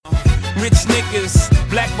Rich niggas,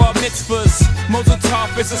 black bar mitzvahs, Mazel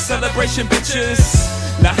Tov, it's a celebration, bitches.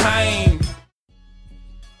 L'chaim.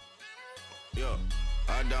 Yo,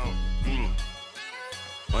 I don't.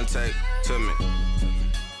 One take to me.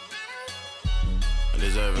 I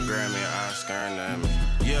deserve a Grammy, an Oscar, and Emmy.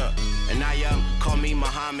 Yeah, and I call me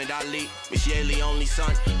Muhammad Ali. Miss Yaley only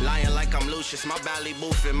son. Lying like I'm Lucius, my belly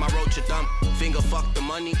boofing, my roach a thumb. Finger fuck the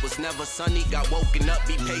money, was never sunny. Got woken up,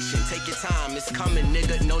 be patient, take your time, it's coming,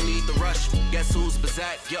 nigga, no need to rush. Guess who's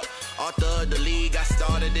Bazak? Yup, author of the league, I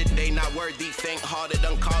started it, they not worthy, think harder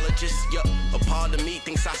than colleges. Yup, a part of me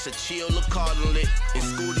thinks I should chill, look hard and lit. In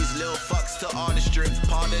school, these little fucks to artistry.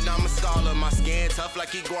 Pardon, I'm a scholar, my skin tough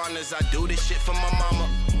like iguanas. I do this shit for my mama.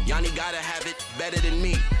 Yanni gotta have it better than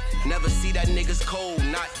me. Never see that nigga's cold,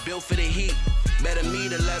 not built for the heat. Better me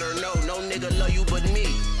to let her know, no nigga love you but me.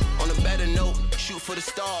 On a better note, shoot for the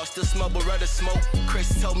stars, still smell Beretta smoke.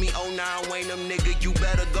 Chris told me, oh nah, Wayne, them nigga, you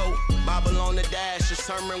better go. Bible on the dash, a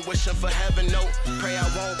sermon wishing for heaven, no. Pray I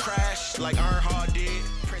won't crash like Earnhardt did.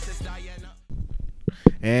 Princess Diana.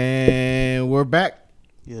 And we're back.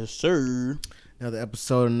 Yes, sir. Another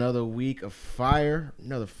episode, another week of fire,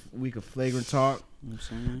 another week of flagrant talk,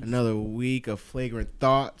 another week of flagrant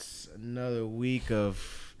thoughts, another week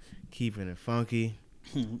of keeping it funky.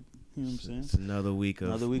 You know what I'm saying? It's another week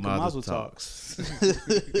of Mazel Talks.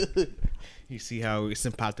 You see how it's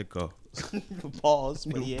simpatico. Pause,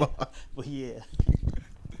 but yeah. But yeah.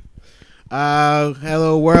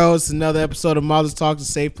 Hello world, it's another episode of Mazel Talks, a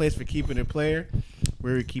safe place for keeping it player,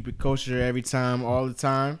 where we keep it kosher every time, all the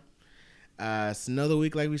time. It's another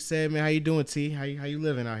week, like we said, man. How you doing, T? How you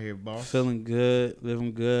living out here, boss? Feeling good,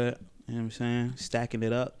 living good. You know what I'm saying? Stacking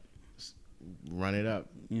it up. Run it up.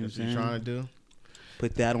 You know That's what what I'm you're saying? trying to do.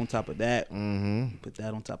 Put that on top of that. Mm-hmm. Put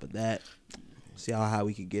that on top of that. See how high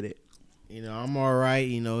we could get it. You know, I'm all right.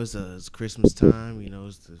 You know, it's Christmas time. You know,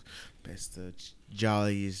 it's the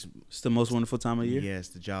jolliest. It's the most wonderful time of year. Yeah, it's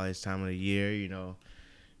the jolliest time of the year. You know,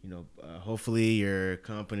 hopefully your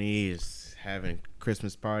company is having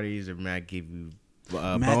Christmas parties or might give you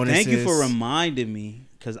Matt, bonuses. thank you for reminding me,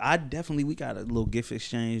 because we got a little gift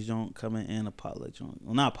exchange joint coming and a potluck joint.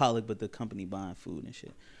 Well, not potluck, but the company buying food and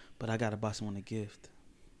shit. But I gotta buy someone a gift.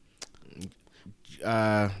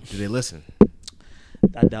 Do they listen?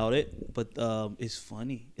 I doubt it, but it's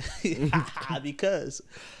funny because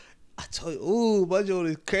I told you, ooh, my joint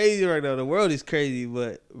is crazy right now. The world is crazy,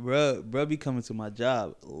 but bruh be coming to my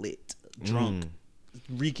job lit, drunk,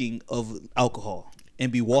 reeking of alcohol,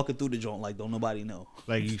 and be walking through the joint like don't nobody know.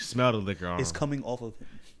 Like you smell the liquor on It's him coming off of him.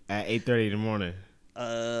 at 8:30 in the morning.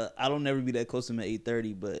 I don't never be that close to him at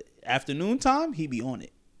 8:30, but afternoon time he be on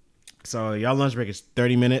it. So y'all lunch break is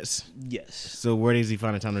 30 minutes. Yes. So where does he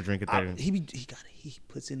find the time to drink at 30? He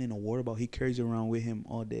puts it in a water bottle. He carries it around with him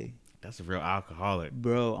all day. That's a real alcoholic.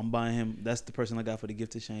 Bro, I'm buying him. That's the person I got for the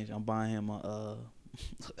gift exchange. I'm buying him a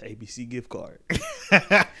ABC gift card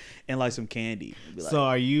and like some candy. Like,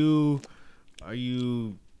 So you're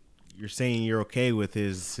saying you're okay with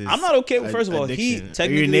his I'm not okay with. First of all, he addiction.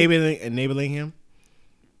 technically Are you enabling him?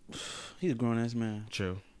 he's a grown ass man,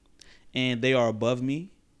 True. and they are above me.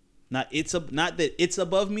 Not that it's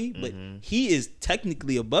above me, but he is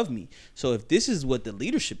technically above me. So if this is what the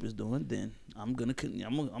leadership is doing, then I'm gonna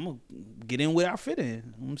get in where I fit in. You know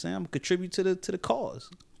what I'm saying? I'm gonna contribute to the cause.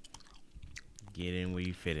 Get in where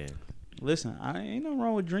you fit in. Listen, I ain't nothing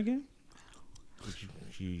wrong with drinking.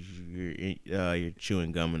 You're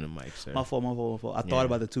chewing gum in the mic, sir. My fault. I thought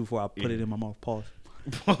about the two before I put it in my mouth. Pause.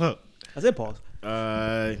 I said pause.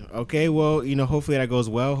 Okay, well, hopefully that goes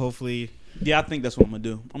well. Hopefully. Yeah, I think that's what I'm gonna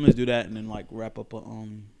do. I'm gonna do that and then like wrap up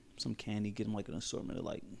some candy, get him like an assortment of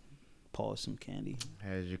like some candy.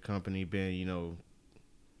 Has your company been,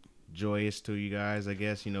 joyous to you guys? I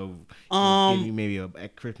guess give you maybe a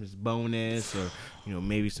Christmas bonus or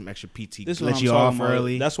maybe some extra PT. Let you off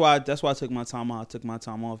early. That's why I took my time out. I took my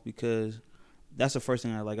time off because that's the first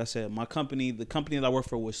thing like I said, the company that I work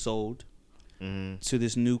for was sold to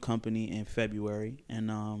this new company in February,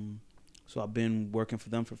 and so I've been working for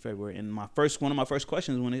them for February. And one of my first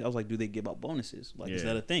questions I was like, do they give out bonuses? Like, is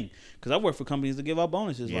that a thing? Because I work for companies that give out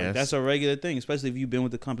bonuses. Yes. Like, that's a regular thing, especially if you've been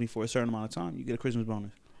with the company for a certain amount of time. You get a Christmas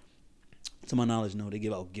bonus. To my knowledge, no, they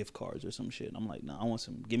give out gift cards or some shit. I'm like, no, I want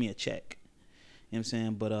give me a check. You know what I'm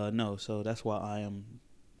saying? But no, so that's why I am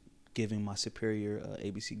giving my superior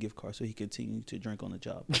ABC gift card so he continue to drink on the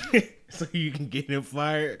job. So you can get him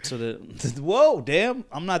fired. So whoa, damn,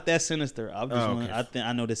 I'm not that sinister. I'm just okay.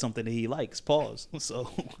 I know there's something that he likes. Pause. So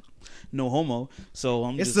no homo. So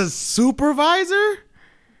It's a supervisor?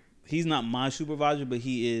 He's not my supervisor, but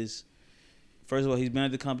he is. First of all, he's been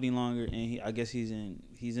at the company longer, and I guess he's in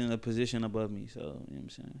a position above me. So you know what I'm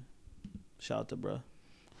saying. Shout out to bruh.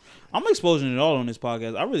 I'm exposing it all on this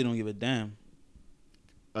podcast. I really don't give a damn.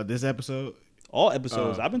 This episode? All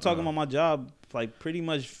episodes. I've been talking about my job like pretty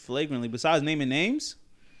much flagrantly, besides naming names.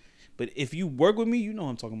 But if you work with me, you know what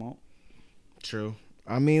I'm talking about. True.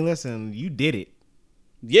 I mean, listen, you did it.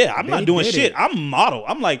 Yeah, I'm They not doing did shit. it. I'm a model.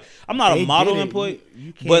 I'm not They a model did it. employee.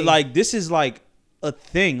 You But can't- like this is like a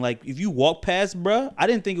thing. Like if you walk past bruh, I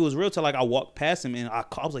didn't think it was real till like I walked past him and I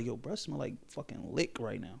was like, yo, bruh smell like fucking lick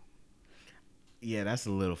right now. Yeah, that's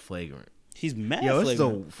a little flagrant. He's mad. Yo, it's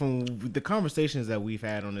flagrant. from the conversations that we've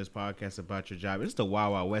had on this podcast about your job. It's the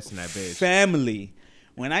Wild Wild West in that bitch. Family.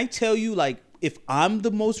 When I tell you, like, if I'm the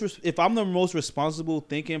most responsible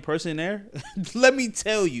thinking person there, let me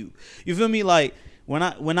tell you, you feel me? Like when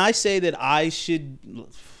I say that I should,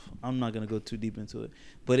 I'm not gonna go too deep into it,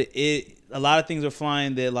 but it a lot of things are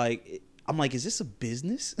flying that like I'm like, is this a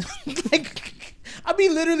business? Like, I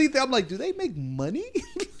mean, literally, I'm like, do they make money?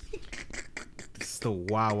 It's the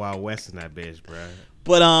Wild Wild West in that bitch, bro.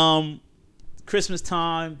 But Christmas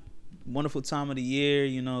time, wonderful time of the year,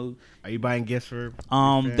 you know. Are you buying gifts for? your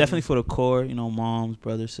family? Definitely for the core, you know, moms,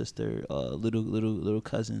 brother, sister, little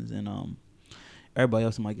cousins, and everybody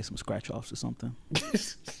else might get some scratch offs or something.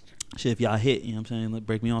 Shit, if y'all hit, you know what I'm saying, like,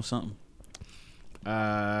 break me off something.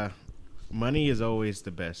 Money is always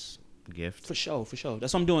the best gift. For sure.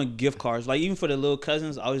 That's why I'm doing gift cards. Like even for the little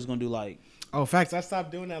cousins, I was just gonna do like, Oh, facts. I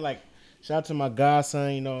stopped doing that. Like, shout out to my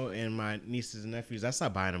godson, you know, and my nieces and nephews. I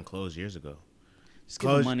stopped buying them clothes years ago. just give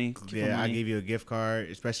them money. Give them Yeah, I money. give you a gift card,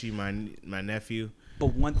 especially my nephew.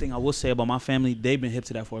 But one thing I will say about my family, they've been hip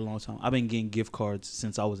to that for a long time. I've been getting gift cards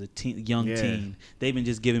since I was a young Yeah. teen. They've been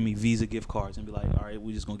just giving me Visa gift cards and be like, all right,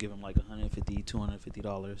 we're just going to give them like $150,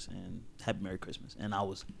 $250 and happy Merry Christmas. And I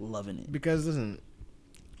was loving it. Because listen,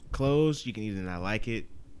 clothes you can either not like it,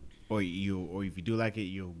 or if you do like it,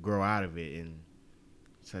 you'll grow out of it and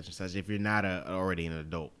such and such. If you're not already an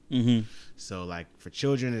adult, Mm-hmm. so like for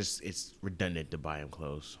children, it's redundant to buy them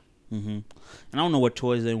clothes. Mm-hmm. And I don't know what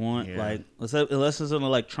toys they want. Yeah. Like, unless it's an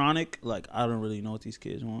electronic, like, I don't really know what these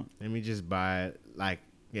kids want. Let me just buy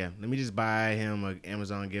him an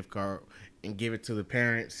Amazon gift card and give it to the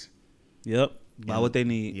parents. Yep. Buy what they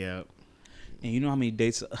need. Yep. And you know how many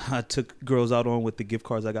dates I took girls out on with the gift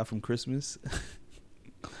cards I got from Christmas?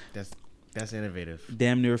 That's innovative.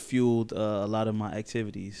 Damn near fueled a lot of my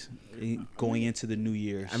activities going into the New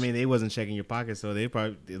Year's. I mean, they wasn't checking your pocket, so they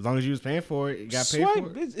probably, as long as you was paying for it, you got paid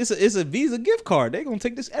Swipe. for it. It's a Visa gift card. They're going to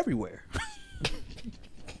take this everywhere.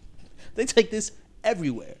 They take this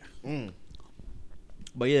everywhere. Mm.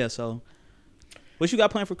 But yeah, so what you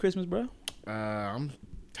got planned for Christmas, bro? I'm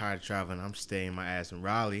tired of traveling. I'm staying my ass in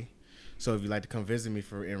Raleigh. So if you'd like to come visit me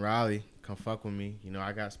in Raleigh, come fuck with me. You know,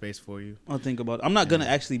 I got space for you. I'll think about it. I'm not going to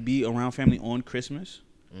actually be around family on Christmas.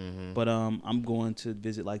 Mm-hmm. But I'm going to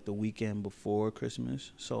visit like the weekend before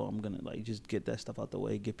Christmas. So I'm going to like just get that stuff out the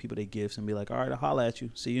way, give people their gifts and be like, all right, I'll holler at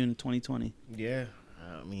you. See you in 2020. Yeah.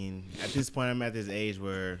 I mean, at this point, I'm at this age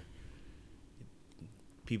where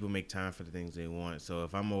people make time for the things they want. So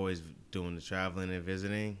if I'm always doing the traveling and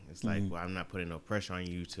visiting, it's like, well, I'm not putting no pressure on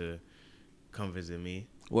you to come visit me.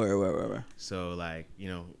 Where? So like, you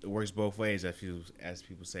know, it works both ways, as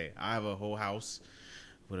people say. I have a whole house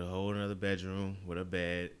with a whole another bedroom with a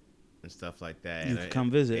bed and stuff like that. You can come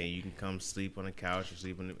visit. And you can come sleep on the couch or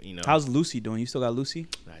sleep on the, you know. How's Lucy doing? You still got Lucy?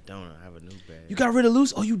 I don't. I have a new bed. You got rid of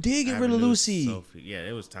Lucy? Oh, you did I get have rid a of new Lucy. sofa. Yeah,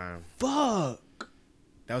 it was time. Fuck.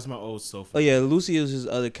 That was my old sofa. Oh yeah, Lucy is his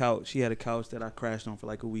other couch. She had a couch that I crashed on for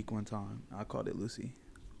like a week one time. I called it Lucy.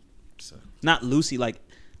 So, Not Lucy, like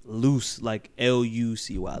loose, like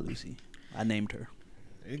Lucy Lucy. I named her.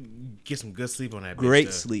 get some good sleep on that. Great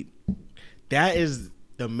bitch, sleep. That is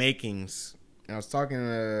the makings. I was talking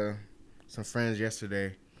to some friends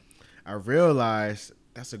yesterday. I realized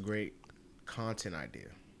that's a great content idea.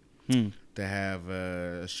 To have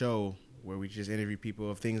a show where we just interview people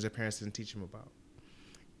of things their parents didn't teach them about.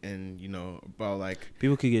 And, you know, about like,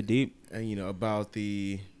 People could get deep. and you know, about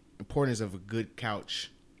the importance of a good couch.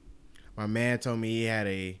 My man told me he had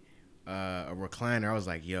a recliner. I was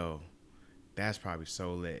like, yo, that's probably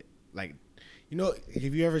so lit. Like, you know,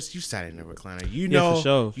 if you sat in a recliner, you Yeah, know, for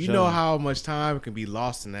sure, you sure. know how much time can be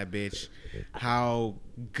lost in that bitch, how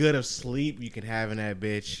good of sleep you can have in that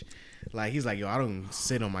bitch. Like, he's like, yo, I don't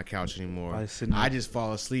sit on my couch anymore. I just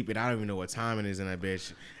fall asleep and I don't even know what time it is in that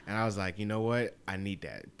bitch. And I was like, you know what? I need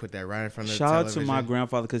that. Put that right in front of the Shout out television. to my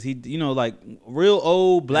grandfather because he, you know, like real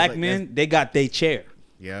old black like- men, they got their chair.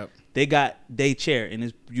 Yep. They got their chair, and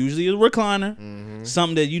it's usually a recliner,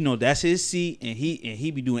 something that you know that's his seat, and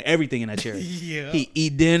he be doing everything in that chair. Yeah. He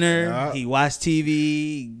eat dinner, Yeah. he watch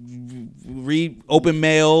TV, read open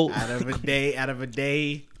mail. Out of a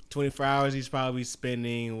day, 24 hours, he's probably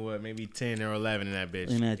spending maybe 10 or 11 in that bitch.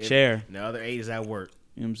 In that chair. And the other 8 is at work.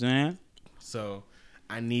 You know what I'm saying? So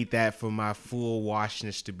I need that for my full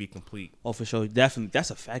washness to be complete. Oh, for sure. Definitely.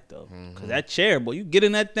 That's a fact, though. Because that chair, boy, you get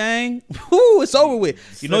in that thing, whoo, it's over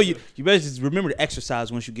with. You know, you better just remember to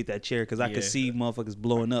exercise once you get that chair, because I can see motherfuckers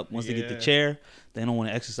blowing up. Once they get the chair, they don't want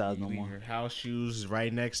to exercise no more. Your house shoes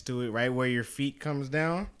right next to it, right where your feet comes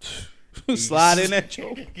down. Slide in that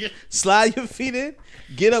joke. Slide your feet in.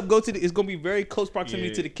 Get up, go to the, it's going to be very close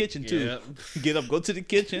proximity to the kitchen, too. Yep. Get up, go to the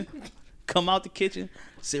kitchen. Come out the kitchen.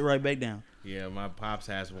 Sit right back down. Yeah, my pops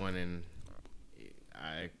has one, and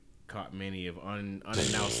I caught many of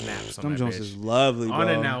unannounced naps on Them that Jones bitch. is lovely, bro.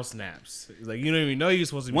 Unannounced naps. Like, you don't even know you're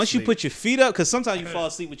supposed to be Once you asleep. put your feet up, because sometimes you fall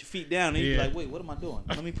asleep with your feet down, and you're Yeah. like, wait, what am I doing?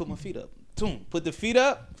 Let me put my feet up. Boom. Put the feet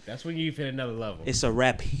up. That's when you hit another level. It's a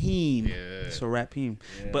rapine. Yeah. It's a rapine.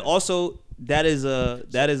 Yeah. But also, that is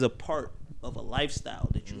a part of a lifestyle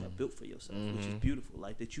that you have built for yourself, which is beautiful.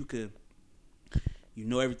 Like that you could, you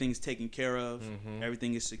know, everything's taken care of,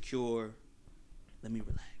 everything is secure. Let me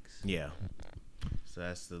relax. Yeah. So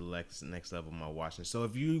that's the next level of my watching. So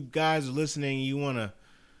if you guys are listening, you wanna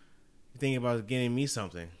think about getting me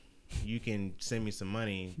something, you can send me some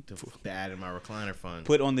money to add in my recliner fund.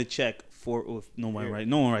 Put on the check for no one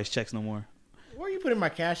writes checks no more. Or you put in my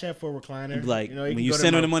cash app for a recliner. Be like, you know, when can you go to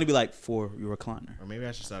send her my- the money, be like, for your recliner. Or maybe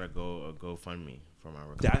I should start a GoFundMe for my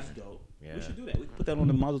recliner. That's dope. Yeah. We should do that. We can put that on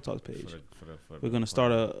the Mazel Talks page. For the We're gonna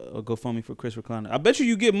start a GoFundMe for Chris Recliner. I bet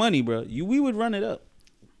you get money, bro. We would run it up.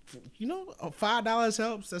 You know, $5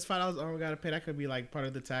 helps. That's $5 all we gotta pay. That could be like part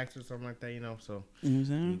of the tax or something like that. You know, so You know what I'm you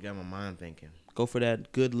saying? got my mind thinking. Go for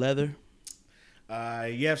that good leather.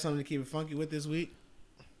 You have something to keep it funky with this week?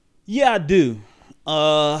 Yeah, I do.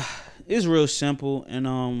 It's real simple,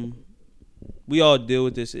 and we all deal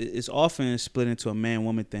with this. It's often split into a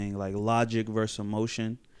man-woman thing, like logic versus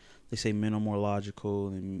emotion. They say men are more logical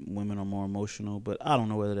and women are more emotional, but I don't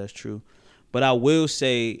know whether that's true. But I will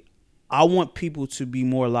say, I want people to be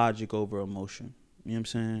more logic over emotion. You know what I'm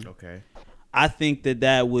saying? Okay. I think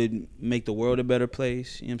that would make the world a better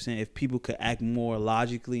place. You know what I'm saying? If people could act more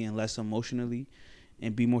logically and less emotionally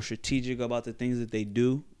and be more strategic about the things that they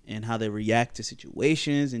do and how they react to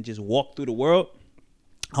situations and just walk through the world,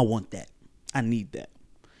 I want that. I need that.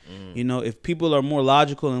 You know, if people are more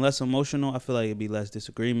logical and less emotional, I feel like it'd be less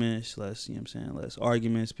disagreements, less, you know what I'm saying, less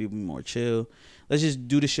arguments, people be more chill. Let's just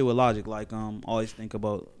do this shit with logic. Like, always think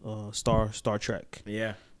about Star Trek.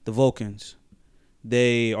 Yeah. The Vulcans.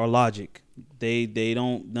 They are logic. They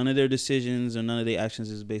don't, none of their decisions or none of their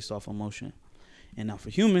actions is based off emotion. And now for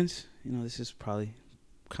humans, you know, this is probably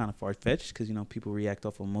kind of far-fetched because, you know, people react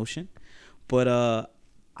off emotion. But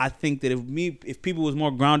I think that if people was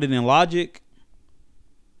more grounded in logic,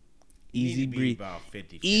 easy breezy. About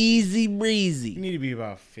 50. Easy You breezy. need to be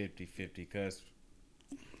about 50-50 because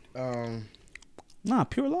Nah,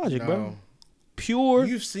 pure logic, bro. no. Pure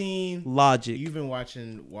You've seen logic. You've been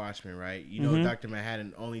watching Watchmen, right? You know Dr.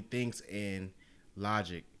 Manhattan only thinks in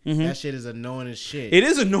logic. That shit is annoying as shit. It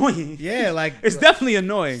is annoying. Yeah, like It's definitely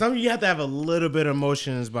annoying. some you have to have a little bit of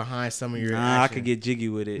emotions behind some of your Nah, I actions. could get jiggy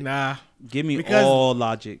with it. Nah. Give me Because- all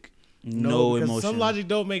logic. No because emotion. Some logic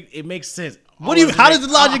don't make it makes sense. What do you? How does the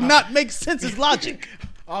logic not make sense? It's logic.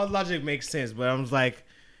 All logic makes sense, but I'm like,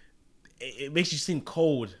 it makes you seem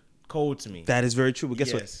cold to me. That is very true. But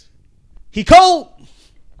guess what? Yes. He cold.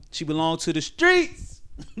 She belongs to the streets.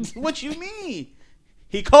 What you mean?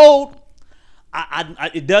 He cold.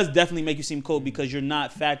 It does definitely make you seem cold because you're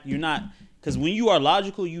not because when you are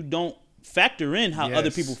logical, you don't factor in how other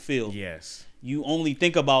Yes. people feel. Yes. You only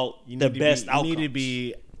think about You the need to best be, outcomes. You need to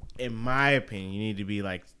be, in my opinion, you need to be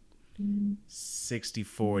like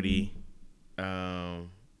 60-40,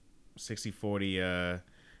 60-40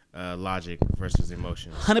 logic versus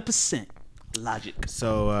emotions. 100% logic.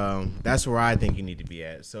 So that's where I think you need to be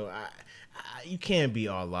at. So you can't be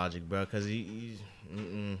all logic, bro, because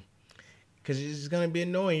it's gonna be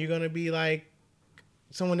annoying. You're gonna be like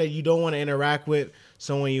someone that you don't want to interact with,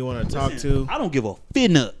 someone you want to talk to. I don't give a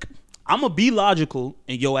finnuck. I'm gonna be logical,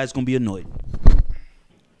 and your ass gonna be annoyed.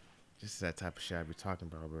 This is that type of shit I be talking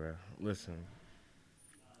about, bro. Listen,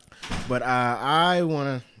 but I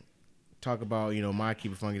want to talk about my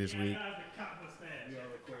Keep It Funky this week.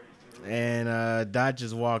 And Dot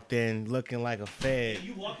just walked in looking like a fed.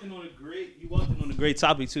 You walked in on a great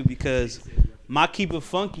topic too, because my Keep It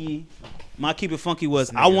Funky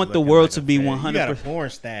was I want the Looking world like to a be fed. 100%. You got a porn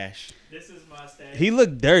stash. This is my stash. He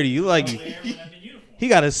looked dirty. You like Wearing when I'm in uniform. he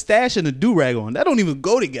got a stash and a do-rag on. That don't even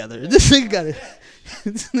go together. This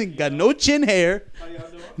nigga got no chin hair,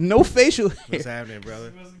 No facial hair. What's happening, brother?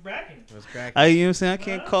 It was cracking. What's cracking? You know what I'm saying? I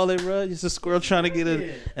can't call it, bro. Just a squirrel trying to get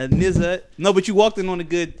a nizza. No, but you walked in on a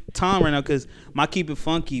good time right now because my keep it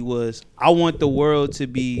funky was I want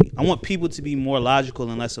people to be more logical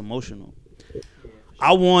and less emotional.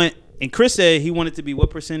 And Chris said he wanted to be what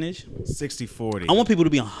percentage? 60-40. I want people to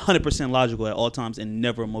be 100% logical at all times and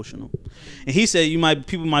never emotional. And he said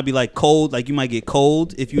people might be like cold, like you might get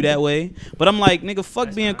cold if you that way. But I'm like, nigga,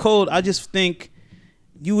 fuck being cold. I just think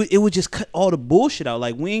it would just cut all the bullshit out.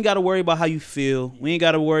 Like we ain't got to worry about how you feel. We ain't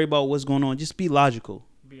got to worry about what's going on. Just be logical.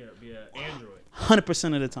 Be a Android.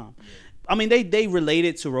 100% of the time. I mean, they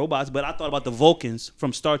related to robots, but I thought about the Vulcans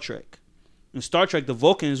from Star Trek. In Star Trek, the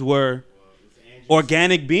Vulcans were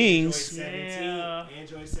organic beings.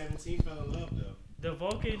 Android 17 fell in love though. The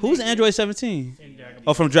Vulcan. Who's Android 17? in Dragon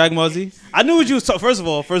Oh, from Dragon Ball Z. I knew what you was talking. First of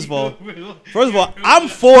all, Ball. I'm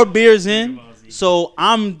 4 beers in, so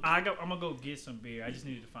I'm gonna go get some beer. I just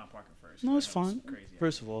needed to find parking first. No, it's That was fine. Crazy.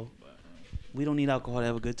 First of all, we don't need alcohol to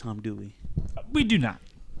have a good time, do we? We do not,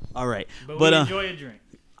 All right, but but we enjoy a drink.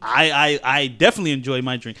 I definitely enjoy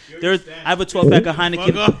my drink. I have a 12-pack of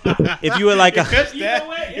Heineken. If you were like a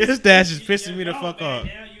Your stash is pissing me the fuck off.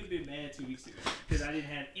 Now you've been mad 2 weeks ago because I didn't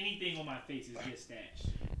have anything on my face as your stash.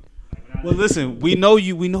 Like, well, listen, we know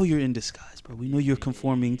you're in disguise, bro. We know you're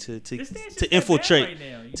conforming to infiltrate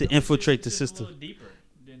infiltrate the system. A little deeper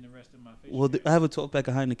than the rest of my face. Well, I have a 12-pack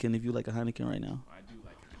of Heineken. If you like a Heineken right now, I do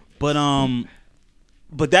like it.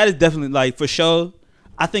 but that is definitely like for sure.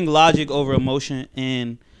 I think logic over emotion,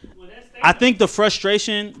 and I think the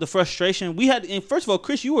frustration we had. And first of all,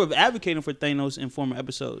 Chris, you were advocating for Thanos in former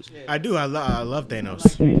episodes. I do. I love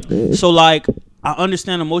Thanos. So like, I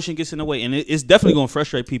understand emotion gets in the way, and it's definitely gonna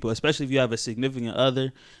frustrate people, especially if you have a significant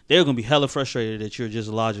other. They're gonna be hella frustrated that you're just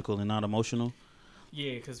logical and not emotional.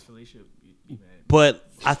 Yeah, because Felicia be mad. But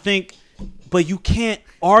I think, you can't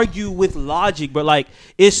argue with logic. But like,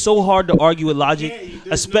 it's so hard to argue with logic.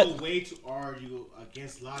 There's no way to argue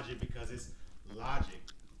against logic because it's logic.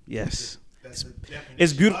 Yes. That's the definition.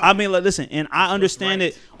 It's beautiful. I mean, like, listen, and I understand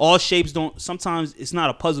right. that all shapes don't. Sometimes it's not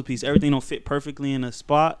a puzzle piece. Everything don't fit perfectly in a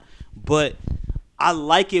spot. But I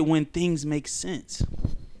like it when things make sense.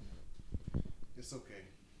 It's okay.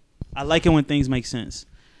 I like it when things make sense.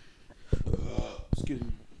 Excuse me.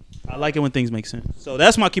 I like it when things make sense. So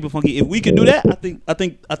that's my keep it funky. If we could do that,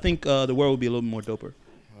 I think the world would be a little more doper.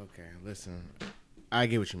 Okay, listen. I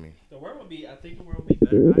get what you mean. I think the world would be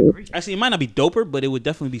better. I agree. Actually, it might not be doper, but it would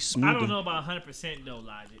definitely be smoother. I don't know about 100% though,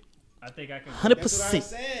 logic. I think I can. 100%. That's what I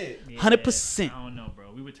said. Yeah, 100%. I don't know,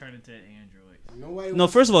 bro. We would turn into androids. No,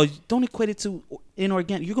 first of all, don't equate it to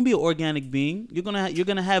inorganic. You're gonna be an organic being.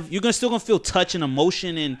 You're still gonna feel touch and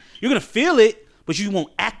emotion, and you're gonna feel it, but you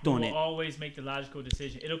won't act on We'll it. always make the logical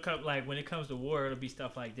decision. It'll come like when it comes to war. It'll be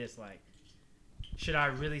stuff like this: like, should I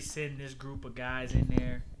really send this group of guys in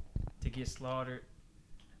there to get slaughtered?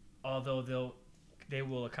 Although they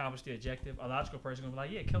will accomplish the objective. A logical person gonna be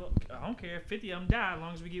like, yeah, kill them. I don't care. 50 of them die as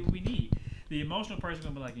long as we get what we need. The emotional person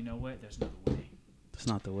gonna be like, you know what? There's another way. That's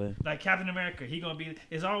not the way. Like Captain America,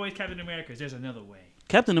 it's always Captain America. There's another way.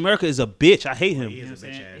 Captain America is a bitch. I hate him. He You know is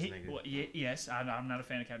what a I'm bitch ass saying? nigga. Yes, I'm not a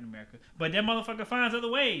fan of Captain America, but that motherfucker finds other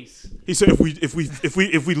ways. He said, if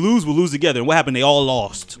we lose, we'll lose together. And what happened? They all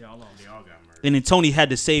lost. They all lost. They all got murdered. And then Tony had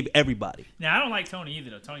to save everybody. Now I don't like Tony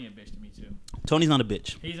either though. Tony a bitch to me too. Tony's not a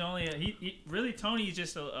bitch. He's only really Tony is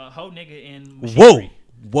just a hoe nigga in Whoa, machinery.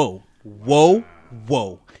 whoa.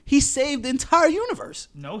 He saved the entire universe.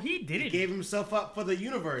 No, he didn't. He gave himself up for the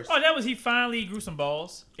universe. Oh, that was he finally grew some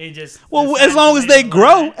balls and just. Well, decided as long to as lay they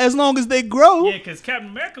the grow, line. Yeah, because Captain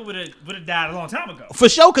America would have died a long time ago. For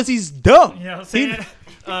sure, because he's dumb. You know what I'm saying? He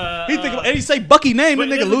think about, and he say Bucky name, that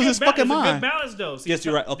But nigga there's a lose good his fucking there's a mind. good balance though. See, Yes,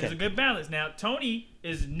 you're right. Okay. There's a good balance. Now Tony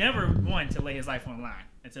is never one to lay his life on the line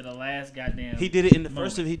until the last goddamn. He did it in the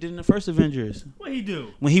moment. first Avengers. What he do?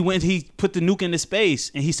 When he put the nuke into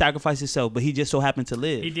space and he sacrificed himself, but he just so happened to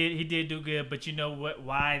live. He did do good, but you know what?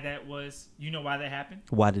 Why that was? You know why that happened?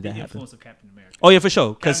 Why did that The happen? influence of Captain America. Oh yeah, for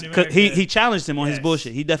sure. Because Captain America- he challenged him on his Yes.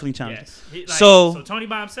 bullshit. He definitely challenged Yes. him. Like, So Tony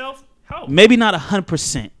by himself? How? maybe not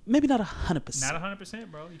 100%. Maybe not 100%. Not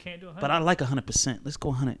 100%, bro. You can't do 100. But I like 100%. Let's go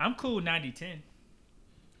 100. I'm cool 90-10.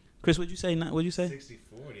 Chris, what'd you say? What'd you say?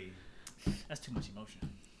 60-40. That's too much emotion.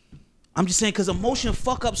 I'm just saying because emotion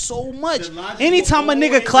fuck up so much. The logic Anytime a will nigga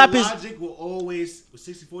always- clap the his, logic will always with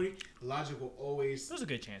 60-40. The logic will always Those are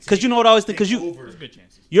good chances. because you know what I always think. Because take you, over. Those are good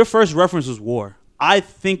chances. your first reference was war. I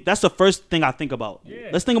think that's the first thing I think about. Yeah.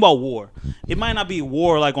 Let's think about war. It might not be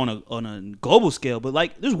war like on a global scale, but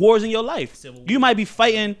like there's wars in your life. Civil You war. might be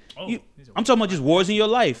fighting. Oh, you- these are I'm talking about just wars in your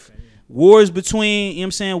life. Okay, yeah. Wars between, you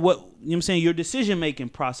know what I'm saying, your decision making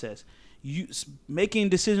process. making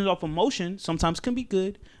decisions off emotion sometimes can be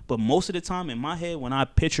good, but most of the time in my head, when I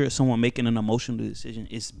picture someone making an emotional decision,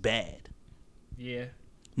 it's bad. Yeah.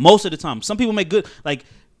 Most of the time. Some people make good, like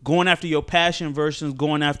going after your passion versus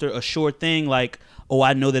going after a sure thing, like, oh,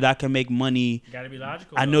 I know that I can make money. You gotta be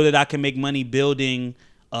logical. I know that I can make money building,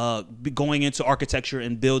 going into architecture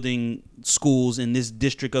and building schools in this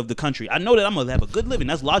district of the country. I know that I'm gonna have a good living.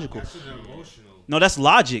 That's logical. That's emotional. No, that's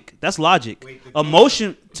logic. That's logic. Wait,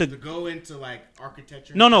 Emotion to go into like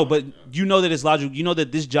architecture. No, but you know that it's logical. You know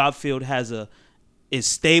that this job field is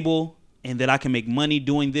stable and that I can make money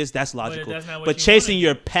doing this. That's logical. That's not what But you chasing wanna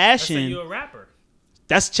your do. Let's say passion, you're a rapper.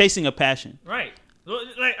 that's chasing a passion. Right.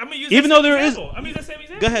 Like, I'm gonna use Even that though same there is- example. I mean, the same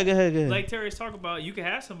example. Go ahead. Like Terry's talking about, you can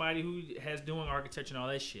have somebody who has doing architecture and all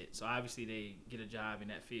that shit. So obviously they get a job in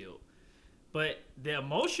that field. But the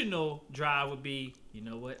emotional drive would be, you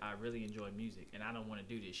know what? I really enjoy music and I don't want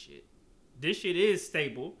to do this shit. This shit is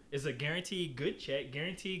stable. It's a guaranteed good check,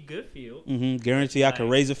 guaranteed good field. Guarantee I can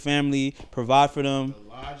raise a family, provide for them,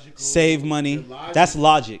 Logical, save money. the logic- That's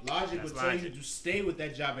logic. Logic would That's tell you logic. to stay with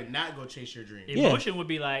that job and not go chase your dreams. Yeah. Emotion would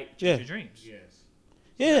be like, chase Yeah. your dreams. Yes.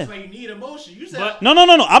 Yeah. That's why you need emotion. You said But- No.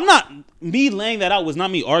 I'm not. Me laying that out was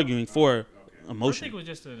not me arguing for I think it emotion. was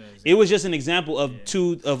just an example. It was just an example of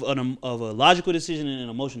of a logical decision and an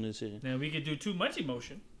emotional decision. Now we could do too much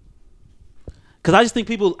emotion. Because I just think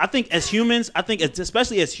I think as humans,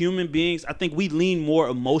 especially as human beings, I think we lean more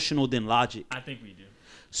emotional than logic. I think we do.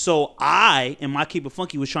 So I, and my Keep It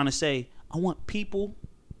Funky, was trying to say, I want people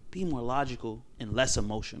be more logical and less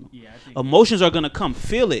emotional. Yeah, I think Emotions are going to come.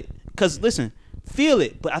 Feel it. Because, listen, feel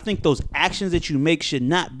it. But I think those actions that you make should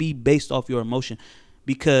not be based off your emotion.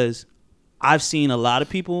 Because I've seen a lot of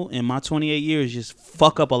people in my 28 years just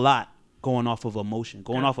fuck up a lot going off of emotion,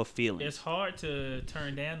 going off of feelings. it's hard to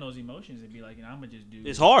turn down those emotions and be like, you know, I'm gonna just do.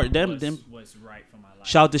 It's hard. What's right for my life.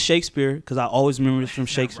 Shout out to Shakespeare, because I always remember this from Not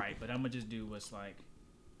Shakespeare. right, but I'm gonna just do what's like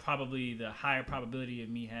probably the higher probability of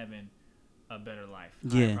me having a better life.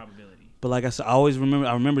 Higher Yeah. probability. But like I said, I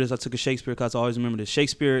remember this. I took a Shakespeare class. I always remember this.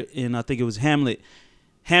 Shakespeare, and I think it was Hamlet.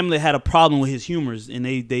 Hamlet had a problem with his humors, and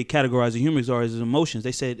they categorized the humors as his emotions.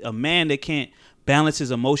 They said a man that can't balance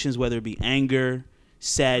his emotions, whether it be anger,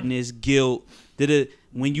 sadness, guilt,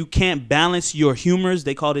 when you can't balance your humors,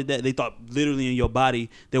 they called it that. They thought literally in your body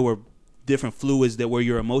there were different fluids that were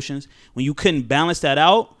your emotions. When you couldn't balance that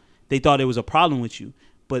out, they thought it was a problem with you.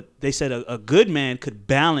 But they said a good man could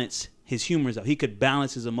balance his humors out. He could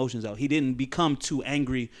balance his emotions out. He didn't become too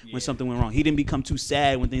angry when something went wrong. He didn't become too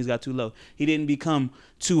sad when things got too low. He didn't become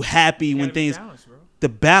too happy when Gotta be things... balanced, bro. The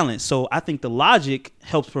balance. So I think the logic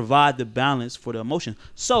helps provide the balance for the emotion.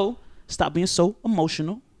 So stop being so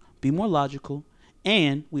emotional. Be more logical.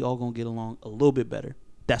 And we all going to get along a little bit better.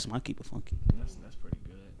 That's my Keep It Funky. That's pretty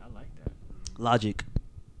good. I like that. Logic.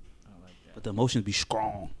 I like that. But the emotions be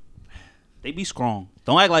strong. They be strong.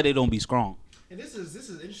 Don't act like they don't be strong. And this is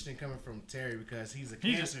interesting coming from Terry because he's a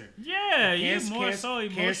He's cancer. Yeah, you're more so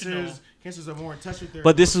emotional. Cancers are more in touch with their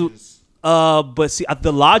But this is- emotions. But see,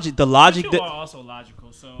 the logic You that... are also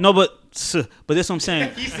logical. So No, but that's what I'm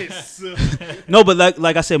saying. He said, No, but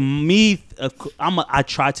like I said, I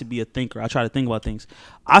try to be a thinker. I try to think about things.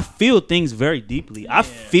 I feel things very deeply. I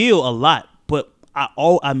feel a lot, but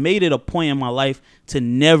I made it a point in my life to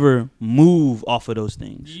never move off of those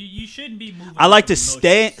things. you shouldn't be moving. I like to off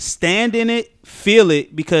emotions. stand in it, feel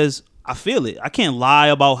it, because I feel it. I can't lie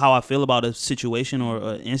about how I feel about a situation or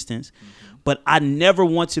an instance. But I never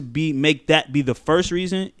want to make that be the first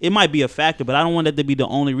reason. It might be a factor, but I don't want that to be the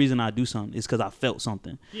only reason I do something. It's because I felt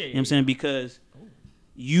something. You know what I'm saying? Because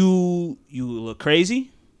you look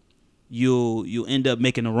crazy. You end up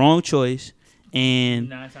making the wrong choice.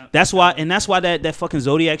 And that's why that fucking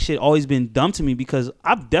Zodiac shit always been dumb to me, because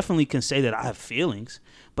I definitely can say that I have feelings,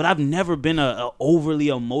 but I've never been a overly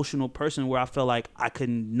emotional person where I felt like I could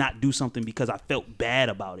not do something because I felt bad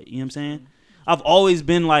about it. You know what I'm saying? I've always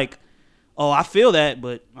been like, oh, I feel that,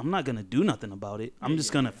 but I'm not going to do nothing about it. I'm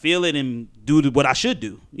just going to feel it and do what I should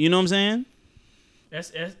do. You know what I'm saying?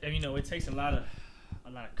 That's it takes a lot of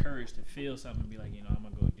courage to feel something and be like, I'm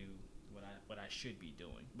going to go do what I should be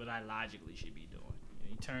doing, what I logically should be doing.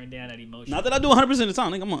 You turn down that emotion. Not that I do 100% of the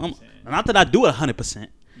time. Like, not that I do it 100%,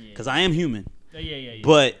 because I am human. Yeah.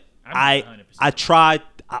 But I'm not 100%.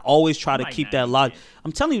 I always try to Like keep that 90%. logic.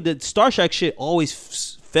 I'm telling you that Star Trek shit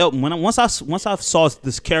always felt once I saw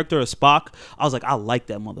this character of Spock, I was like, I like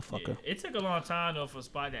that motherfucker. Yeah, it took a long time though for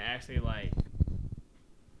Spock to actually like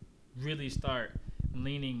really start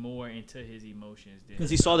leaning more into his emotions Because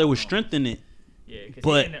he saw there was strength in it. Yeah, because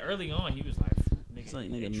but in the early on he was like, It's like,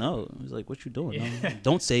 nigga, no. He's like, what you doing? Yeah. No,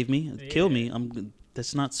 don't save me. Kill me. Yeah.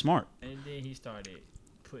 That's not smart. And then he started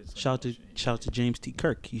put some Shout emotion into out to it. James T.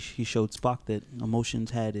 Kirk. He showed Spock that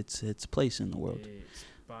emotions had its place in the world. Yeah,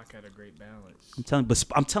 Spock had a great balance. I'm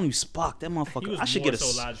telling you, Spock, that He motherfucker. was I should more get a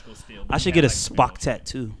so logical still. I but should he get a had, like, some Spock emotion.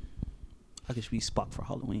 tattoo. I could be Spock for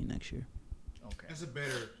Halloween next year. Okay. That's a a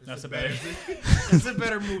better- that's a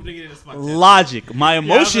better move to get in a spot. Logic, my Yeah, I was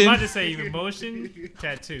emotion. about to say emotion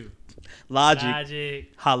tattoo. Logic,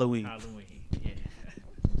 Logic. Halloween. Halloween. Yeah.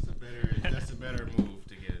 That's a better move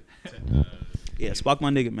to get. Yeah, Spock my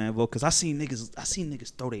nigga, man, bro. Cause I seen niggas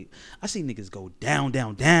go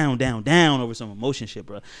down over some emotion shit,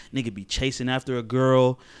 bro. Nigga be chasing after a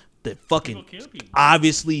girl that fucking People kill people.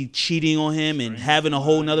 obviously cheating on him and having a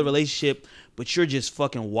whole nother relationship, but you're just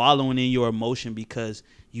fucking wallowing in your emotion because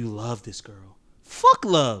you love this girl. Fuck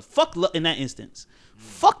love in that instance.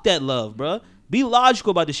 Fuck that love, bro. Be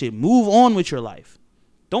logical about this shit. Move on with your life.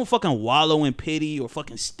 Don't fucking wallow in pity or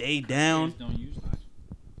fucking stay down. Crackheads don't use logic.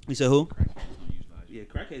 You said who? Crackheads don't use logic. Yeah,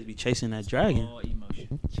 crackheads be chasing that dragon. All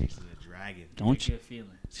emotion. Chasing the dragon. Don't you? Good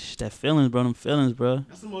feeling. That feelings, bro. Them feelings, bro.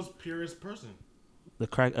 That's the most purest person. The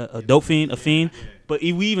crack, a dope fiend, a fiend. yeah. But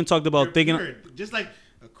we even talked about They're thinking. pure. Just like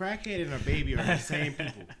a crackhead and a baby are the same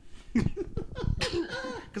people.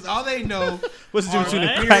 Because all they know. What's the difference are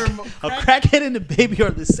between pure a crackhead and a baby are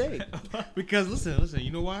the same? Because listen, you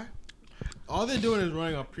know why? All they're doing is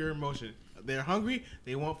running on pure emotion. They're hungry,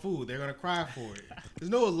 they want food, they're gonna cry for it. There's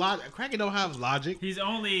no logic. Crackhead don't have logic. He's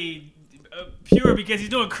only pure because he's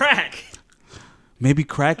doing crack. Maybe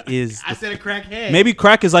crack is. I said a crackhead. Maybe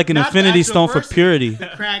crack is like an Not the infinity actual stone for person. purity. The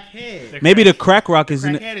crackhead. Maybe the crack rock is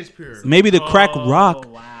an. Crackhead is pure. Maybe the crack Oh, rock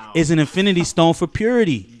wow. is an infinity stone for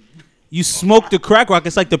purity. You smoke the crack rock,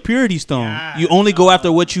 it's like the purity stone. Yeah. You only go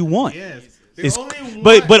after what you want. Yes. They It's, only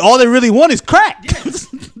want- but all they really want is crack.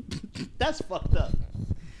 That's fucked up.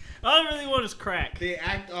 All I really want is crack. they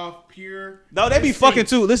act off pure. No, they be instinct. fucking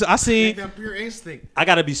too. Listen, I They seen. act off pure instinct. I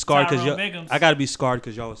gotta be scarred because Tyrone y'all. Biggums. I gotta be scarred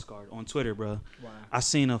because y'all was scarred on Twitter, bro. Wow. I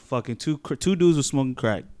seen a fucking two dudes was smoking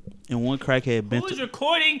crack, and one crackhead bent. Who is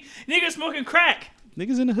recording niggas smoking crack?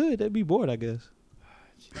 Niggas in the hood, they'd be bored, I guess.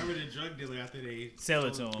 Remember the drug dealer after they Sell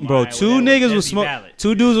it to him. Bro, Alright, two well, niggas that'd was be smoking. valid.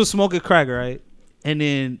 Two dudes was smoking crack, right? And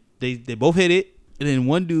then they both hit it, and then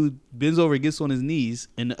one dude bends over, and gets on his knees,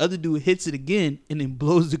 and the other dude hits it again, and then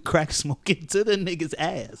blows the crack smoke into the nigga's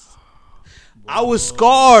ass. I was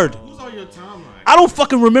scarred. Who's on your timeline? I don't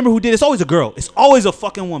fucking remember who did it. It's always a girl. It's always a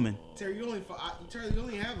fucking woman. Terry, you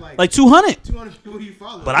only have Like 200. 200 people you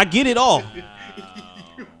follow. But I get it all.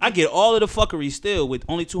 I get all of the fuckery still with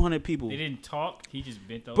only 200 people. They didn't talk. He just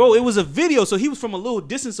bent over. Bro, it was a video, so he was from a little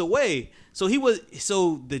distance away. So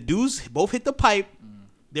the dudes both hit the pipe.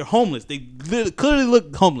 They're homeless. They clearly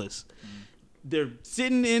look homeless. They're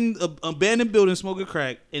sitting in an abandoned building smoking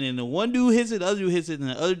crack, and then the one dude hits it, the other dude hits it, and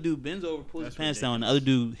the other dude bends over, pulls his pants down, and the other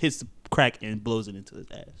dude hits the crack and blows it into his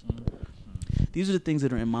ass. These are the things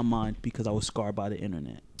that are in my mind because I was scarred by the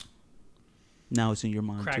internet. Now it's in your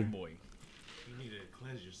mind crack too. boy. You need to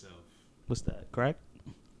cleanse yourself. What's that? Crack?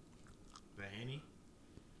 The Henny?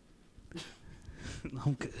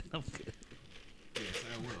 I'm good. Yes,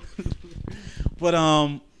 I will. But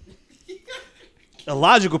a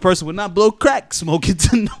logical person would not blow crack smoking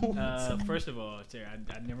to no one. First of all, Terry,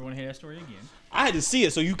 I never want to hear that story again. I had to see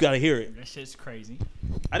it, so you gotta hear it. That shit's crazy.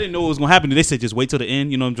 I didn't know what was gonna happen. They said just wait till the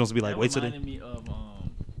end. You know, I'm supposed to be like, That wait till the reminded me of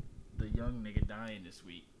the young nigga dying this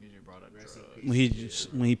week. You just brought up drugs.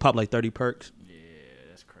 when he popped like 30 perks. Yeah,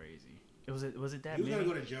 that's crazy. Was it that He was many?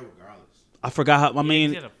 going to go to jail regardless. I forgot how. I Yeah, 'cause mean,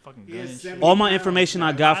 he had a fucking He gun had and 70 shit. all my pounds. information I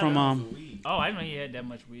Not got 5 from pounds of weed. Oh, I didn't know he had that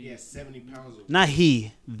much weed. He had 70 pounds of weed. not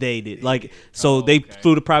he, they did. Like, so Oh, they okay.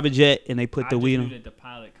 flew the private jet and they put I the just weed knew on. that the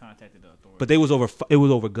pilot contacted the authorities. But it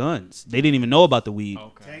was over guns. They didn't even know about the weed.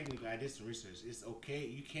 Okay. Technically, I did some research. It's okay.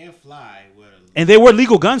 You can fly with a, And they were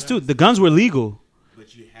legal guns too. The guns were legal.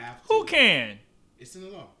 but you have to. Who can? It's in the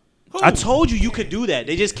law. Who? I told you could do that.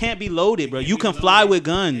 They just can't be loaded, bro. You can fly with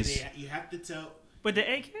guns. You have to tell. But the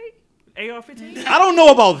AK, AR-15, I don't know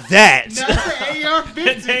about that. That's the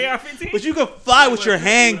AR-15. the AR-15. But you can fly with your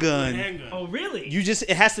handgun. Handgun. Oh, really? It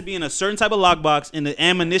has to be in a certain type of lockbox, and the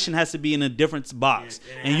ammunition has to be in a different box,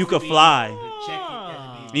 Yes, and it you has to can be- fly. Check it. It has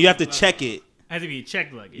to be- And you have to check it. has to be a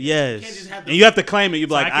check luggage. can't Yes, just have the- and you have to claim it. You're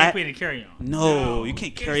So I like, can't put it in the carry-on. no, you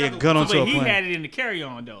can't carry a gun onto But a he plane. had it in the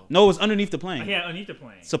carry-on though. No, it was underneath the plane. He had it underneath the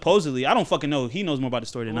plane. Supposedly, I don't fucking know. He knows more about the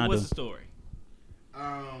story than I What's do. the story?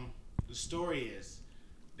 The story is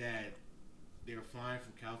that they were flying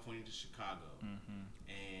from California to Chicago,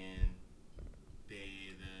 and the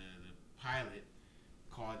pilot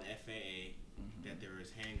called the FAA that there was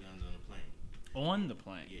handguns on the plane. On the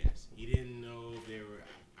plane. Yes, he didn't know if they were.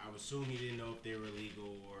 I would assume he didn't know if they were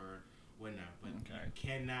legal or whatnot. But Okay. you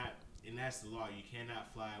cannot and that's the law. You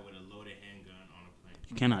cannot fly with a loaded handgun on a plane.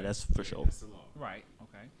 You cannot. That's for sure. That's the law. Right.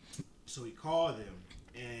 Okay. So we called them,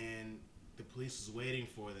 and the police was waiting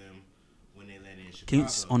for them when they landed in Chicago.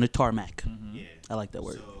 Kings on the tarmac. Yeah. I like that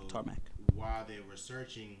word. So Tarmac. while they were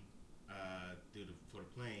searching for the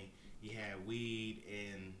plane, he had weed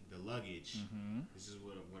in the luggage. This is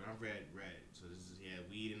what I read. So he had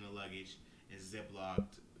weed in the luggage and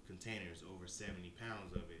Ziplocked containers, over 70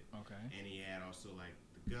 pounds of it. Okay. And he had also like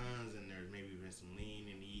the guns, and there's maybe been some lean,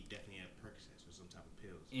 and he definitely had Percocets or some type of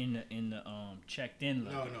pills. In the checked in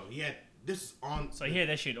luggage. No, he had this on. So he had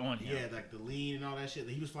that shit on him. Yeah, like the lean and all that shit.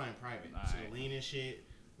 He was flying private, so Alright. the lean and shit,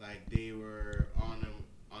 like they were on them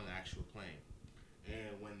on the actual plane.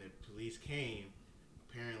 And when the police came,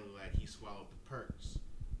 apparently like he swallowed the perks.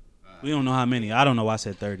 We don't know how many. I don't know why I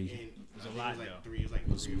said 30. And It was a I think lot, it was like though. three. It was like It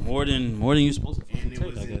was three or more than you supposed to fucking and it take,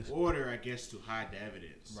 was I in guess. order, I guess, to hide the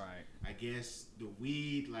evidence. Right. I guess the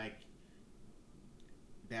weed, like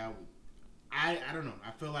that. I don't know.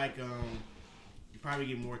 I feel like you probably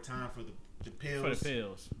get more time for the pills. For the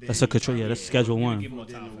pills. than That's a you control. probably Yeah, that's get Schedule You 1. give more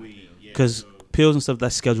than time the for the weed. pills. Yeah, Because so pills and stuff,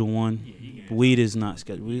 that's Schedule 1. Yeah, you get Weed is not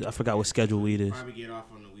Schedule. I forgot what Schedule weed is. probably get off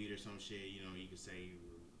on the weed or some shit. You know, you could say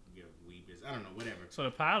you have weed business. I don't know, whatever. So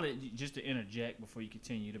the pilot, just to interject before you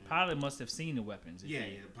continue, the pilot must have seen the weapons. Yeah,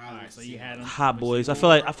 the pilot Alright, must so have you seen had them. them. Hot but boys. you- I feel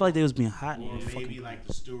like they was being hot. Or Yeah, maybe fucking- like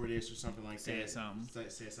the stewardess or something like Said that. something.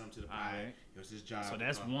 Said something to the pilot. Alright. It was his job. So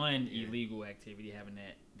that's to- one yeah. illegal activity, having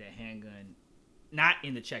that handgun, not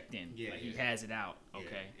in the checked in. Yeah, like he yeah. has it out. Yeah.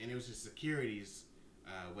 Okay. And it was his security's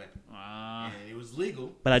weapon. Ah. And it was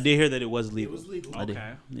legal. But I did hear that it was legal. It was legal. I did.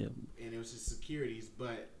 Okay. Yeah. And it was his securities,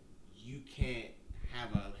 but you can't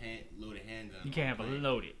have a loaded handgun. You can't have a plane.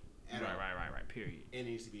 loaded. At Right. all. Period. It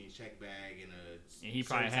needs to be in a check bag and a. And he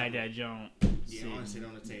probably certain had type that of- joint. Yeah, on sit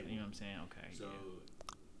on the table. You know what I'm saying? Okay. So,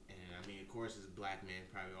 yeah. and I mean, of course, it's a black man,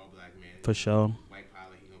 probably all black men. For sure. White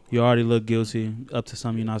pilot. He gonna You already look guilty up to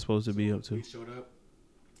something you're not supposed to be up to. We showed up,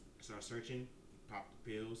 started searching, popped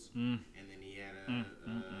the pills, Mm. and then he had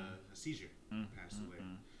a seizure, passed away.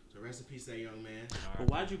 So rest in peace, to that young man. But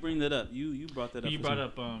why'd you bring that up? You brought that up. You for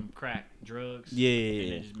brought some- up crack, drugs. Yeah, And yeah,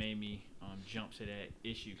 yeah. it just made me jump to that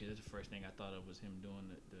issue because that's the first thing I thought of was him doing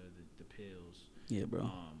the pills. Yeah, bro.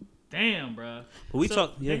 Damn, bro. But we So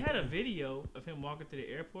talk. Yeah. They had a video of him walking to the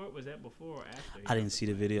airport. Was that before or after? I didn't see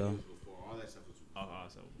the video. Before all that stuff was. Oh,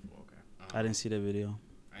 so before. Okay. I didn't see the video.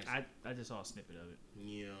 I just saw a snippet of it.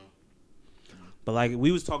 Yeah. But like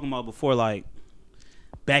we was talking about before, like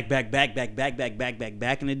back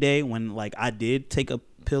in the day when like I did take a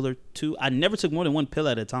pill or two. I never took more than one pill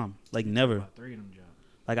at a time. Like never. About 3 of them jobs.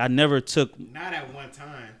 Like I never took. Not at one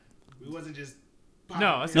time. We wasn't just. No, popping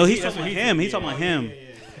No, pills. he's That's talking what about he him. did, He's talking Oh, about yeah, him.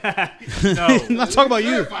 yeah, yeah. No. I'm not talking about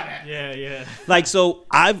you. Clarify that. Yeah. Like so,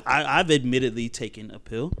 I've admittedly taken a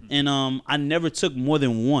pill, and I never took more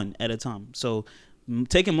than one at a time. So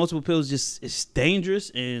taking multiple pills just it's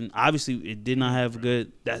dangerous, and obviously it did not have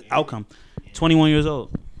good that outcome. 21 years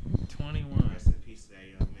old. 21. Rest in peace to that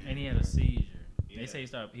young man. And he had a seizure. Yeah. They say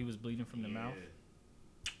he was bleeding from the mouth.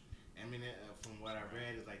 I mean, from what I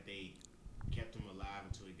read, is like they kept him alive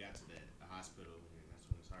until he got to the hospital, and that's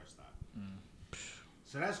when his heart stopped.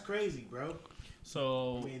 So that's crazy, bro.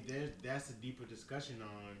 So I mean, that's a deeper discussion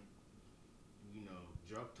on,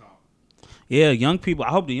 drug talk. Yeah, young people. I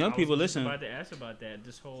hope the young I was people just listen. about to ask about that.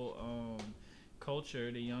 This whole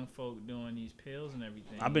culture, the young folk doing these pills and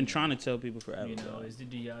everything. I've been trying to tell people forever. You know, bro.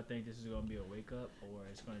 do y'all think this is gonna be a wake up, or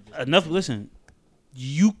it's gonna just Enough. Listen,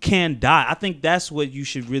 you can die. I think that's what you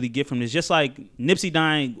should really get from this. Just like Nipsey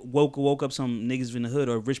dying woke up some niggas in the hood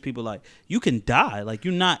or rich people. Like you can die. Like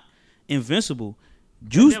you're not invincible.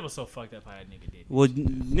 Juice. that was so fucked up how that nigga did. Well,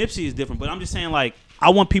 Nipsey is different, but I'm just saying, like, I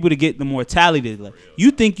want people to get the mortality. Like, you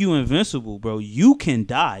think you invincible, bro? You can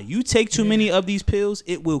die. You take too many of these pills,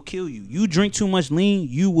 it will kill you. You drink too much lean,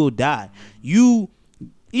 you will die.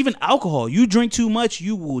 Even alcohol, you drink too much,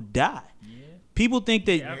 you will die. Yeah. People think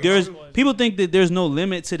that everyone- there's no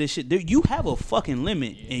limit to this shit. You have a fucking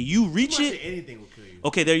limit, and you reach Too much it. of anything will kill you.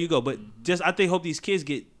 Okay, there you go. But just I hope these kids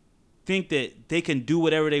think that they can do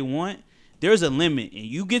whatever they want. There's a limit, and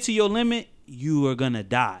you get to your limit, you are gonna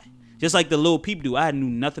die. Just like the Lil Peep dude. I knew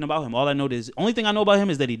nothing about him. All I know is only thing I know about him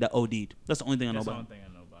is that he OD'd. That's the only thing I know That's the about only him. thing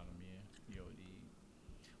I know about him. Yeah, he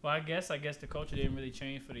OD'd. Well, I guess the culture didn't really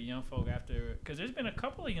change for the young folk after, because there's been a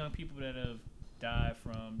couple of young people that have died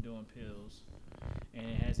from doing pills, and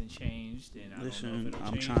it hasn't changed. And I don't know Listen, if it'll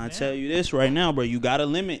I'm change trying to now. tell you this right now, bro. You got a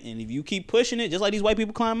limit, and if you keep pushing it, just like these white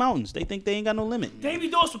people climb mountains, they think they ain't got no limit. They be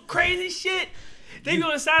doing some crazy shit. They be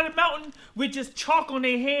on the side of the mountain with just chalk on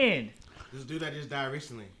their hand. This dude that just died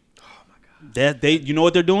recently. Oh my god. That you know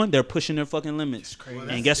what they're doing? They're pushing their fucking limits. Well, And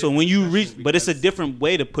that's guess a what? When you different reach, question but it's a because- different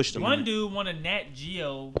way to push the One limit. dude won a Nat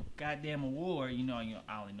Geo goddamn award. You know,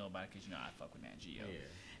 I only know about it because I fuck with Nat Geo. Yeah.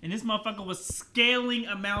 And this motherfucker was scaling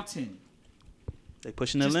a mountain. They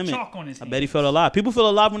pushing their Just limit. chalk on his I bet he hands. felt alive. People feel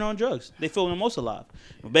alive when they're on drugs. They feel the most alive.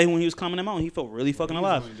 But back when he was climbing the mountain, he felt really fucking He was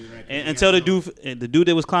alive. only doing that 'cause And he until got the dude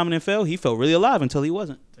that was climbing and fell, he felt really alive until he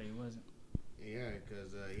wasn't. So he wasn't. Yeah,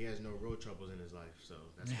 because he has no road troubles in his life, so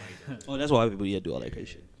that's why he does it. Oh, that's why people do all that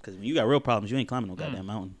crazy shit. Because when you got real problems, you ain't climbing no goddamn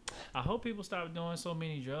mountain. I hope people stop doing so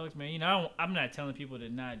many drugs, man. You know, I'm not telling people to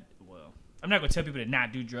not. Well, I'm not gonna tell people to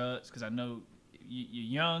not do drugs because I know you're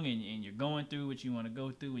young and you're going through what you want to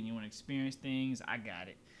go through and you want to experience things. I got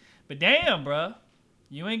it. But damn, bruh,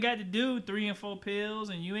 you ain't got to do 3 and 4 pills,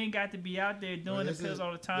 and you ain't got to be out there doing the pills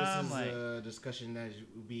all the time. This is Like, a discussion that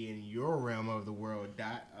would be in your realm of the world,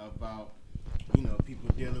 Dot, about people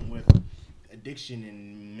dealing with addiction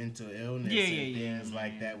and mental illness and things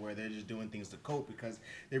like that, where they're just doing things to cope because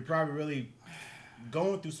they're probably really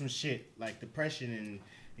going through some shit like depression and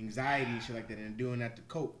anxiety and shit like that, and doing that to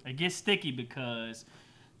cope. it gets sticky because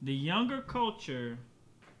the younger culture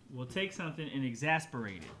will take something and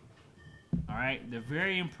exasperate it. All right, they're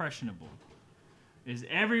very impressionable. Is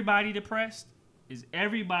everybody depressed? Is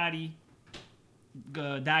everybody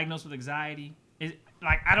diagnosed with anxiety?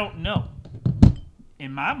 I don't know.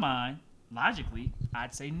 In my mind, logically,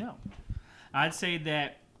 I'd say no. I'd say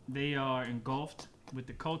that they are engulfed with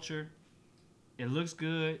the culture. It looks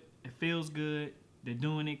good. It feels good. They're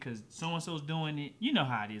doing it because so-and-so's doing it. You know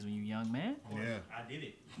how it is when you're young, man. Yeah, I did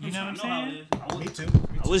it. You know what I'm saying? me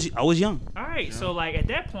too. I was young. All right, so like at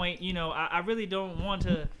that point, I really don't want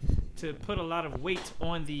to put a lot of weight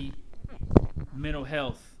on the mental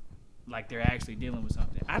health, like they're actually dealing with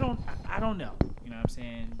something. I don't know. You know what I'm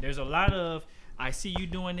saying? There's a lot of I see you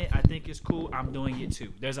doing it. I think it's cool. I'm doing it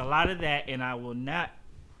too. There's a lot of that, and I will not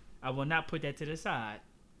put that to the side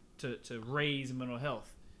to raise mental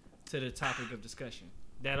health to the topic of discussion.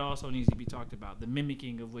 That also needs to be talked about. The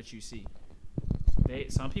mimicking of what you see.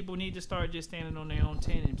 Some people need to start just standing on their own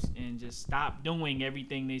 10 and just stop doing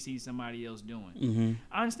everything they see somebody else doing. Mm-hmm.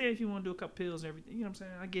 I understand if you want to do a couple pills and everything. You know what I'm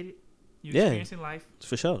saying? I get it. You're Yeah. experiencing life.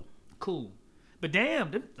 For sure. Cool. But damn,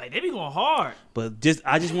 they be going hard. But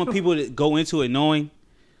I just want people to go into it knowing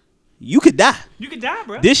you could die. You could die,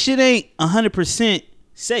 bro. This shit ain't 100%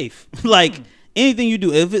 safe. Anything you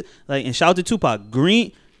do, if it and shout out to Tupac,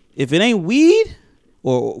 green. If it ain't weed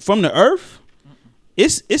or from the earth,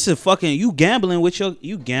 it's a fucking you gambling with your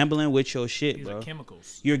shit, These bro. are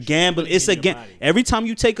chemicals. You're gambling. Putting It's in a your game. body. Every time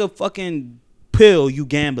you take a fucking pill, you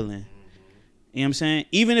gambling. You know what I'm saying?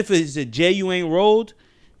 Even if it's a J you ain't rolled,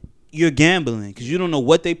 you're gambling because you don't know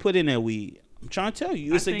what they put in that weed. I'm trying to tell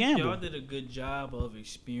you, it's I a think gamble. y'all did a good job of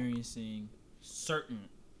experiencing certain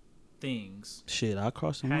things, Shit, I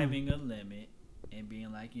crossed the line. having a limit, and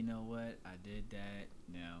being like, you know what, I did that.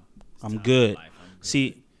 Now it's I'm time for good. life. I'm good.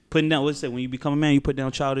 See, putting down what's that? When you become a man, you put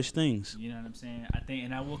down childish things. You know what I'm saying? I think,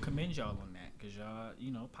 and I will commend y'all on that because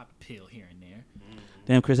y'all, pop a pill here and there.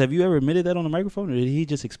 Damn, Chris, have you ever admitted that on the microphone, or did he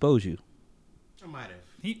just expose you? I might have.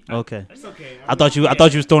 Okay. It's okay. I thought you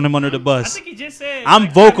was throwing him under the I bus. think he just said. I'm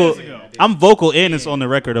like 5 vocal. minutes ago. I'm vocal, and it's on the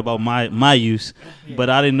record about my use, but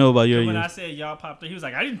I didn't know about your When I use. said y'all popped 3, he was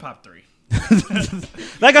like, I didn't pop 3.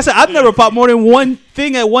 Like I said, I've never popped more than one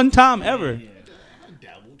thing at one time ever. Yeah. I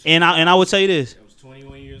dabbled. And I would tell you this. I was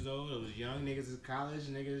 21 years old. It was young niggas in college.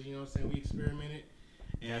 Niggas, you know what I'm saying? We experimented.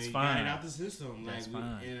 And That's we fine. got it out the system. That's we,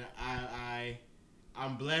 fine. And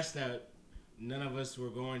I'm blessed that none of us were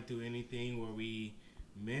going through anything where we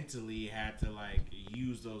mentally had to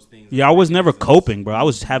use those things. Yeah, I was never coping, bro. I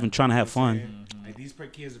was trying to have fun. Mm-hmm. Like these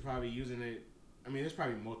kids are probably using it. I mean, there's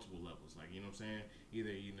probably multiple levels. Like, you know what I'm saying? Either,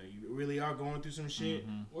 you really are going through some shit,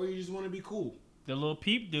 or you just want to be cool. The little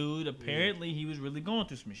peep dude, apparently he was really going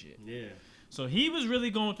through some shit. Yeah. So he was really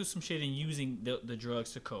going through some shit and using the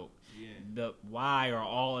drugs to cope. Yeah. Why are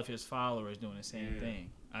all of his followers doing the same thing?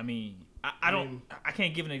 I mean, I mean- I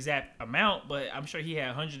can't give an exact amount, but I'm sure he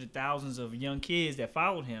had hundreds of thousands of young kids that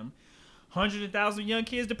followed him. Hundreds of thousands of young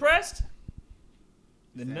kids depressed.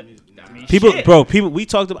 People, shit. bro, we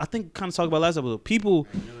talked about. I think kind of talked about last episode. People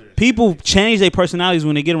change their personalities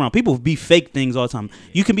when they get around. People be fake things all the time.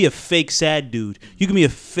 You can be a fake sad dude. You can be a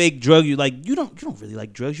fake drug. You don't really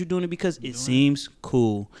like drugs. You're doing it because it seems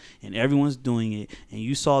cool and everyone's doing it. And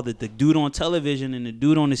you saw that the dude on television and the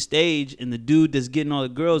dude on the stage and the dude that's getting all the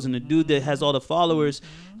girls and the dude that has all the followers,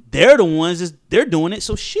 they're the ones they're doing it.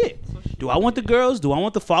 So shit. Do I want the girls? Do I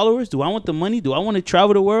want the followers? Do I want the money? Do I want to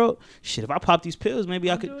travel the world? Shit, if I pop these pills,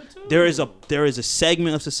 maybe I could. do it too. There is a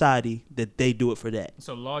segment of society that they do it for that. It's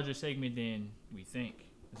a larger segment than we think.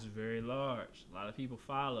 It's very large. A lot of people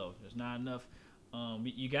follow. There's not enough.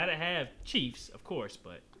 You gotta have chiefs, of course,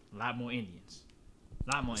 but a lot more Indians.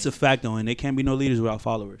 A lot more. It's a Indians. fact, though, and there can't be no leaders without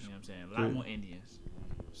followers. You know what I'm saying? A lot more Indians.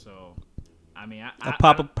 So, I mean, I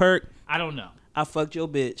pop a perk. I don't know. I fucked your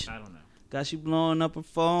bitch. I don't know. Got you blowing up her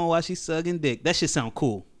phone while she sucking dick. That shit sound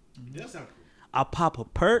cool. It does sound cool. I pop a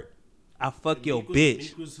perk. I fuck your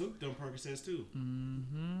bitch. He was hooked on Percocets too.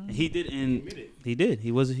 He did, and admitted. he did.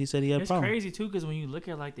 He said he had a It's problem. crazy too, because when you look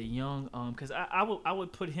at like the young, because I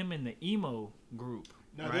would put him in the emo group.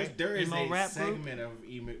 No, right? there is emo a rap segment of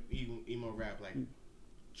emo rap like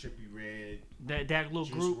Trippie Redd, that little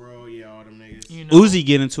Juice group. WRLD, all them niggas. You know, Uzi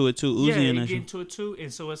get into it too. Uzi yeah, and they that get shit. into it too,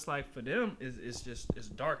 and so it's like for them, it's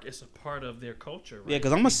dark. It's a part of their culture. Right? Yeah,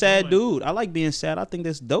 because I'm a sad dude. I like being sad. I think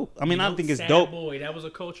that's dope. I mean, I don't think it's sad dope. Boy, that was a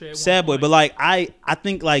culture. At Sad boy, one but point. like I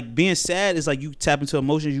think like being sad is like you tap into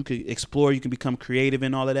emotions. You can explore. You can become creative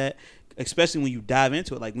and all of that. Especially when you dive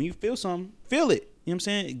into it. Like when you feel something, feel it. You know what I'm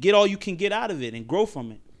saying? Get all you can get out of it and grow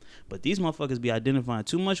from it. But these motherfuckers be identifying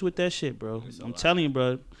too much with that shit, bro. I'm telling you,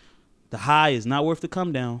 bro. The high is not worth the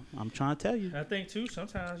come down. I'm trying to tell you. I think too.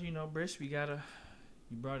 Sometimes Brish, you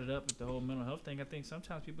brought it up with the whole mental health thing. I think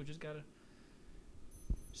sometimes people just gotta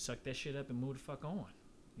suck that shit up and move the fuck on.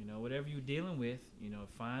 Whatever you're dealing with,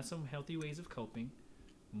 find some healthy ways of coping.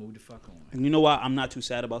 Move the fuck on. And you know why I'm not too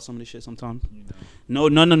sad about some of this shit sometimes? No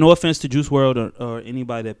offense to Juice WRLD or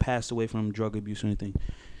anybody that passed away from drug abuse or anything.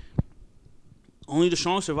 Only the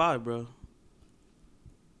strong survive, bro.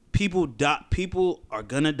 People die. People are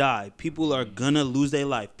gonna die. People are gonna lose their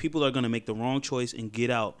life. People are gonna make the wrong choice and get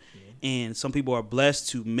out. Yeah. And some people are blessed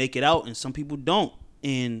to make it out, and some people don't.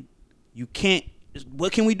 And you can't.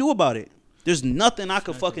 What can we do about it? There's nothing I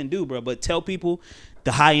could fucking do, bro. But tell people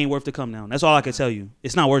the high ain't worth the come down. That's all I can tell you.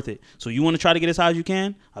 It's not worth it. So you want to try to get as high as you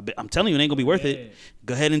can? I'm telling you, it ain't gonna be worth it.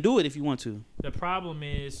 Go ahead and do it if you want to. The problem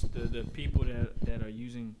is the people that are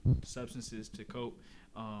using substances to cope.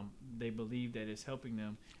 They believe that it's helping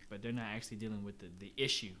them, but they're not actually dealing with the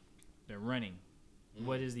issue. They're running.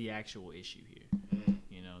 What is the actual issue here?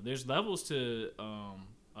 There's levels to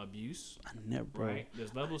abuse. I never, bro. Right?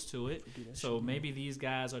 There's levels to it. So maybe these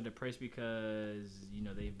guys are depressed because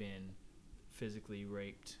they've been physically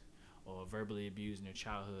raped or verbally abused in their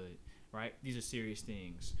childhood. Right? These are serious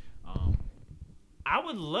things. I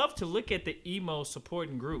would love to look at the emo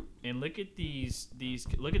supporting group and look at these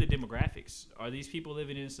look at the demographics. Are these people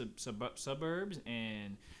living in suburbs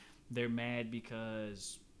and they're mad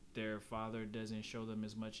because their father doesn't show them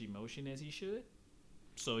as much emotion as he should?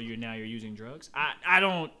 So you're using drugs? I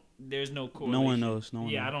don't. There's no correlation. No one knows.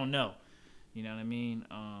 I don't know. You know what I mean?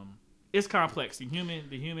 It's complex. The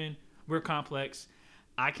human, we're complex.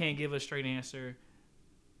 I can't give a straight answer.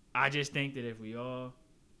 I just think that if we all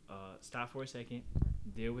stop for a second,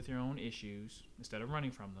 deal with your own issues instead of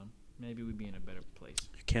running from them, maybe we'd be in a better place.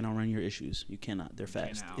 You cannot run your issues. You cannot. They're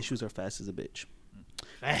fast. Issues are fast as a bitch.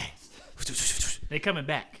 Fast. They coming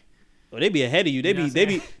back. Oh, they be ahead of you.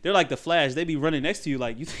 They're like the Flash. They be running next to you.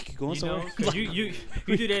 Like you think you're going somewhere. Cause you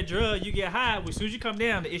do that drug, you get high. As soon as you come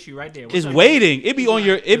down, the issue right there. It's waiting. It be on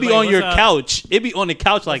your. It be on your what's up? couch. It be on the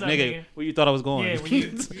couch. Like What's up, nigga, nigga? where you thought I was going? Yeah,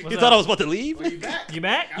 you thought I was about to leave. You back? You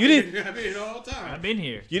back? You didn't. I've been here the whole time. I've been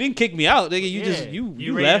here. You didn't kick me out, nigga. You Yeah. just you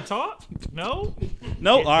ready left. to talk? No.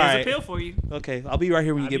 No, all There's right. a pill for you. Okay, I'll be right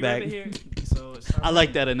here when you I'll get be back. right here. So stop I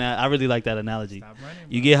like running. that. I really like that analogy. Stop running,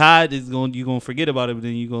 You bro. get high, you're gonna forget about it, but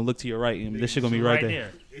then you're gonna look to your right, and this shit gonna be right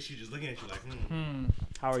there. She just looking at you like,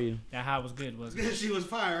 How are you? That high was good, wasn't it? She was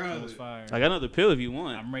fire, huh? It was fire. I got another pill if you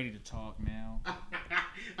want. I'm ready to talk now.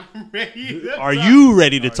 I'm ready. to Are talk. you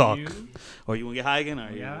ready to Are talk? you? Or you wanna get high again?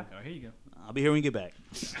 Or Yeah. Oh, here you go. I'll be here when you get back.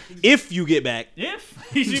 If you get back. If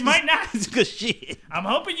you might not. Cause shit. I'm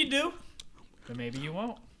hoping you do, but maybe you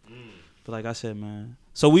won't. But like I said, man.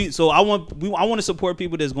 I want to support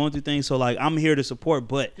people that's going through things. So like I'm here to support,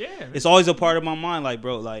 but Yeah. it's always a part of my mind. Like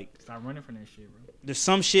bro, like Stop running from that shit, bro. there's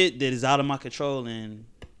some shit that is out of my control, and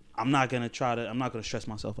I'm not gonna stress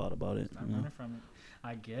myself out about it. Stop you know? running from it.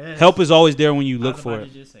 I guess. Help is always there when you I look was for about it.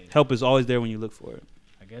 to just say that. Help is always there when you look for it.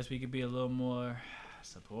 I guess we could be a little more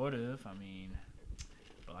supportive. I mean,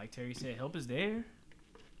 but like Terry said, help is there.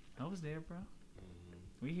 Help is there, bro.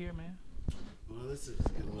 We here, man. Well, let's just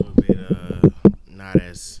get a little bit not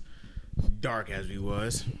as dark as we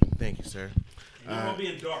was. Thank you, sir. You don't want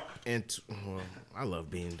being dark. Well, I love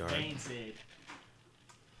being dark. Dane said,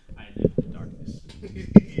 I live in the darkness.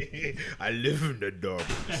 I live in the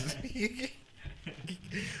darkness.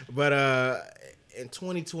 But in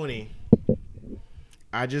 2020,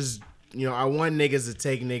 I just I want niggas to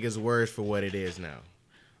take niggas' words for what it is now.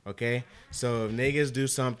 Okay? So if niggas do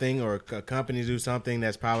something or companies do something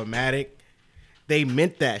that's problematic, they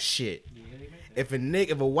meant that shit. If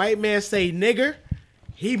a white man say nigger,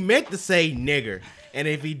 he meant to say nigger. And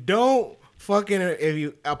if he don't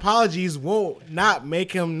apologies won't not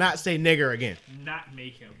make him not say nigger again. Not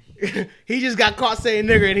make him. He just got caught saying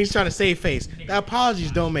nigger and he's trying to save face. The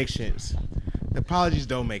apologies don't make sense. The apologies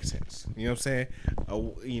don't make sense. You know what I'm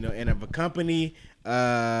saying? And if a company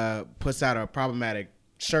puts out a problematic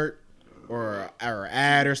shirt or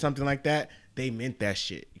ad or something like that, they meant that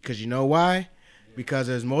shit. Because you know why? Because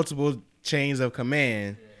there's multiple chains of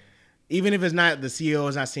command. Even if it's not the CEO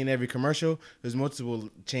is not seeing every commercial, there's multiple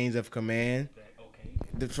chains of command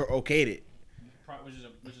that okayed it.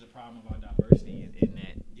 Which is a problem about diversity in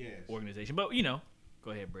that organization. But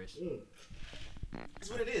go ahead, Brish.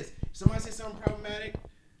 That's what it is. Somebody say something problematic,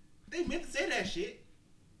 they meant to say that shit.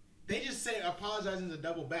 They just say apologizing to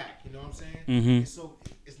double back. You know what I'm saying?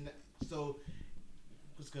 Mm-hmm. It's not so.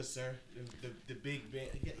 What's good, sir? The big band.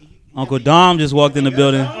 Uncle Dom just walked in the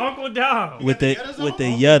building Uncle Dom with the Uncle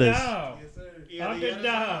yuttas. Dom. Uncle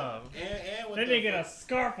Dom. And Then they get a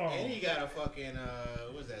scarf on. And he got a fucking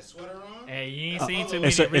what's that sweater on? Hey, you ain't seen too many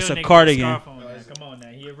It's real a niggas with a cardigan. scarf on now. Come on now,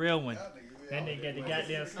 he a real one. Then they get the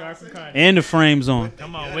goddamn scarf and cardigan. And the frames on.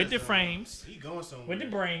 Come on, with the frames, He going somewhere. with the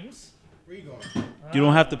brains. Where you going? You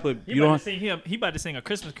don't have to put. He You about don't. to sing he about to sing a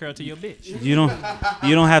Christmas carol to your bitch. You don't.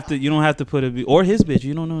 You don't have to. You don't have to put a or his bitch.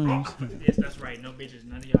 You don't know. Yes, that's right. No bitches,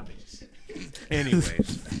 none of y'all bitches.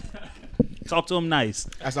 Anyways, Talk to him nice.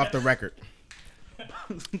 that's off the record.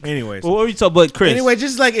 Anyways. Well, what were you talking about, Chris? Anyway,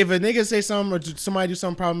 just like if a nigga say something or somebody do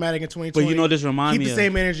something problematic in 2020, But you know this remind keep me the of-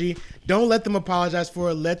 same energy. Don't let them apologize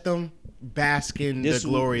for it. Let them bask in the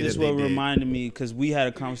glory This that they what did. reminded me because we had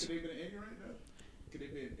a conversation. Could they been ignorant though? Could they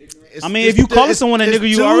been ignorant? It's- I mean, it's- if you calling it's- someone a it's nigga,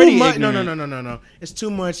 you too already much. ignorant. No. It's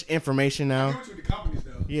too much information I now. agree with the companies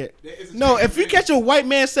though. Yeah. It's a No, change if you of catch a white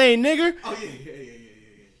man saying nigger, Oh yeah.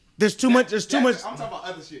 there's too much. There's too much. I'm talking about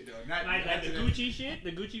other shit though. Not Like the Gucci shit,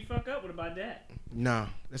 the Gucci fuck up. What about that? No,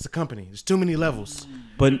 that's a company. There's too many levels.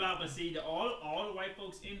 But But see, all the white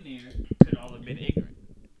folks in there could all have been ignorant.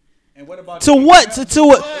 And what about to what? To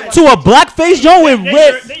a blackface joint with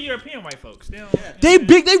red. They European white folks. They don't. They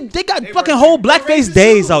big. They got They fucking were- whole they're blackface racist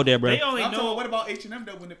days too. out there, bro. They only I'm talking know. about what about H&M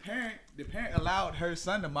though? When the parent allowed her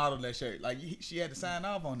son to model that shirt, like she had to sign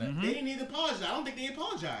off on that. They didn't need to apologize. I don't think they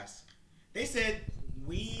apologized. They said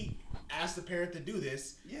we asked the parent to do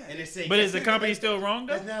this. Yeah. And they said. But yes, is the they- company they- still wrong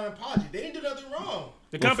though? That's not an apology. They didn't do nothing wrong.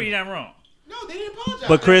 The company not wrong. No, they didn't apologize.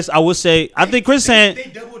 But Chris, I would say I think Chris saying they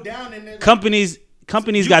doubled down and companies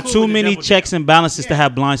You got cool too with the many double checks and balances to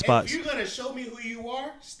have blind spots. If you're gonna show me who you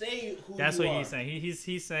are, stay who That's you what are. he's saying.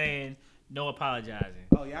 He's saying no apologizing.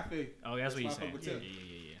 Oh yeah, I feel. Oh, that's what he's why I saying. fuck with Yeah, Tip.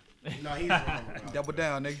 yeah. No, he's wrong. Bro. Double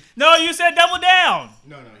down, nigga. No, you said double down.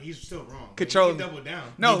 No, he's still wrong. But Control- He can double down.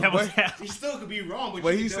 No, Double what, down. He still could be wrong, but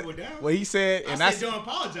what you he can double down. said. What he said, and I I said don't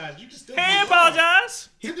apologize. You can still He be ain't wrong. apologize.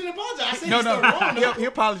 He didn't apologize. I said no, he's still wrong. though. he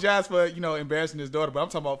apologized for embarrassing his daughter, but I'm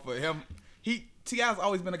talking about for him. T.I.'s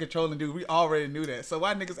always been a controlling dude. We already knew that. So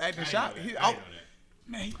why niggas acting shocked?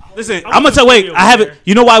 Man, Listen, I'm gonna tell. Wait, I haven't.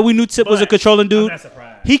 You know why we knew Tip was a But controlling I'm dude? not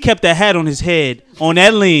surprised. He kept that hat on his head on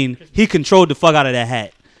that lean. He controlled the fuck out of that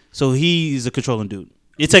hat. So he's a controlling dude.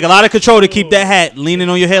 It take a lot of control to keep that hat leaning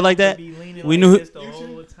on your head like that. Be leaning We like knew, this the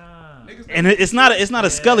whole time. and it's not a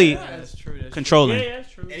Scully That's true. That's controlling. True. Yeah,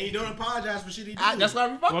 that's true. And he don't apologize for shit he did. that's why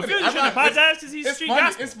we fuck Well, with Phil it. shouldn't apologize because he's It's street funny.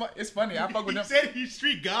 gospel. It's funny. I fuck with He them. said he's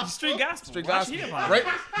street gospel. Street gospel. Street Why gospel. should he apologize?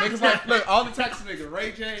 Niggas like look all the Texas niggas.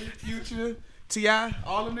 Ray J, Future, T.I.,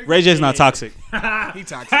 all them niggas. Ray J's not toxic. He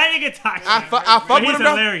toxic. That nigga toxic. I fuck But with he's him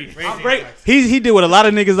though. hilarious. He did what a lot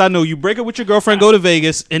of niggas I know. You break up with your girlfriend, go to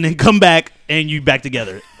Vegas, and then come back and you back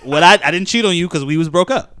together. What I didn't cheat on you because we was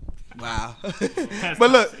broke up. Wow. But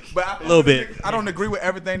look, A little bit. I don't agree with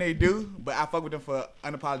everything they do, but I fuck with them for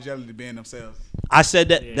unapologetically being themselves. I said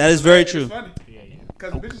that. That is very true. It's funny.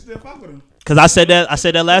 Cause bitches still fuck with them. Because I said that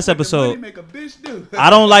last What the money episode. make a bitch do. I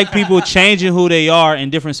don't like people changing who they are in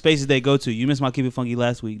different spaces they go to. You missed my Keep It Funky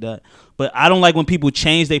last week, that. But I don't like when people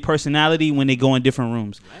change their personality when they go in different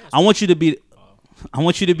rooms. I want you to be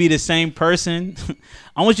the same person.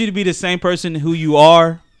 I want you to be the same person who you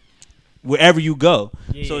are wherever you go.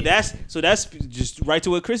 So that's just right to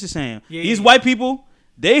what Chris is saying. These white people,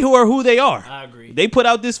 they who are who they are. I agree. They put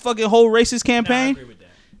out this fucking whole racist I campaign. agree with that.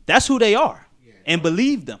 That's who they are. And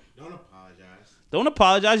believe them. Don't apologize. Don't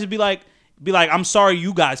apologize. Just be like, I'm sorry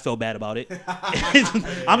you guys felt bad about it.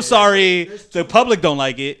 I'm sorry the public don't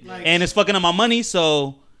like it. And it's fucking up my money,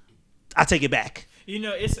 so I take it back. You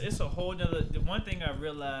know, it's a whole nother. The one thing I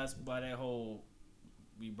realized by that whole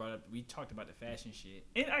we talked about the fashion shit,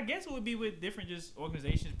 and I guess it would be with different just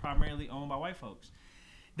organizations primarily owned by white folks.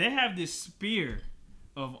 They have this spear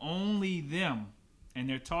of only them and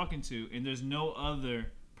they're talking to, and there's no other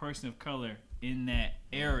person of color in that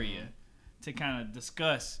area to kind of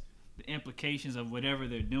discuss the implications of whatever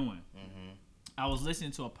they're doing. I was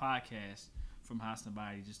listening to a podcast from House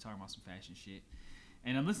Nobody just talking about some fashion shit.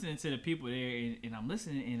 And I'm listening to the people there, and I'm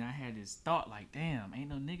listening, and I had this thought like, damn, ain't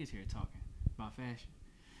no niggas here talking about fashion.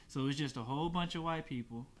 So it's just a whole bunch of white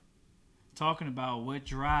people talking about what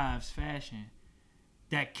drives fashion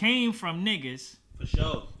that came from niggas. For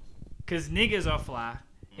sure. Because niggas are fly,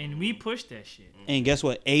 and we push that shit. And guess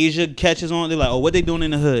what? Asia catches on. They're like, oh, what they doing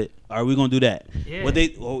in the hood? Are we gonna do that? Yeah.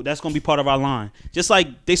 That's gonna be part of our line. Just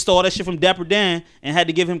like they stole that shit from Dapper Dan and had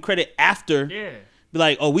to give him credit after. Yeah. Be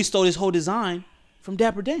like, oh, we stole this whole design from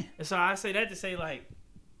Dapper Dan. And so I say that to say, like,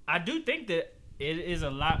 I do think that it is a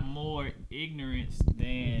lot more ignorance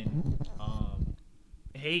than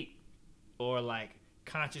hate or, like,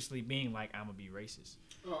 consciously being like, I'm gonna be racist.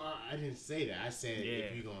 Oh, I didn't say that. I said Yeah.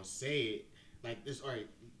 if you're gonna say it like this, all right.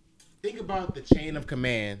 Think about the chain of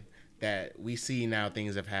command that we see now.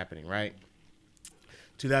 Things are happening, right?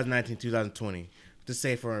 2019, 2020. To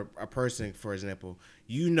say for a person, for example,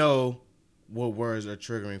 you know what words are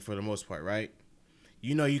triggering for the most part, right?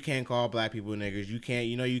 You know you can't call black people niggas. You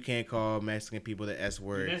can't call Mexican people the S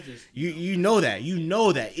word. That's just, You know that. You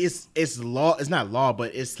know that. It's law. It's not law,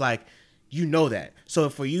 but it's like you know that. So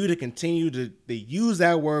for you to continue to use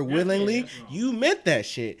that word willingly, that's wrong. you meant that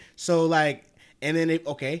shit. So like, and then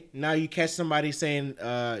now you catch somebody saying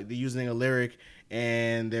they're using a lyric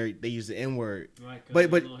and they use the N word. like, But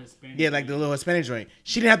the little Hispanic yeah, like the little Hispanic joint.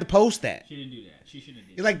 She didn't have to post that. She didn't do that. She shouldn't have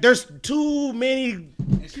did It's like there's too many.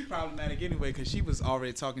 And she problematic anyway because she was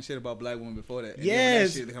already talking shit about black women before that. And then when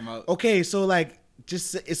Yes. that shit to come out. Okay, so like,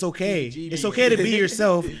 just it's okay. GB. It's okay to be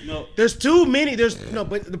yourself. No. There's too many.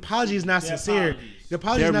 But the apology is not sincere. apologies. The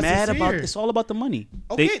apology They're is not mad sincere. about. It's all about the money.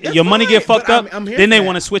 Okay, that's your money get fine, fucked but up. I'm here Then for they that.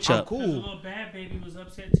 want to switch I'm up. The cool. little bad baby was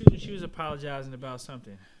upset too. She was apologizing about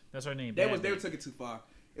something. That's her name. They Bad Baby. took it too far.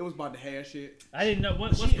 It was about the hair shit. I didn't know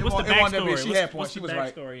what's the it wanted to backstory. be- she had points. What's She the was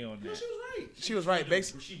right. backstory on that? She was right.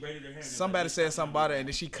 Basically, She braided her hair. somebody said something about her, and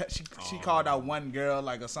then she called out one girl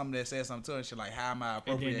like or something that said something to her. And she like, how am I And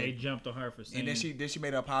then they appropriate? jumped on her for saying. And then she made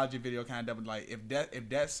an apology video kind of like if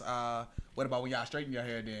that's what about when y'all straighten your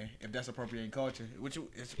hair then if that's appropriating culture which it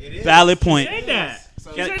is. Valid point. Say that.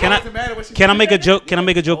 So Can- it can I- doesn't matter what she Can I said. make a joke? Can I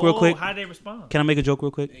make a joke real Oh, quick? how they respond? Can I make a joke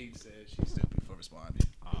real quick? Abe said she's stupid for responding.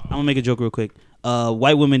 I'm gonna make a joke real quick.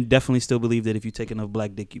 White women definitely still believe that if you take enough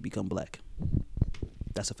black dick, you become black.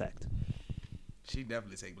 That's a fact. She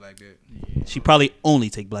definitely take black dick. She probably only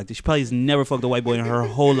take black dick. She probably has never fucked a white boy in her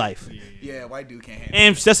whole life. Yeah, white dude can't handle.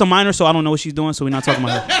 And that's a minor, so I don't know what she's doing. So we're not talking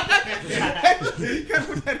about her.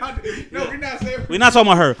 No, we're not saying. We're not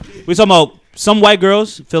talking about her. We're talking about some white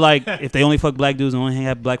girls feel like if they only fuck black dudes and only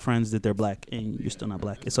have black friends that they're black, and you're still not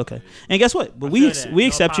black. It's okay. And guess what? But we feel that. No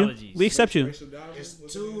accept you. apologies. We accept you. There's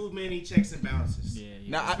too many checks and balances. Yeah,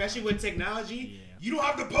 yeah. Now, Especially with technology, Yeah. you don't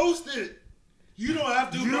have to post it. You don't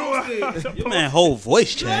have to post it. Your man, whole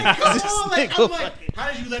voice change. Like, come on, like, I'm like,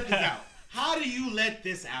 how did you let this out? How do you let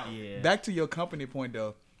this out? Yeah. Back to your company point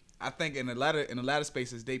though, I think in a lot of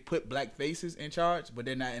spaces they put black faces in charge, but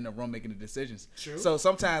they're not in the room making the decisions. True. So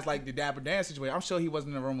sometimes like the Dapper Dan situation, I'm sure he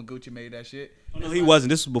wasn't in the room when Gucci made that shit. No, he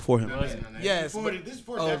wasn't. This was before him. Yes, Before, but- this is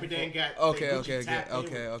before Oh, Dapper Dan got Okay. tapped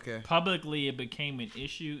in with- Publicly, it became an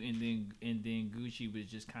issue, and then Gucci was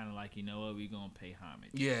just kind of like, you know what, we gonna pay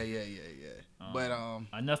homage. Yeah. But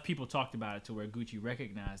Enough people talked about it to where Gucci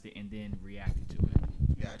recognized it and then reacted to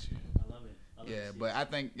it. got you. I love it. Yeah, but I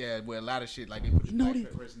think with a lot of shit like they put the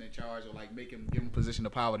black person in charge or like give them position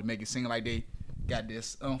of power to make it seem like they got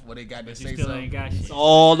this they got But this you say still something. ain't got shit. It's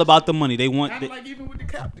all about the money. They want. Kind of like even with the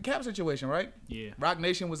cap situation, right? Yeah. Rock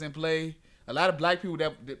Nation was in play. A lot of black people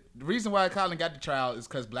the reason why Colin got the trial is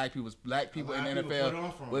because black people in the lot of people put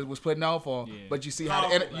on for NFL him. was putting on for him. Yeah. But you see how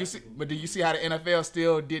do you see how the NFL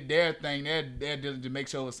still did their thing? They're to make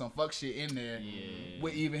sure there's some fuck shit in there Yeah.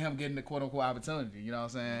 with even him getting the quote unquote opportunity. You know what I'm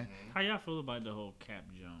saying? How y'all feel about the whole cap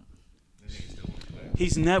jump?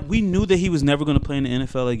 He's never. We knew that he was never going to play in the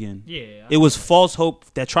NFL again. Yeah. It was false hope.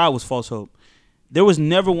 That trial was false hope. There was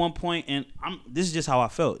never one point, and this is just how I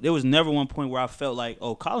felt. There was never one point where I felt like,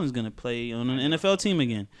 oh, Colin's going to play on an NFL team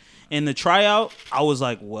again. And the tryout, I was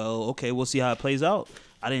like, well, okay, we'll see how it plays out.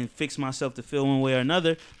 I didn't fix myself to feel one way or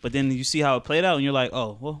another, but then you see how it played out, and you're like,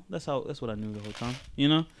 oh, well, that's what I knew the whole time, you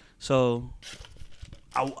know. So,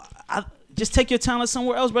 I just take your talent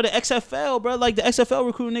somewhere else, bro. The XFL, bro. Like the XFL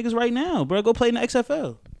recruiting niggas right now, bro. Go play in the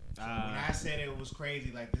XFL. When I said it was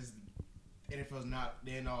crazy, like this NFL's not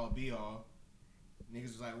the end all be all. Niggas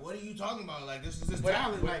was like, "What are you talking about? Like this is his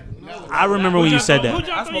talent." Like, no. I remember when you said that. Who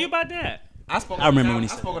jumped on you about that? I spoke. I remember on when he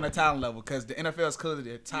I said spoke on the talent level because the NFL is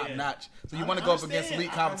clearly top notch. So you want to go up against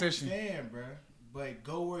elite competition. I understand, bro. But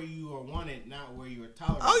go where you are wanted, not where you are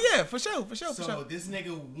tolerated. Oh yeah, for sure. So this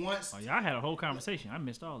nigga wants. Oh, y'all had a whole conversation. I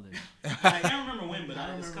missed all this. Like, I don't remember when, but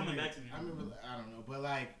I it's remember coming when- back to me. I remember. I don't know, but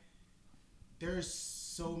like, there's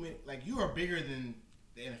so many. Like, you are bigger than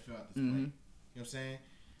the NFL at this point. You know what I'm saying?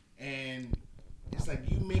 And it's like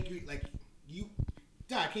you make your like you.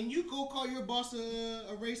 Doc, can you go call your boss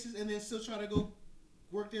a racist and then still try to go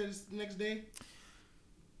work there the next day?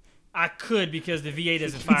 I could because the VA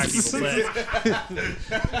doesn't fire people.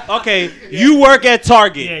 But Okay, you work at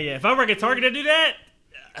Target. yeah. If I work at Target to do that,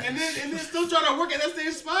 And then still trying to work at that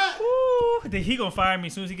same spot? ooh, then he gonna fire me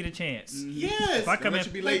as soon as he get a chance. Yes. If I come in, let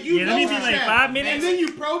you be late. You yeah, let me know be like that. 5 minutes. And then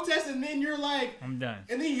you protest, and then you're like, I'm done.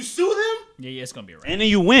 and then you sue them, Yeah, it's gonna be right. And then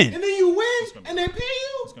you win. and then you win, gonna be and they pay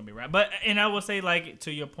you. It's gonna be right. But and I will say, like,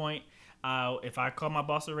 to your point, if I call my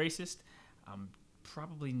boss a racist, I'm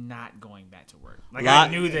probably not going back to work. Like, I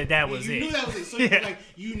knew that was you it. knew that was it. So Yeah. like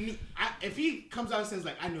you knew. If he comes out and says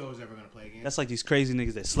like, I knew I was never gonna play again. That's like these crazy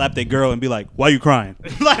niggas that slap their girl and be like, "Why you crying?"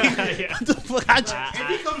 Like, Yeah. what the fuck? I just- If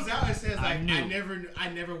he comes out and says like, knew. I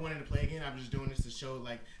never wanted to play again. I'm just doing this to show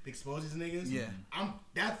like to expose these niggas. Yeah.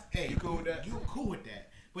 You cool with that? You cool with that?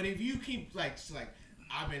 But if you keep like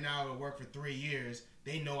I've been out of work for 3 years,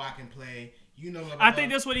 they know I can play. You know. Blah, blah, I think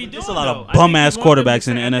blah. that's what he's doing. There's a lot of though. I think bum-ass he want them to quarterbacks in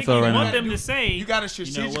say- the I think NFL he right want now. them to say, You gotta know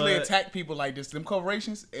strategically what? attack people like this. Them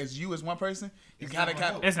corporations, as you as one person, you gotta. It's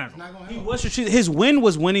not It's not gonna He help. was his win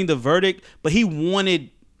was winning the verdict, but he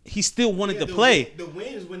still wanted to play. The win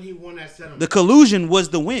is when he won that settlement. The collusion was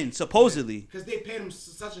the win, supposedly. Because they paid him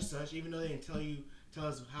such and such, even though they didn't tell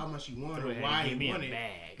us how much he won Go or ahead why and give he me a won it.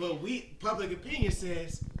 bag. But public opinion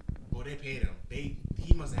says, well, they paid him.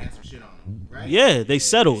 He must have had some shit on him, right? Yeah, they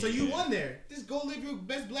settled. So you won there. Just go live your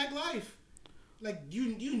best black life. Like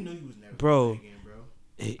you knew you was never Bro. gonna play again,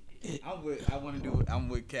 bro. I'm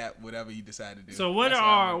with Cap. Whatever you decide to do. So what That's how I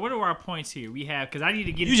are would. what are our points here? We have because I need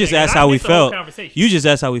to get. You into just that, 'cause asked I how we missed the whole felt. conversation. You just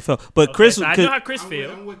asked how we felt. But Okay, Chris, so I could- know how Chris I'm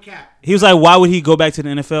feel. with Cap. he was like, "Why would he go back to the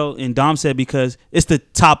NFL?" And Dom said, "Because it's the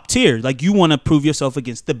top tier. Like you want to prove yourself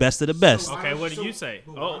against the best of the best." So why Okay, don't- what do you say?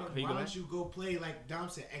 but Oh, why, here you why go. don't you go play like Dom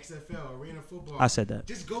said, XFL, arena football? I said that.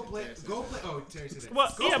 Just go play. Oh, Terry said that.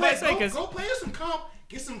 Well, go yeah, but play, I say, 'cause- go play some comp,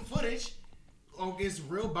 get some footage against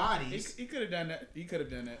real bodies. He could have done that. He could have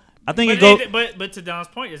done that. I think But, it go. but to Don's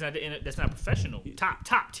point, that's not professional.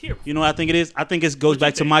 Top tier. You know what I think it is? I think it goes you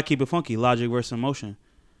back to think? my keep it funky, logic versus emotion.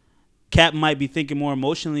 Cap might be thinking more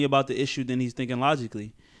emotionally about the issue than he's thinking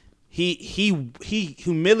logically. He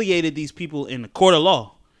humiliated these people in the court of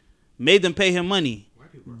law, made them pay him money,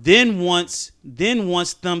 then wants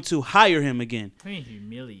them to hire him again. I mean,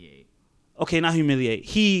 humiliate. Okay, not humiliate.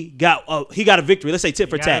 He got a victory. Let's say tit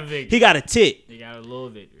for got a tat. victory. He got a tit. They got a little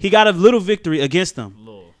victory. He got a little victory against them.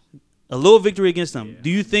 A little victory against them. Yeah. Do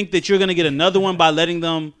you think that you're going to get another one by letting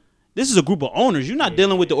them? This is a group of owners. You're not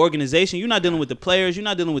dealing with the organization. You're not dealing with the players. You're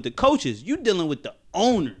not dealing with the coaches. You're dealing with the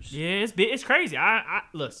owners. Yeah, it's crazy. I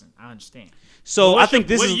listen. I understand. So What's I think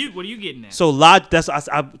your- this what is. what are you getting at? So I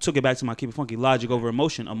took it back to my keep it funky logic over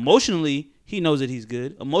emotion. Emotionally, he knows that he's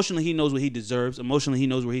good. Emotionally, he knows what he deserves. Emotionally, he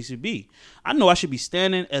knows where he should be. I know I should be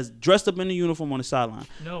standing as dressed up in the uniform on the sideline.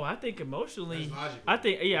 No, I think emotionally. That's logical. I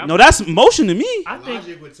think yeah. No, that's emotion to me. I think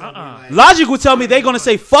Logic would tell me like, Logic would tell me they're gonna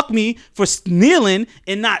say fuck me for kneeling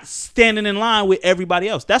and not standing in line with everybody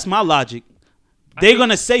else. That's my logic. They're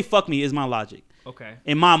gonna say fuck me is my logigic. okay.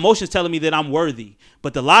 And my emotions telling me that I'm worthy.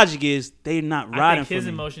 But the logic is they're not I riding think for his me.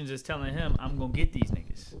 emotions is telling him, "I'm gonna get these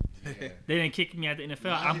niggas. They didn't kick me out the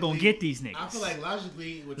NFL. I'm gonna logically, get these niggas." I feel like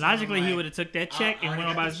logically, it would tell Logically, him, he like, would have took that I check and already went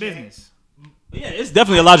on got about his the check. business. Yeah, it's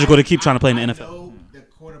definitely illogical to keep trying to play in the I NFL. know the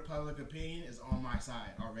court of public opinion is on my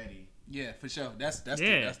side already. Yeah, for sure. That's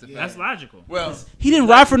Yeah, that's the that's fact. logical. Well, He didn't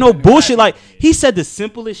ride for no bullshit. Like he said the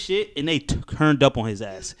simplest shit and they turned up on his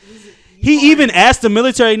ass. He even asked the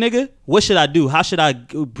military nigga, "What should I do? How should I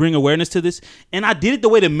bring awareness to this?" And I did it the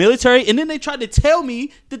way the military. And then they tried to tell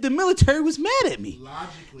me that the military was mad at me.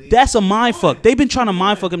 Logically, That's a mind fuck. They've been trying to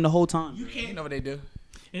mind fuck him the whole time. you know what they do.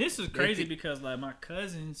 And this is crazy because like my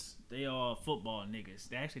cousins, they are football niggas.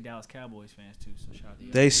 They're actually Dallas Cowboys fans too. So shout out to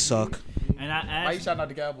you. They suck. And I Why you asked, shouting out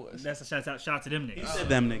the Cowboys? that's a shout out to them niggas. Said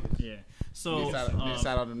them niggas. Yeah. So You shout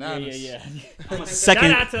out them Niners. yeah.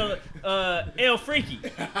 Second. Shout out to El Freaky,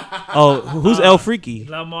 Oh, who's El Freaky?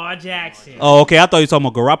 Lamar Jackson. Oh, okay. I thought you were talking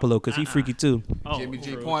about Garoppolo because he freaky too. Oh, Jimmy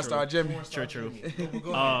G, true, porn true. star Jimmy. True. Go ahead,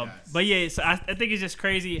 guys. But yeah, so I think it's just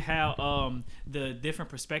crazy how the different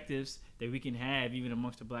perspectives that we can have even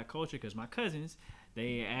amongst the black culture. Because my cousins,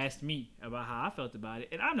 they asked me about how I felt about it,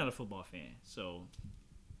 and I'm not a football fan, so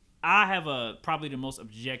I have probably the most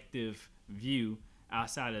objective view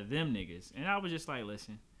outside of them niggas. And I was just like,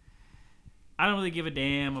 listen, I don't really give a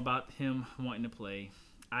damn about him wanting to play.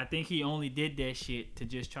 I think he only did that shit to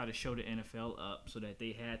just try to show the NFL up so that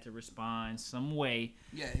they had to respond some way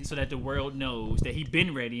so that the world knows that he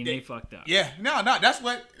been ready and they fucked up. Yeah, no, that's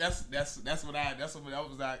what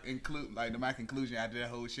I include, like, my conclusion after that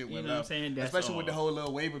whole shit went You know what I'm up. saying? That's Especially all. with the whole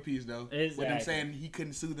little waiver piece though. Exactly. With them saying he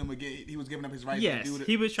couldn't sue them again, he was giving up his rights. Yes, to do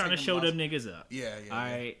he was trying to take show them them niggas up. Yeah. All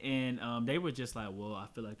right, and they were just like, well, I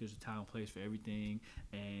feel like there's a time and place for everything,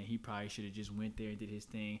 and he probably should have just went there and did his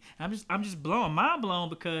thing. I'm just mind blown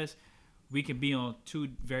because we can be on two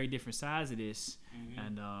very different sides of this,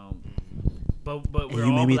 and but we're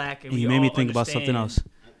all black, and you we made all me think about something understand.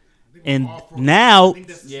 else. And now, one of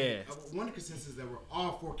the consensus is that we're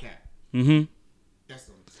all for Cap. mm-hmm. That's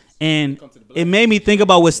the And it made me think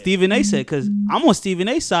about what Stephen A. said, because I'm on Stephen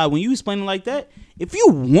A.'s side. When you explain it like that, if you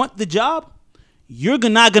want the job, you're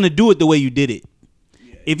not going to do it the way you did it.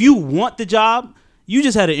 If you want the job, you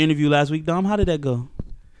just had an interview last week, Dom. How did that go?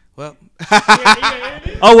 Well,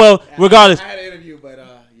 Oh, well, regardless. I had an interview, but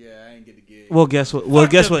I didn't get the gig. Well, guess what?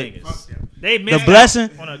 Fuck them niggas. They The missed blessing,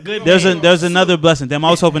 out on a good there's man. another blessing. Damn, I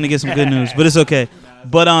was hoping to get some good news, but it's okay.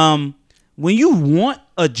 But when you want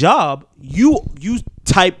a job, you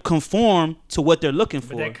type conform to what they're looking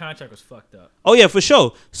for. But that contract was fucked up. Oh yeah, for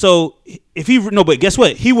sure. So if but guess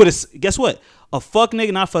what? Guess what? A fuck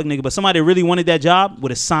nigga, not fuck nigga, but somebody that really wanted that job would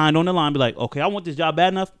have signed on the line, be like, okay, I want this job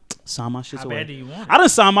bad enough. Sign my shit away. How bad do you want it? I done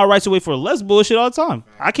sign my rights away for less bullshit all the time.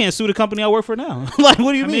 I can't sue the company I work for now. Like,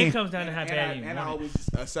 what do you I mean, it mean? comes down to how bad you I want it. always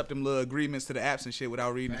accept them little agreements to the apps and shit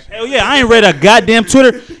without reading shit. Hell yeah, I ain't read a goddamn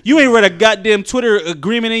Twitter. You ain't read a goddamn Twitter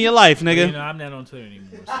agreement in your life, nigga. You know, I'm not on Twitter anymore.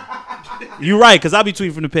 So. You right, because I be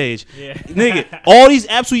tweeting from the page. Yeah. Nigga, all these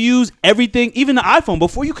apps we use, everything, even the iPhone,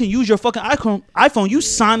 before you can use your fucking iPhone, you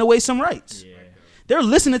sign away some rights. Yeah. They're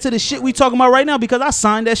listening to the shit we talking about right now because I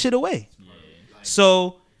signed that shit away.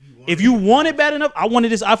 So if you want it bad enough, I wanted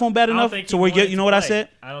this iPhone bad I don't enough think to he where wanted you know to what I play. said?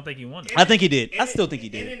 I don't think he wanted. I think he did. I still think he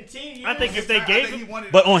did. I think if they gave him,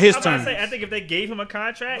 But on his I'm about to terms. say, I think if they gave him a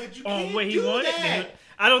contract But you on can't what he do wanted, that. then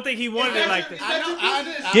I don't think he wanted it like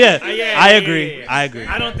that. Yeah, Yeah, I yeah, agree. yeah. I agree.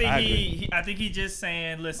 I don't think I agree. I think he just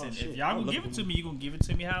saying, listen, if y'all gonna give it to me, you gonna give it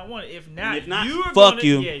to me how I want it. If not, if not, you are fuck gonna,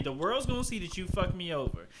 you. Yeah, the world's gonna see that you fucked me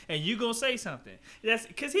over, and you gonna say something. That's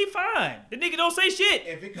because he fine. The nigga don't say shit.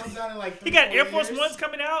 If it comes out in like 3, He got 4 Air Force years, Ones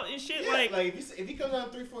coming out and shit. Yeah, like if he comes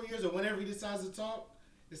out in 3-4 years or whenever he decides to talk,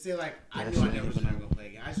 to say like, I knew I never was never gonna play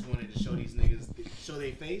again. I just wanted to show these niggas, show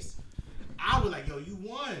their face. I was like, yo, you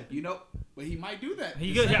won. You know, but he might do that. He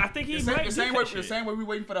The good. same- I think he the same, might the do same that way. shit. The same way we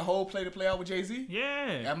waiting for the whole play to play out with Jay-Z.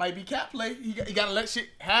 yeah. That might be Cap play. He gotta let shit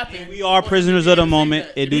happen. We are prisoners of the moment.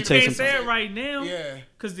 It do You take can't some say time. it right now. Yeah.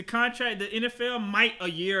 Because the contract, the NFL might a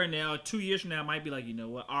year now, 2 years from now, might be like, you know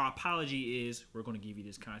what? Our apology is we're going to give you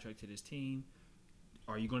this contract to this team.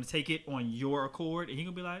 Are you going to take it on your accord? And he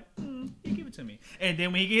going to be like, you give it to me. And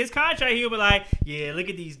then when he get his contract, he'll be like, yeah, look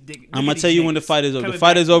at these. I'm gonna tell you when the fight is over. The coming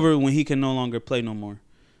fight back. is over when he can no longer play no more.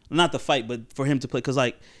 Not the fight, but for him to play. Because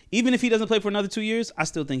like, even if he doesn't play for another 2 years, I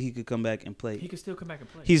still think he could come back and play. He could still come back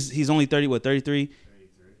and play. He's only 33,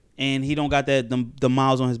 and he don't got that the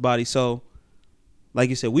miles on his body. So, like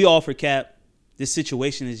you said, we all for Cap. This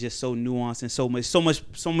situation is just so nuanced and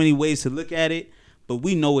so many ways to look at it. But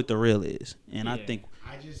we know what the real is, and I Yeah. think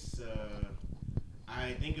I just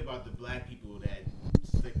I think about the black people that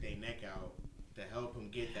stick their neck out to help him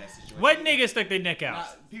get that situation. What nigga stuck their neck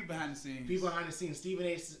out? People behind the scenes. People behind the scenes, Stephen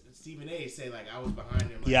A. say like I was behind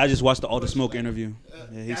him. Like, yeah, I just watched the All the Smoke like, interview.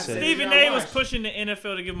 Yeah, he that's said it. Stephen Yeah, A. I was watched. pushing the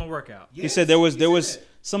NFL to give him a workout. He Yes, said there was that.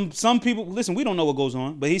 some people. Listen, we don't know what goes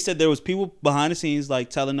on, but he said there was people behind the scenes like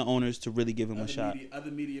telling the owners to really give him a shot,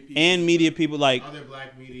 Other media people. and media people like Other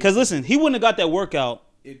black media. because listen, he wouldn't have got that workout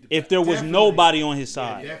if there was Definitely. nobody on his Yeah,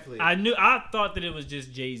 side. definitely. I thought that it was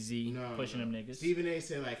just Jay-Z No, pushing no. them niggas. Stephen A.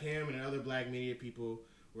 said like him and other black media people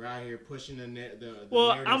were out here pushing the Well,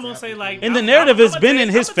 narratives I'm gonna out say there. like, And the narrative has been in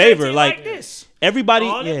his favor, Like like- this. Everybody,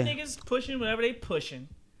 All them yeah. niggas pushing whatever they pushing.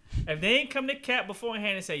 If they ain't come to Cap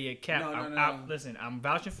beforehand and say, yeah, Cap, No. listen, I'm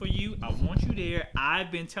vouching for you. I want you there.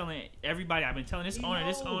 I've been telling everybody. I've been telling this owner.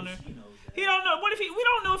 He don't know. What if we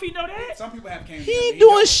don't know if he know that. Some people have came. He ain't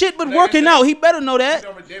doing shit but working out. He better know that.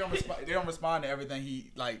 They don't respond to everything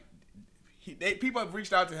he like. People have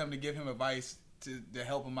reached out to him to give him advice to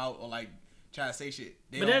help him out or like try to say shit.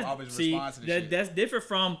 They But don't that's, always see, respond to the shit. that's different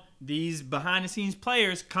from these behind the scenes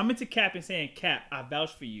players coming to Cap and saying, Cap, I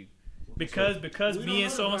vouch for you. because We me don't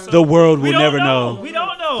and so know and so. The world we will don't never know. We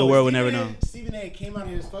don't know. The world will never know. Stephen A. came out of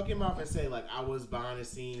his fucking mouth and said like I was behind the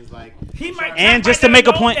scenes like He might. And Cat just might to make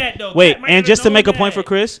not a have point, known that, though. wait, Cat might and not just to have make a known point for that.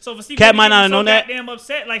 Chris, So for Stephen Cat A. might to not get have known so that. goddamn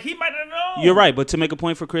upset, like he might not know. You're right, but to make a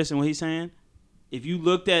point for Chris and what he's saying, if you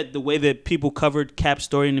looked at the way that people covered Cap's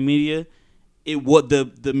story in the media,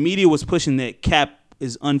 the media was pushing that Cap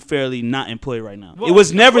is unfairly not employed right now. Well, it was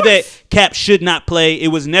of never course. that Cap should not play. It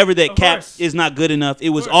was never that Of Cap course. is not good enough. It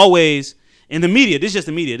was course. always in the media. This is just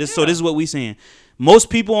the media. So this is what we saying. Most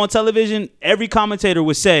people on television, every commentator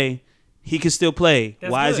would say he can still play.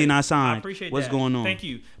 That's Why is he good. not I signed? appreciate What's that. going on? Thank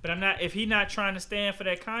you. But I'm not. If he not trying to stand for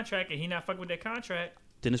that contract and he not fucking with that contract,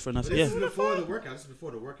 Then it's for nothing. This Yeah. is before the workout. This is before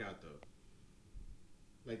the workout though.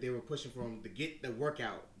 Like they were pushing for him to get the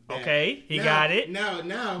workout. back. okay, he Now- got it. Now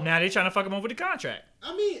Now they trying to fuck him over the contract.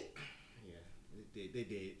 I mean, yeah, they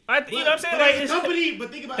did. You know what I'm saying? But Like, as a it's- company,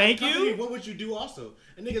 but think about Thank as a company, you. what would you do also?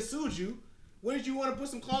 A nigga sued you. Wouldn't you want to put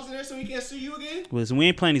some clause in there so he can't sue you again? Listen, we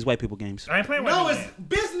ain't playing these white people games. I ain't playing with No, him. it's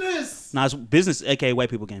business. Nah, it's business, aka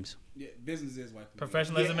white people games. Yeah, business is white people.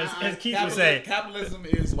 Professionalism, Yeah, as Keith would say. Capitalism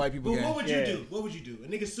is white people But game. what would Yeah. you do? What would you do? A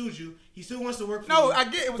nigga sued you. He still wants to work for No, you. I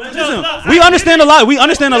get it. Was But Listen, no, we understand the logic. We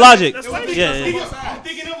understand the logic. That's I'm white thinking, people. Yeah. I'm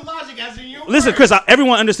thinking of logic as in your Listen, words. Chris,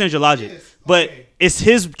 everyone understands your logic, Yes, but okay. it's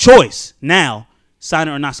his choice now. Sign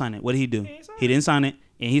it or not sign it. What did he do? ain't sign He didn't sign it,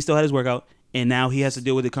 and he still had his workout, and now he has to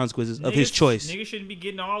deal with the consequences of his choice. Niggas shouldn't be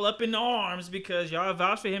getting all up in the arms because y'all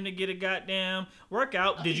vouched for him to get a goddamn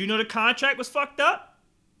workout. Did you know the contract was fucked up?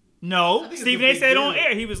 No. think it's Stephen a A big said on deal.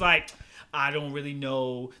 air, he was like, I don't really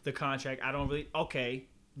know the contract. I don't really. Okay.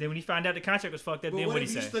 Then when he found out the contract was fucked up, But then what what if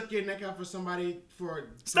he you say? stuck your neck out for somebody for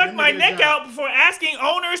Stuck them to my get a neck job? out before asking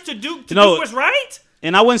owners to do No. what's right?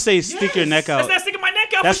 And I wouldn't say stick your Yes. neck That's out. not sticking my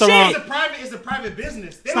neck out That's for the wrong- shit. It's a private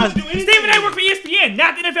business. They not- don't do anything. Stephen A work for ESPN,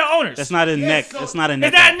 not the NFL owners. That's not a Yes, neck. so- That's not a neck.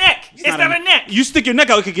 It's not a out. neck. It's not a neck. You stick your neck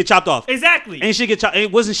out, it could get chopped off. Exactly. Ain't shit get chopped.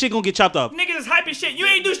 It wasn't shit gonna get chopped off. Niggas is hyping shit. You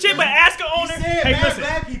ain't do shit but ask an He owner. said Hey, mad listen.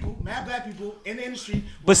 black people in the industry.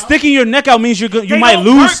 But sticking your neck out means you They might don't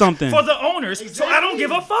lose work something. for the owners, so I don't Exactly.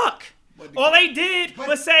 give a fuck. All they did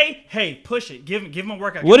was say, "Hey, push it. Give him a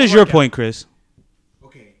workout." What Give him is a your workout." point, Chris?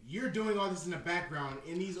 Okay, you're doing all this in the background,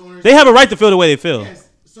 and these owners. They have a right to feel the way they feel. Yes.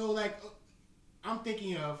 So like, I'm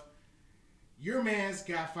thinking of your man's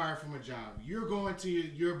got fired from a job. You're going to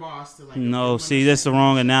your boss to like. No, see, that's the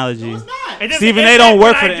wrong analogy. No, it's not. It doesn't Stephen A. impact don't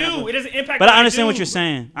work what for I the do. NFL. It doesn't impact. But I what understand do. what you're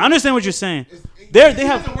saying. I understand what you're saying. It They doesn't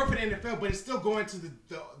have work for the NFL, but it's still going to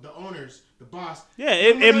the owners, the boss. Yeah,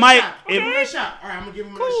 Give him it another might- shot. Give him it- another shot. All right, I'm gonna give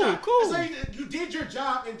him Cool, another shot. cool. That's how you did your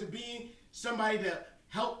job into being somebody to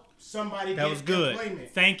help somebody That get was good.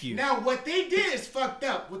 employment. Thank you. Now what they did is fucked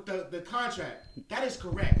up with the contract. That is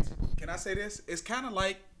correct. Can I say this? It's kind of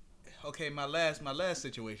like, okay, my last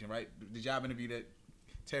situation, right? The job interview that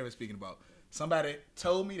Terry was speaking about. Somebody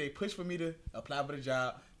told me, they pushed for me to apply for the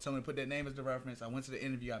job, told me to put that name as the reference. I went to the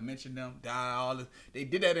interview, I mentioned them, they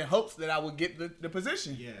did that in hopes that I would get the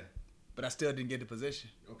position. Yeah. But I still didn't get the position.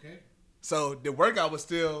 Okay. So the workout was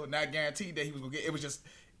still not guaranteed that he was gonna get.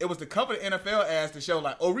 It was the company NFL asked to show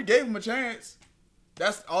like, oh, we gave him a chance.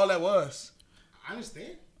 That's all that was. I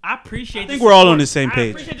understand. I appreciate. I think we're all on the same I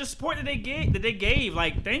page. appreciate the support that they gave.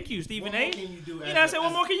 Like, thank you, Stephen What A. more can you do You as know what I'm a- saying? What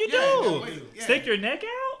as- more can you yeah, do? yeah. Stick your neck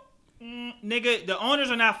out, nigga. The owners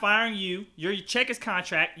are not firing you. Your check is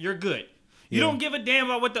contract. You're good. You don't give a damn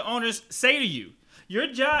about what the owners say to you. Your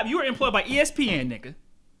job. You are employed by ESPN, nigga.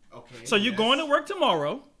 Okay. So you're yes. going to work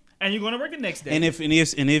tomorrow, and you're going to work the next day. And if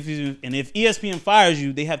ESPN fires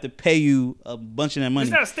you, they have to pay you a bunch of that money.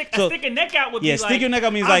 It's not a stick. So- a stick a neck out would yeah, be stick like, your neck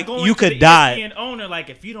out means I'm like going you to could the die. ESPN owner, like,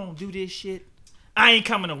 if you don't do this shit, I ain't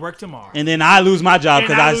coming to work tomorrow. And then I lose my job And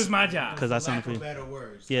because I lose my job. because I For signed lack for of you. better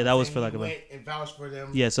words. Yeah, that was Saying for lack he of went and vouched for them.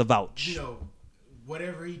 Yes, a vouch. You know,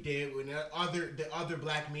 whatever he did with the other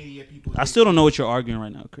black media people. I still don't know what you're arguing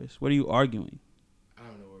right now, Chris. What are you arguing? I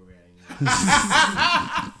don't know where we're at anymore.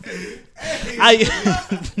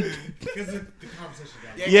 Because the conversation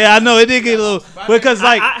got. Yeah, I know it did get a little because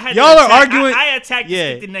like I had to y'all are attack- arguing. I attacked the Yeah.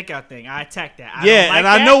 stick the neck out thing. I attacked that. I Yeah, don't like and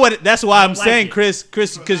I that. know what. That's why I'm don't like saying, it. Chris,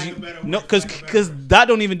 because lack of you better no, words, lack of better because words. Dot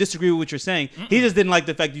don't even disagree with what you're saying. He just didn't like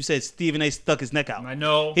the fact you said Stephen A. stuck his neck out. I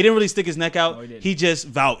know. He didn't really stick his neck out. No, he didn't. he just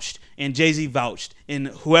vouched, and Jay-Z vouched, and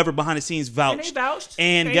whoever behind the scenes vouched. vouched.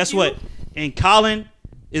 And Thank guess you. what? And Colin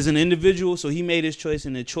is an individual, so he made his choice,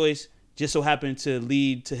 and the choice just so happened to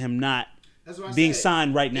lead to him not That's what I being said.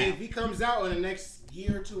 signed right now. If he comes out in the next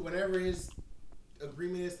year or two, whenever his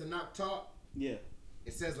agreement is to not talk, Yeah.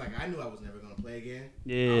 it says like I knew I was never gonna play again.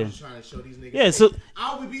 Yeah. I was just trying to show these niggas. Yeah, so-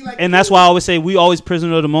 I would be like, And that's why I always say we always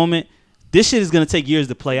prisoner of the moment. This shit is gonna take years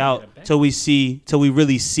to play out till we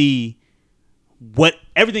really see what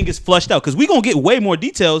everything gets flushed out because we gonna get way more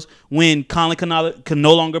details when Colin can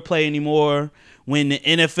no longer play anymore. When the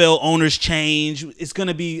NFL owners change, it's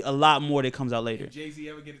gonna be a lot more that comes out later. If Jay-Z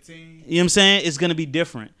ever get a team, You know what I'm saying? It's gonna be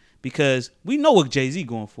different because we know what Jay-Z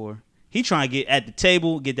going for. He trying to get at the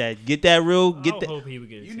table, get that real, I get hope he would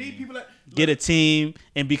get a you team. need people that get a team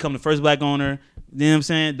and become the first black owner. You know what I'm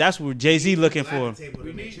saying? That's what Jay-Z looking for.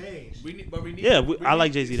 we need. Yeah, I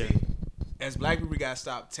like Jay-Z there. As black people, we gotta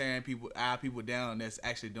stop tearing our people down that's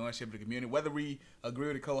actually doing shit for the community. Whether we agree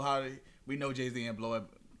with the Cole Holiday, we know Jay-Z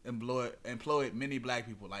employed many black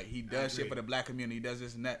people. Like he does shit for the black community. He does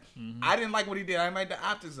this and that. I didn't like what he did. I didn't like the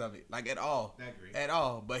optics of it, like at all. I agree. At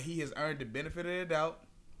all. But he has earned the benefit of the doubt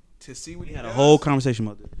to see what he We had a does. whole conversation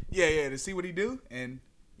about this. Yeah, to see what he do, and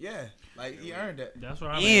like he earned that. That's where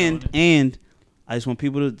I'm at on it. And I just want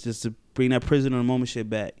people to bring that prisoner of the moment shit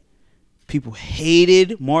back. People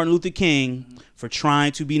hated Martin Luther King for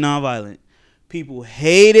trying to be nonviolent. People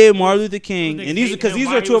hated Martin Luther King, They and these hate because him these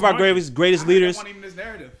while are he two of was our marching. greatest That leaders. wasn't even his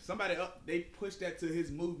narrative. Somebody they pushed that to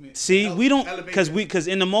his movement. See, Help we don't elevate because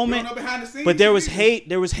him. in the We moment, don't know behind the scenes but there was either. hate.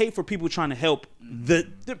 There was hate for people trying to help. The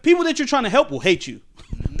people that you're trying to help will hate you.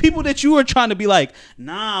 People that you are trying to be like,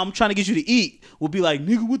 nah, I'm trying to get you to eat, will be like,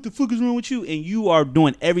 nigga, what the fuck is wrong with you? And you are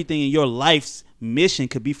doing everything in your life's mission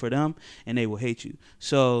could be for them, and they will hate you.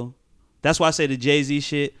 So that's why I say the Jay-Z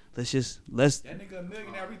shit. Let's. That nigga a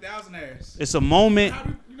millionaire, every thousandaires. It's a moment.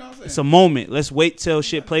 You know what I'm saying? It's a moment. Let's wait till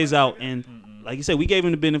shit plays out. And like you said, we gave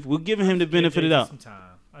him the benefit. We're giving him the benefit of the doubt. Some time.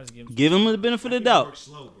 I just give him Give him the benefit of the doubt. Work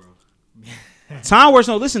slow, bro. Time works.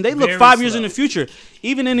 No, listen. They look Very 5 years slow. in the future.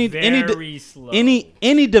 Even very slow.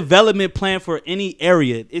 any development plan for any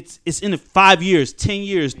area, it's in the 5 years, 10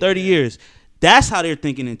 years, 30 years. That's how they're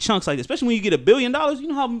thinking in chunks like this. Especially when you get $1 billion. You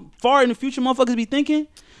know how far in the future motherfuckers be thinking?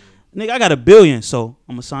 Nigga, I got $1 billion, so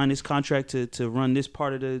I'm gonna sign this contract to run this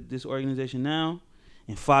part of this organization now.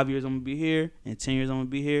 In 5 years, I'm gonna be here. In 10 years, I'm gonna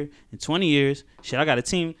be here. In 20 years, shit, I got a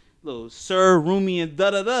team. Little Sir, Rumi, and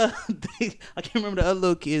da-da-da. I can't remember the other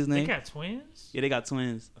little kid's They name. got twins? Yeah, they got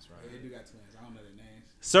twins. That's Yeah, right. they do got twins. I don't know their names.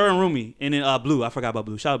 Sir and Rumi. And then Blue. I forgot about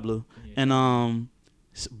Blue. Shout out Blue. And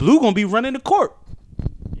Blue gonna be running the court.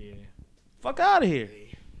 Yeah. Fuck out of here.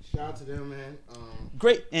 Shout out to them, man.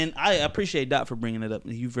 Great. And I appreciate Dot for bringing it up.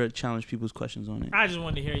 You've really challenged people's questions on it. I just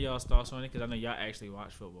wanted to hear y'all's thoughts on it because I know y'all actually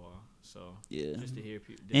watch football. So Yeah. just to hear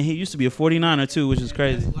people. And he used to be a 49er too, which is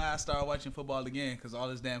crazy. That's why I started watching football again, because all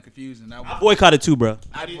this damn confusing. I boycotted too, bro.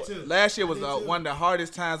 I did too. Last year was I did too. one of the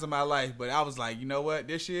hardest times of my life, but I was like, you know what?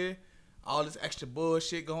 This year, all this extra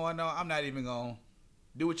bullshit going on, I'm not even going to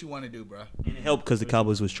do what you want to do, bro. And it helped because the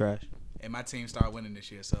Cowboys was trash. And my team started winning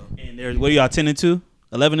this year, so. And there's what are y'all 10-2?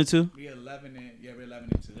 11-2? We're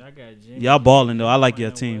 11-2. Y'all got Jimmy. Y'all balling though. I like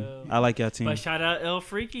your playing team. well. I like your team. But shout out El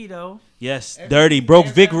Freaky though. Yes, dirty broke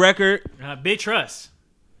Vic record. Big trust.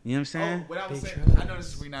 You know what I'm saying? Oh, what I was Big saying, trust. I know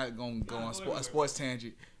this is, we're not going to go on a sports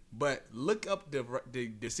tangent, but look up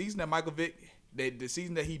the season that Michael Vick, the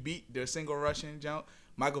season that he beat the single Russian jump.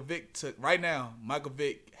 Michael Vick Michael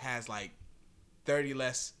Vick has like 30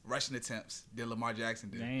 less rushing attempts than Lamar Jackson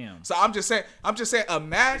did. Damn. So I'm just saying,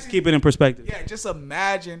 imagine. Keep it in perspective. Yeah, just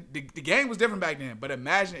imagine. The game was different back then, but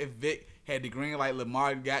imagine if Vic had the green light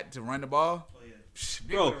Lamar got to run the ball. Vic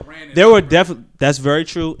Bro, would've ran it there were over. definitely. That's very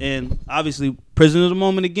true, and obviously, prisoner of the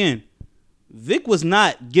moment again. Vic was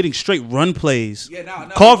not getting straight run plays. Yeah, no.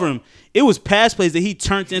 Cover him. It was pass plays that he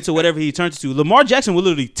turned into whatever he turned to. Lamar Jackson would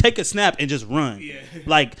literally take a snap and just run,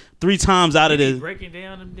 like 3 times out of He be the. breaking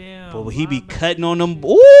down them down. But he be linebackers. cutting on them.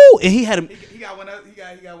 Ooh, and he had him. He got one of he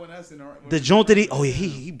got one of us in The joint that he. Oh yeah,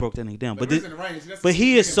 he broke that nigga down. But, But in the range. That's but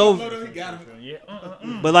he is so. He got him. Yeah.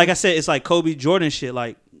 But like I said, it's like Kobe Jordan shit.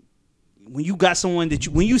 Like when you got someone that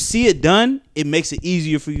when you see it done, it makes it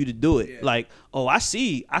easier for you to do it. Yeah. Like, oh, I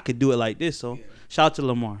could do it like this. So shout out to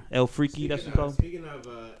Lamar, El Freaky. That's what you call him. Speaking of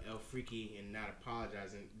El Freaky and not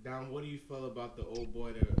apologizing, Dom, what do you feel about the old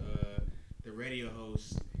boy, the radio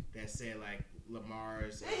host that said like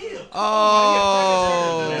Lamar's?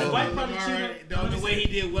 The only way he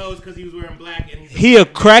did well is because he was wearing black. And He a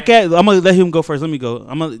crack at. I'm gonna let him go first. Let me go.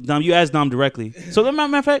 Dom. You asked Dom directly. So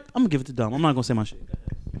matter of fact, I'm gonna give it to Dom. I'm not gonna say my shit.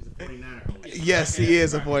 He's a 49er host. Yes, he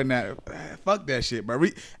is a 49er. Fuck that shit, bro.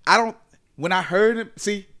 When I heard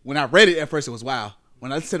him, when I read it at first, it was wow.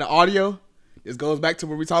 When I listened to the audio, this goes back to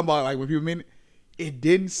what we talking about, like when people mean it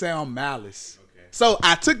didn't sound malice. Okay. So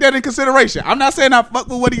I took that in consideration. I'm not saying I fuck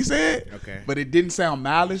with what he said, Okay. but it didn't sound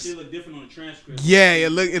malice. It look different on the transcript. Yeah, it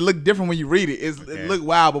looked different when you read it. It Okay. looked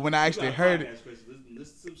wild, but when I actually heard it,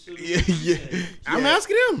 yeah. I'm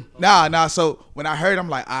asking him. Nah. So when I heard, I'm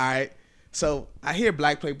like, all right. So I hear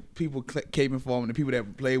black people caping for him, and the people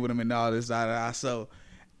that play with him and all this. So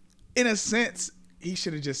in a sense, he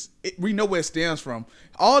should have just. We know where it stems from.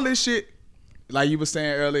 All this shit, like you were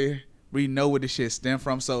saying earlier, we know where this shit stem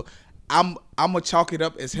from. So I'm gonna chalk it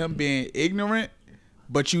up as him being ignorant.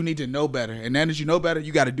 But you need to know better, and then as you know better,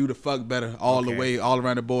 you got to do the fuck better all the way, all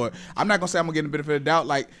around the board. I'm not gonna say I'm gonna get the benefit of the doubt.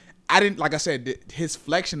 Like I said, his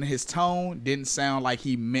flexion and his tone didn't sound like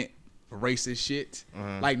he meant racist shit,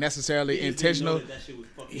 like necessarily intentional.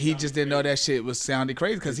 He just didn't know that shit was sounding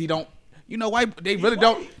crazy because he don't. You know why they really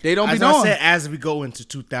don't? They don't be As knowing. I said, as we go into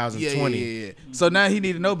 2020. Yeah. So now he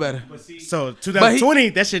need to know better. So 2020,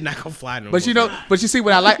 that shit not gonna fly no more. But you see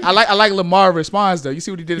what I like Lamar response though. You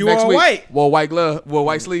see what he did next week? White. Wore white glove, wore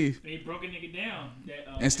white sleeve, They broke a nigga down.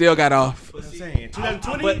 and still got off. I'm saying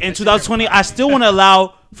 2020. But in 2020, I still want to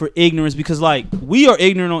allow for ignorance because, like, we are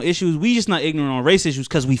ignorant on issues. We just not ignorant on race issues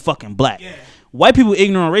because we fucking black. Yeah. White people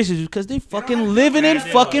ignorant on race issues because they fucking living in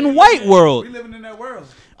fucking white world. We living in that world.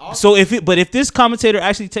 So if this commentator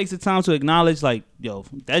actually takes the time to acknowledge, like, yo,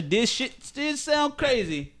 this shit did sound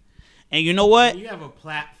crazy, and you know what? You have a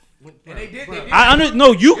platform. And they did.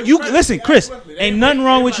 You listen, Chris. Ain't nothing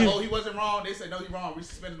wrong with you. Oh, he wasn't wrong. They said no, he wrong. We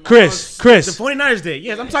suspended him. Chris. The 49ers did.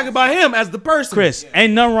 Yes, I'm talking about him as the person. Chris,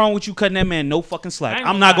 ain't nothing wrong with you cutting that man no fucking slack.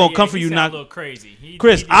 I'm not gonna come for you. Not a little crazy.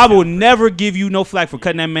 Chris, I will never give you no flack for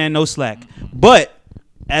cutting that man no slack. But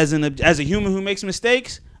as a human who makes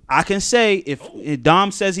mistakes, I can say if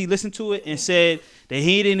Dom says he listened to it and said that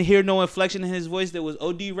he didn't hear no inflection in his voice that was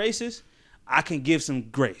OD racist, I can give some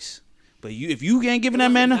grace. But if you ain't giving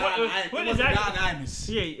that man what is that?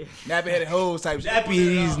 Yeah. Nappy-headed hoes type shit.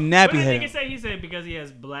 he's What nappy did headed. nigga say? He said because he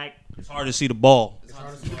has black. It's hard to see the ball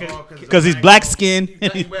Because because he's black skinned.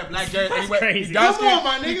 He wear black jersey. That's crazy. Come on,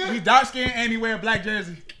 my nigga. He dark skinned and he wear a black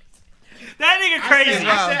jersey. That nigga crazy.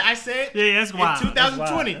 I said. Yeah, that's wild. In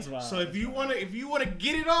 2020. That's wild. So if you wanna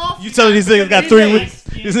get it off, You telling these niggas got 3 weeks?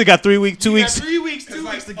 This nigga got 3 weeks, 2 you got weeks, 3 weeks, 2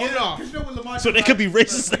 weeks to get it off. You know what Lamar so they could be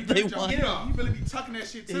racist if they Get want. it off. He really be tucking that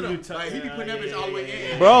shit to them. Like he be putting that bitch all the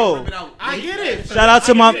way in. Bro. Rip it out. I get it. Shout out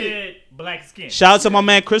to He my said black skin. shout out to my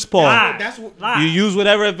man Chris Paul. Lie. That's what. Lie. You use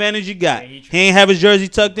whatever advantage you got. Yeah, he He ain't have his jersey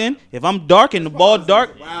tucked in. If I'm dark and the ball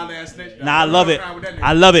dark, Wild ass snitch. nah, I love it.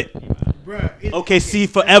 I love it. Bruh, OKC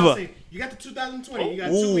forever. You got the 2020. You got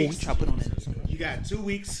Ooh, 2 weeks. try to put on that. You got 2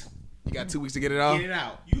 weeks. You got 2 weeks to get it off. Get it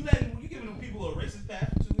out. You giving them people a racist pass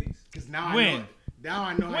for 2 weeks? Because now When? I know. Now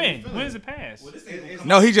I know how you When? feeling. When does it pass?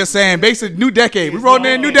 No, he just saying basically new decade. We rolling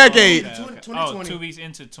in new decade. Okay. 2020. Oh, 2 weeks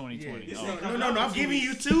into 2020. Oh. No. I'm giving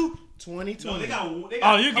you 2020.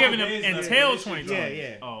 Oh, you're giving them until 2020.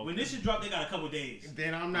 Yeah. Oh, When this shit drop, they got a couple days.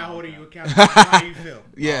 Then I'm not holding you accountable for how you feel.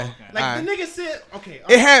 Yeah. Like Alright. the nigga said, okay.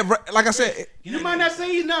 It had, like I said, You might not say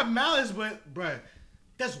he's not malice, but bruh,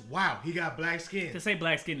 that's wow. He got black skin. to say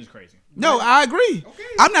black skin is crazy. no, I agree. Okay.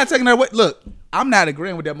 I'm not taking that away. Look, I'm not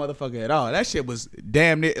agreeing with that motherfucker at all. That shit was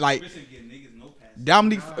damn near like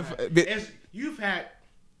Dominique. You've had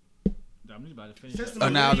I'm just about to finish. since that. the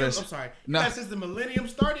now millennium. there's- I'm sorry. no. Yeah, since the millennium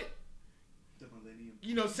started.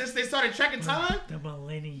 You know, since they started tracking time, The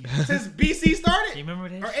millennium. since BC started You remember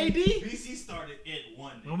that? or shit? AD. BC started at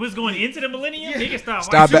 1. When we was going into the millennium, nigga stop.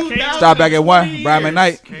 Start back, 2000 start back at 1. 20 Brian years.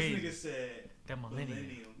 McKnight. Crazy. said The millennium.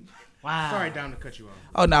 Wow. Sorry, down to cut you off.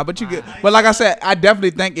 Oh no, but you get. But like I said, I definitely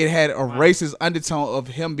think it had a racist undertone of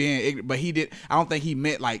him being ignorant. But he did. I don't think he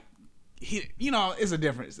meant like. He, you know, it's a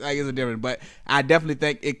difference. Like it's a difference. But I definitely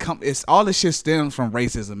think it's all this shit stems from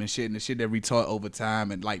racism and shit, and the shit that we taught over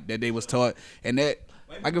time, and like that they was taught, and that,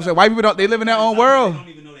 like I said, white people they live in their own world. They don't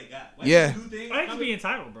even know they got. Yeah. Why you be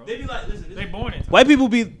entitled, bro? They be like, listen, They born entitled. white people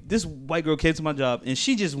be. This white girl came to my job and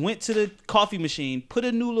she just went to the coffee machine, put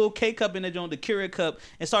a new little K cup in the joint, the Keurig cup,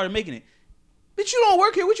 and started making it. Bitch, you don't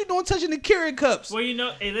work here. What you doing touching the Keurig cups? Well, you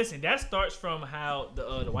know, hey, listen, that starts from how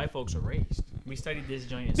the white folks are raised. We studied this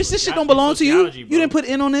joint. in Bitch, this shit soci- don't belong to you. sociology, You bro. didn't put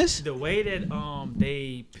in on this. The way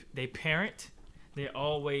that they parent, they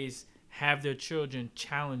always have their children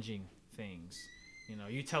challenging things. You know,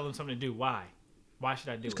 you tell them something to do. Why? Why should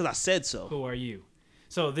I do it? Because I said so. Who are you?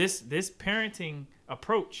 So this parenting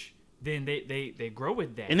approach, then they grow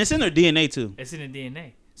with that. And it's in their DNA too. It's in the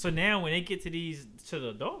DNA. So now when they get to the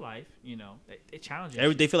adult life, you know, they challenge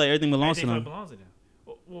it. They feel like everything belongs to Everything them. belongs to them.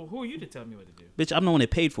 Well, who are you to tell me what to do? Bitch, I'm the one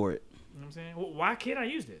that paid for it You know what I'm saying? Well, why can't I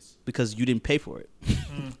use this? because you didn't pay for it.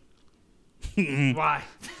 Why?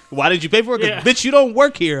 Why did you pay for it? 'Cause, Yeah. bitch, you don't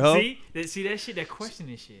work here, ho. See that shit? That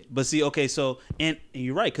questioning shit. But see, okay, so and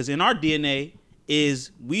you're right, because in our DNA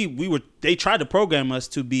is they tried to program us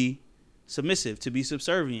to be submissive, to be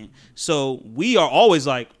subservient. So we are always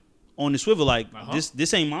like on the swivel, like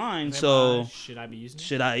this ain't mine. So Should I be using it?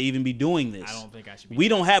 should I even be doing this? I don't think I should be. We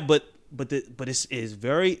don't have, but but it's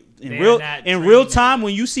very They in are real not in real trained. time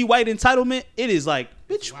when you see white entitlement, it is like,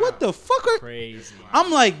 bitch, what the fuck are? Crazy.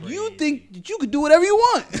 I'm like, you think that you could do whatever you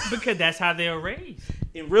want? Because that's how they were raised.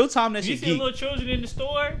 In real time, that You shit see geek. little children in the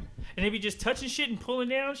store, and they be just touching shit and pulling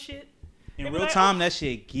down shit. They In be real like, time, "Oh, that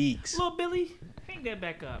shit geeks. little Billy, hang that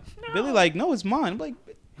back up. No. Billy like, no, it's mine. I'm like,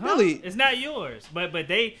 Huh? Billy, It's not yours. But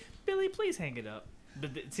they, Billy, please hang it up.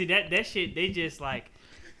 But see that shit, they just like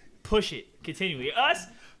push it continually. Us,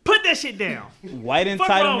 put that shit down. white Fuck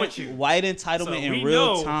wrong with entitlement, you? white So entitlement in we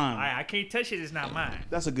real know, time. I can't touch it. It's not mine.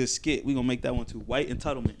 That's a good skit. We gonna make that one too. White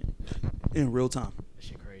entitlement in real time. That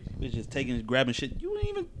shit crazy. It's just taking, grabbing shit. You ain't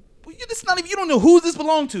even. It's not even. You don't know who this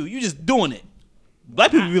belong to. You just doing it.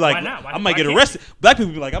 Black people be like, Why not? I might Why get can't arrested. Black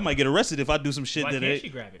people be like, I might get arrested if I do some shit Why that can't ain't. she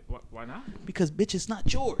grab it? Why not? Because bitch, it's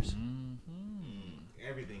not yours.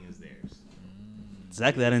 Everything is theirs.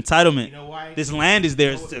 Exactly that entitlement. You know why? This land is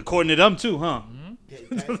theirs according to them too, huh?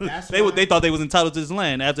 That's They why, they thought they was entitled to this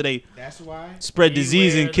land after they That's why. spread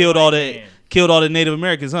disease Beware and the killed all white the man. killed all the Native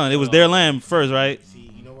Americans, huh? It was their land first, right?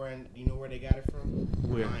 See, you know where they got it from?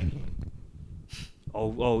 Where? Lion King.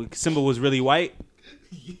 Oh, Simba was really white.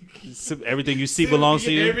 Everything you see belongs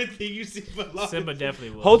to you. Everything you see belongs. Simba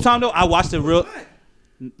definitely was. Whole time though, I watched the real.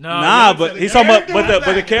 No, Nah, you but don't he's tell talking me. about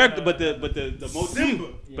but the character, but the motif. Simba.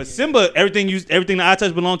 But Simba, everything that I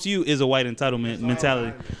touch belongs to you is a white entitlement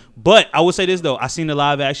mentality. But I will say this though, I seen the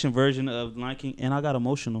live action version of Lion King and I got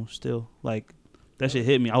emotional still. Like that shit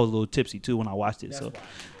hit me. I was a little tipsy too when I watched it. So,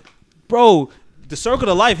 bro, the Circle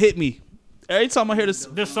of Life hit me. Every time I hear this,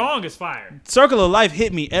 The song is fire. Circle of Life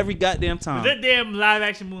hit me every goddamn time. That damn live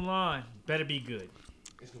action Mulan better be good.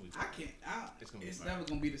 I can't. It's never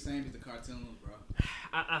gonna be the same as the cartoons, bro.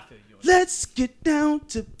 I feel you. Let's get down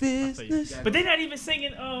to I feel you. business. But they not even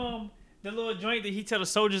singing the little joint that he tell the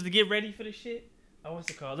soldiers to get ready for the shit. Oh, what's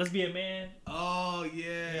it called? Let's Be a Man. Oh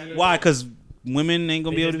yeah. Why? Because women ain't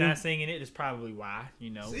gonna They be able just to. not singing it. That's probably why. You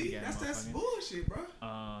know. we See, got that's motherfucking- bullshit, bro.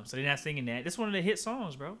 So they're not singing that. This one of the hit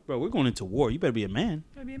songs, bro. Bro, we're going into war. You better be a man.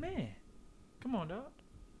 Gotta be a man. Come on, dog.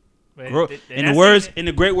 But Grow, they're in not the words, singing it. in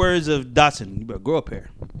the great words of Dotson, you better grow up here.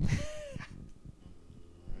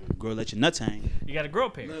 Grow, let your nuts hang. You gotta grow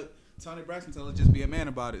up here. Look, Tony Braxton told her just be a man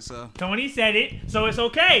about it. So Tony said it, so it's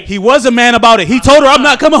okay. He was a man about it. He told her, "I'm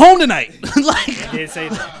not coming home tonight." Like, did say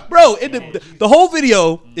that. bro, the whole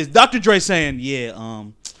video is Dr. Dre saying, "Yeah,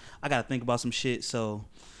 I gotta think about some shit, so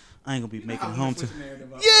I ain't gonna be making it home to."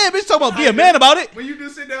 Yeah, bitch, talking about be a man about it. when you do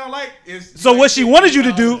sit down, like it's. So what she wanted you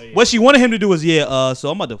to do, yeah. what she wanted him to do was,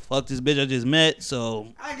 so I'm about to fuck this bitch I just met. So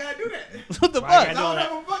I ain't gotta do that. what the Why fuck? I I gotta don't that?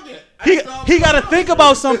 have a fuck yet. He got to think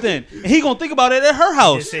about something. And he gonna think about it at her He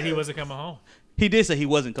house. just said he wasn't coming home. He did say he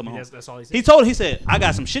wasn't coming home. That's all he said. He said, I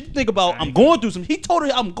got some shit to think about. I'm going through some. He told her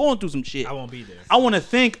I'm going through some shit. I won't be there. I want to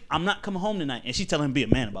think I'm not coming home tonight. And she telling him be a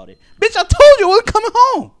man about it. Bitch, I told you I wasn't coming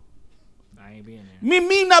home. I ain't being there.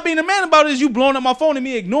 Me not being a man about it is you blowing up my phone and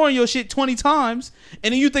me ignoring your shit 20 times.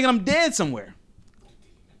 And then you thinking I'm dead somewhere.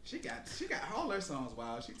 She got all her songs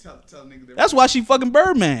wild. She tell niggas that. That's why she fucking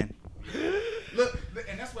Birdman. Look,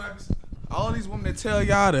 and that's why all these women that tell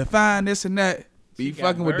y'all to find this and that be She got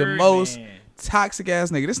fucking with the Birdman. most toxic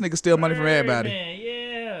ass nigga. This nigga steal money from everybody. Birdman,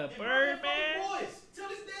 yeah,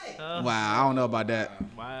 Birdman. Wow, I don't know about that.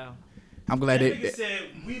 Wow. I'm glad That nigga they. said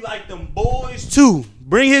we like them boys too.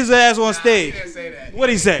 Bring his ass on stage. Say that.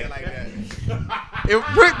 What'd he say? Like that.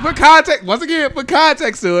 Put context once again. Put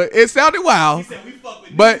context to it. It sounded wild, we fuck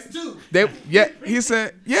with but niggas too. he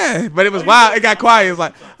said but it was wild. It got quiet. It was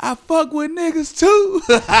like I fuck with niggas too.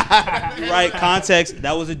 Right, context.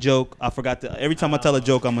 That was a joke. I forgot to. Every time I tell a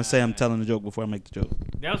joke, I'm gonna say I'm telling a joke before I make the joke.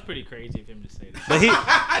 That was pretty crazy of him to say that. But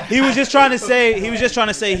he was just trying to say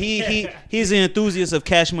he's an enthusiast of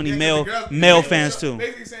Cash Money male fans too.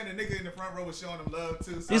 Basically saying the nigga in the front row was showing them love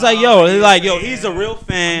too. He's like he's a real Fuck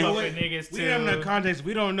fan. with niggas We too. don't have no context.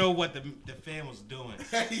 We don't know what the fan was doing.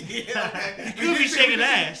 He could be shaking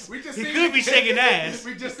ass. He could be shaking ass.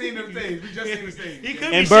 We just seen the stage. We just seen the stage. He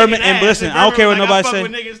could And be Birdman- shaking and ass, listen, I don't care what Birdman nobody I say.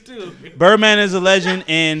 fuck with niggas too. Birdman is a legend,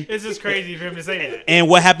 and It's just crazy for him to say that. and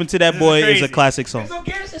what happened to that boy is a crazy. classic song. It's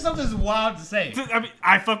okay to say something wild to say. I mean,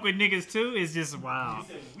 I fuck with niggas too. It's just wow.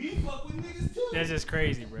 We fuck with niggas too. That's just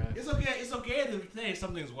crazy, bro. It's okay. It's okay to say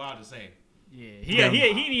something's wild to say. Yeah, he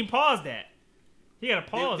didn't even pause that. He got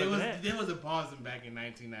to pause There after was that. there was a pause back in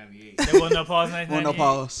 1998. There wasn't no pause. Wasn't no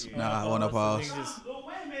pause. Nah, wasn't no pause. Lil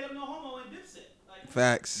Wayne made up No Homo and Dipset.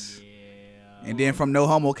 Facts. Yeah. And then from No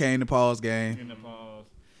Homo came the pause game. In the pause.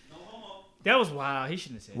 That was wild. He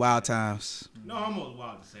shouldn't have said Wild times. No homo is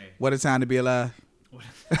wild to say. What a time to be alive. That's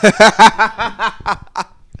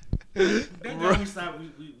why we stopped.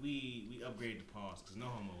 We upgraded the pause because no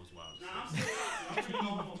homo was wild. To say.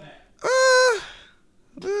 Hey,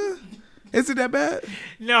 Is it that bad?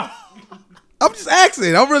 No. I'm just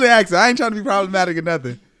asking. I'm really asking. I ain't trying to be problematic or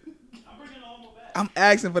nothing. I'm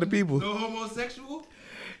asking for the people. No homosexual?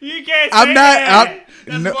 You can't say I'm not. that.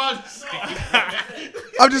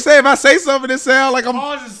 I'm just saying, if I say something that sound like I'm.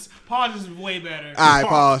 Pause is way better. All right,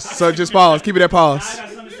 pause. So just pause. Keep it at pause. I got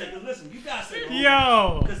something to say. 'Cause listen, you gotta say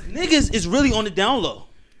Yo. because niggas is really on the down low.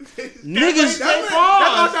 Niggas, That's what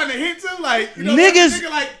I'm trying to hint to. Like, you know, Niggas- nigga,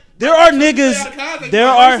 like, there are niggas. There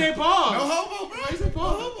are. Say pause. no homo, bro. I say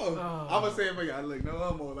pause. I'm gonna say it, but I look no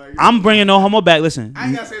homo. Like, I'm bringing no homo back. Listen, I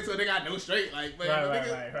ain't gotta say it to a nigga I know straight. Like, but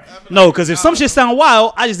Right. no, because if some shit sound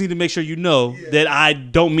wild, I just need to make sure you know that I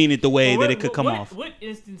don't mean it the way that it could come off. What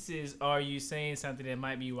instances are you saying something that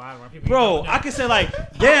might be wild? Bro, I can say like,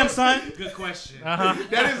 damn, son, Good question. Uh-huh.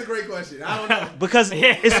 that is a great question. I don't know. because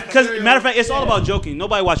matter of fact, it's all about joking.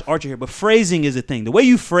 Nobody watch Archer here, but phrasing is a thing. The way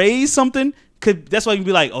you phrase something that's why you can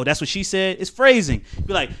be like, oh, that's what she said. It's phrasing.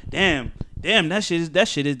 Be like, damn, that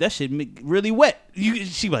shit really wet.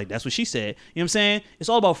 She be like, that's what she said. You know what I'm saying? It's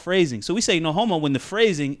all about phrasing. So we say no homo when the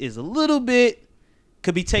phrasing is a little bit,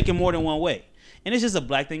 could be taken more than one way. And it's just a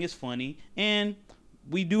black thing. It's funny. And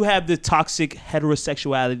we do have the toxic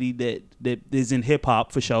heterosexuality that is in hip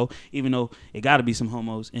hop for sure, even though it got to be some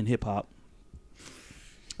homos in hip hop.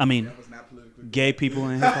 I mean, gay people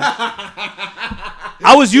in hip hop.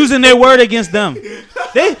 I was using their word against them.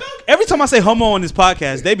 Every time I say homo on this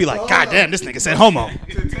podcast, they be like, God damn, this nigga said homo.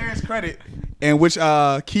 To Terrence's credit, and which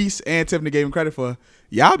Keith and Tiffany gave him credit for,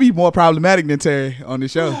 y'all be more problematic than Terry on the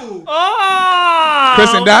show. Oh,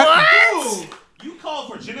 Chris and Dot. What? You call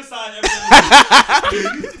for genocide every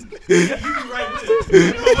You be right with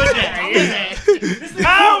it.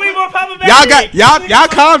 How are we more problematic? Y'all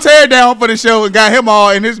calmed Terry down for the show and got him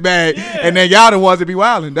all in his bag, and then y'all the ones that be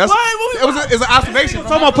wilding. That's it's an observation.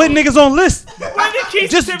 Talking about putting niggas on lists. What did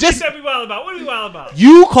Keith Just- and just- Tiffany be wild about? What are we wild about?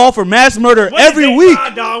 You call for mass murder every week.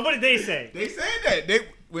 Dog, what did they say? They said that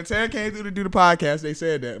when Terry came through to do the podcast, they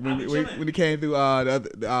said that when he came through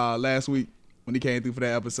last week when he came through for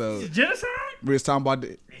that episode. Genocide? We was talking about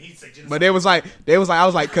but they was like I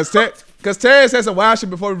was like cause Terry said some wild shit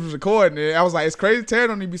before we was recording and I was like, it's crazy Terry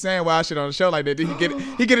don't even be saying wild shit on the show like that. He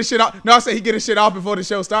get his shit off. No, I said he get his shit off before the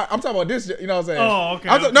show start. I'm talking about this, you know what I'm saying? Oh,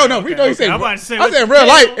 okay. We know he said. I'm about to say, I said in real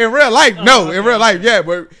life. In real life, yeah.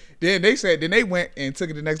 But then they went and took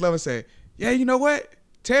it to the next level and said, yeah, you know what?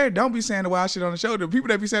 Terry don't be saying the wild shit on the show. The people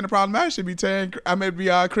that be saying the problematic should be Terry.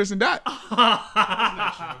 Chris and Dot.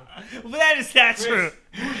 But that is not true.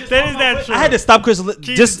 That is not true. I had to stop Chris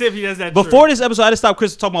just Tiffany, that's not before true. this episode. I had to stop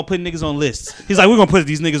Chris talking about putting niggas on lists. He's like, we're gonna put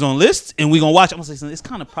these niggas on lists and we're gonna watch. I'm gonna say it's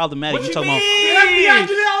kind of problematic. What you talking mean? Yeah,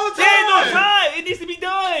 do that all the There ain't no time. time. It needs to be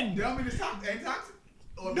done. Y'all mean this ain't toxic?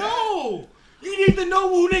 No. You need to know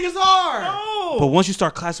who niggas are. No. But once you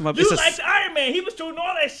start classifying, You like Iron Man. He was doing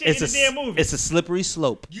all that shit in the damn movie. It's a slippery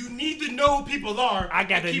slope. You need to know who people are. I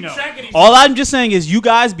got and to keep know. track of these. All I'm just saying is you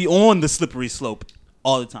guys be on the slippery slope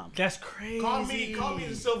all the time. That's crazy. Call me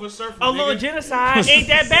the Silver Surfer. A little genocide ain't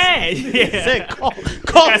that bad. Yeah. Said,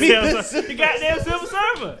 call me this. You goddamn Silver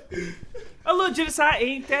Surfer. A little genocide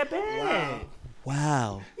ain't that bad.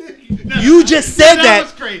 Wow. You just said that.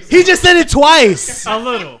 was crazy. He just said it twice. A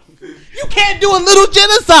little. You can't do a little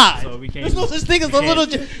genocide. So we can't. There's no such thing as a little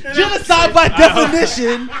genocide by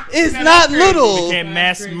definition is not little. We can't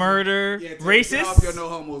mass murder Get off racist. your no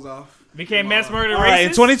homos off. We can't mass murder All right, in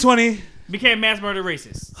racist. 2020. We can't mass murder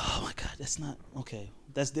racist. Oh my God, that's not okay.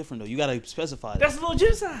 That's different though. You gotta specify that. That's a little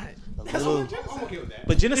genocide. I'm okay with that.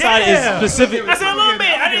 But genocide Yeah. is specific. I said a little bit.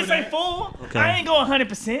 I I'm didn't okay say with full. Okay. I ain't going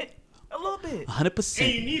 100%. A little bit. 100%.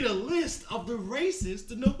 And you need a list of the races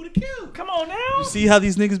to know who to kill. Come on now. See how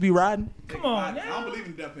these niggas be riding? Come on I don't now. believe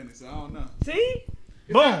in death penalty, so I don't know. See?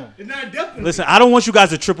 Boom. It's not a death penalty. Listen, I don't want you guys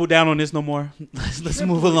to triple down on this no more. Let's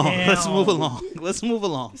move along. down. Let's move along. Let's move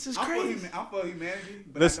along. This is I'm crazy. for humanity.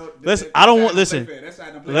 But Let's- I know let's- that I don't side want- listen. play fair. That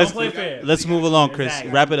side don't play Let's- fair. Don't play fair. Let's move along, Chris.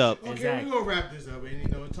 Exactly. Wrap it up. Okay, Exactly. we're gonna wrap this up,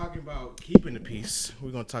 and talking about keeping the peace.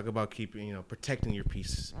 We're gonna talk about keeping, protecting your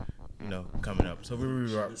peace. Coming up. So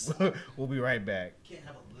we'll be right back.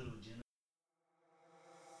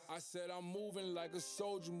 I said I'm moving like a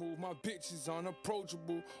soldier move. My bitch is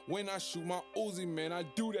unapproachable. When I shoot my Uzi, man, I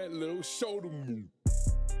do that little shoulder move.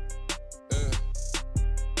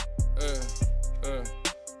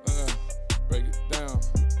 Break it down.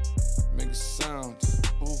 Make it sound.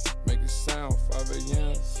 Ooh, make it sound. 5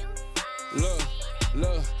 a.m.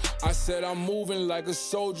 Look, I said I'm moving like a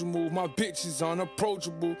soldier move. My bitch is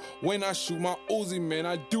unapproachable. When I shoot my Uzi, man,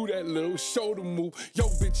 I do that little shoulder move. Yo,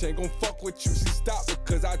 bitch ain't gon' fuck with you. She stopped it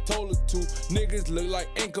cause I told her to. Niggas look like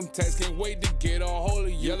income tax. Can't wait to get a hold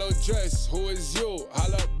of you. Yellow dress, who is you?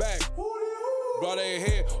 Holla back. brought her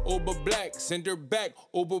hair over black, send her back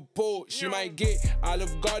overboard. She might get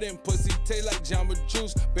Olive Garden, pussy taste like Jamba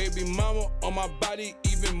Juice. Baby mama on my body,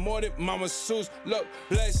 even more than Mama Seuss. Look,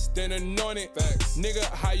 blessed and anointed. Facts. Nigga,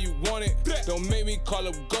 how you want it? Don't make me call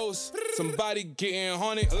up ghosts. Somebody getting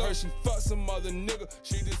haunted. Heard she fucked some other nigga.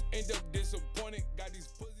 She just end up disappointed. Got these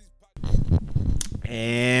pussies.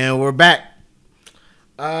 And we're back.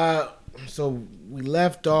 So we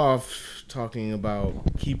left off talking about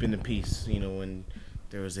keeping the peace. You know, when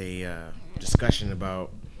there was a discussion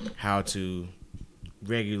about how to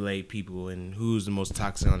regulate people and who's the most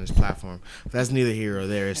toxic on this platform. That's neither here or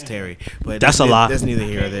there. It's Terry. But That's a lot. That's neither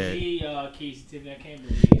here or there. Casey Tiffany, I can't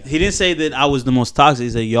believe. He didn't say that I was the most toxic. He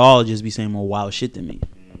said y'all just be saying more wild shit than me.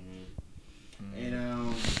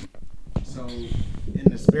 And so in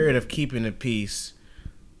the spirit of keeping the peace,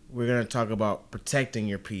 we're gonna talk about protecting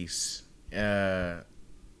your peace and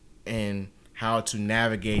how to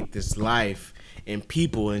navigate this life and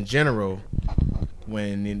people in general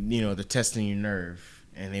when they're testing your nerve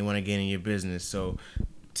and they want to get in your business. So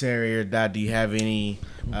Terry or Dot, do you have any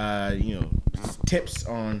tips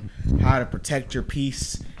on how to protect your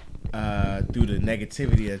peace through the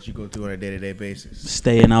negativity that you go through on a day-to-day basis?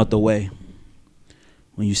 Staying out the way.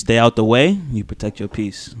 When you stay out the way, you protect your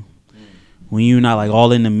peace. When you're not like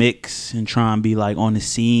all in the mix and try and be like on the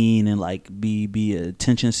scene and like be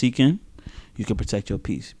attention seeking, you can protect your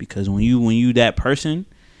peace. Because when you that person,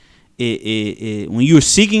 when you're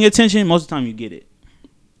seeking attention, most of the time you get it.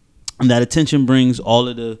 And that attention brings all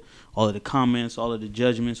of the comments, all of the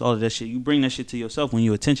judgments, all of that shit. You bring that shit to yourself when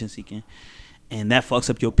you're attention seeking. And that fucks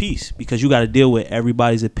up your peace because you got to deal with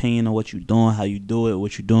everybody's opinion on what you're doing, how you do it,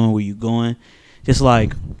 what you're doing, where you're going. Just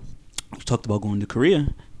like you talked about going to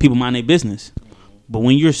Korea, people mind their business. But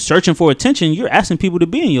when you're searching for attention, you're asking people to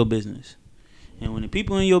be in your business. And when the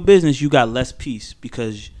people in your business, you got less peace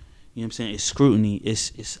because, you know what I'm saying, it's scrutiny,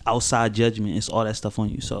 it's outside judgment, it's all that stuff on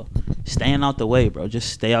you. So staying out the way, bro.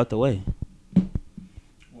 Just stay out the way.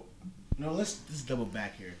 Well, no, let's double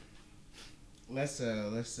back here. Let's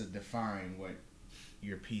define what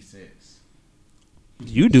your peace is.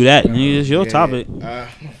 You do that, nigga. It's your topic.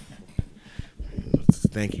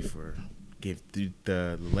 Thank you for give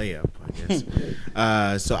the layup, I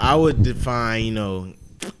guess. So I would define,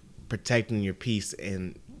 protecting your peace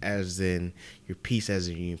and as in your peace, as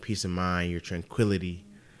in your peace of mind, your tranquility,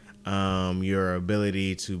 your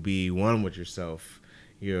ability to be one with yourself,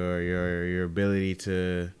 your ability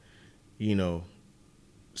to,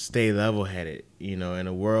 stay level-headed, in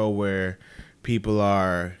a world where people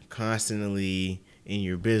are constantly in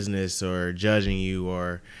your business or judging you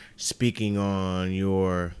or speaking on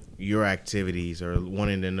your activities or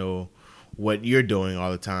wanting to know what you're doing all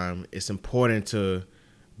the time. It's important to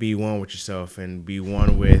be one with yourself and be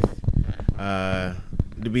one with to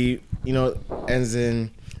be, as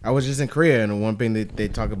in I was just in Korea and one thing that they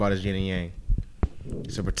talk about is yin and yang.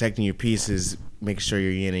 So protecting your peace is making sure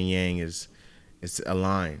your yin and yang is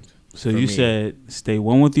aligned. So you said stay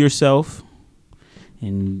one with yourself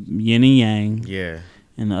and yin and yang. Yeah.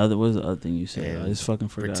 And what was the other thing you said? I just fucking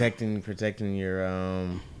forgot. Protecting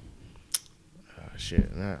your shit.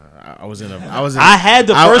 I had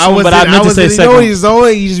the first one, but I meant to say second.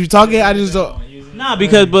 You just be talking. I just don't. Nah,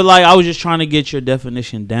 but I was just trying to get your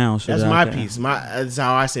definition down. So that's my piece. That's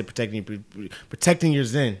how I say protecting your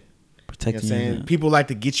zen. Protecting your zen. People like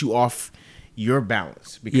to get you off your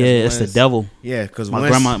balance. Because it's the devil. Yeah, because my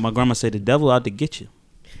grandma said the devil out to get you.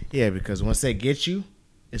 Yeah, because once they get you,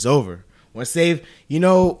 it's over. Once they've,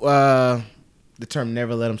 the term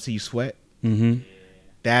 "never let them see you sweat." Mm-hmm.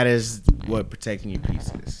 That is what protecting your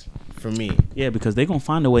peace is for me. Yeah, because they're gonna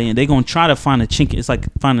find a way, and they're gonna try to find a chink. It's like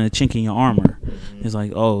finding a chink in your armor. Mm-hmm. It's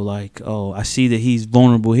like, I see that he's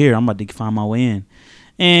vulnerable here. I'm about to find my way in,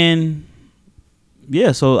 and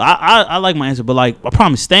yeah. So I like my answer, but I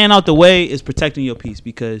promise, staying out the way is protecting your peace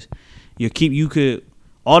because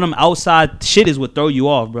all them outside shit is what throw you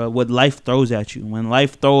off, bro. What life throws at you. When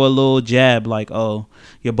life throw a little jab,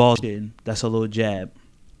 your boss did, that's a little jab.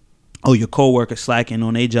 Oh, your coworker slacking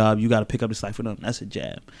on their job, you got to pick up the slack for them. That's a jab.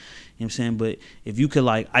 You know what I'm saying? But if you could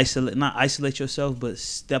not isolate yourself, but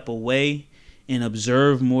step away and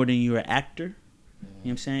observe more than you're an actor. You know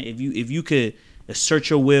what I'm saying? If you could assert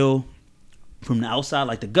your will from the outside,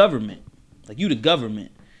 like the government, like you the government.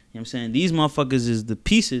 You know what I'm saying? These motherfuckers is the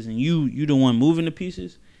pieces, and you the one moving the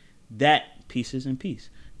pieces. That pieces in peace.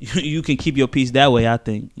 You can keep your peace that way, I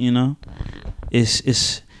think.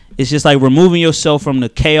 It's just like removing yourself from the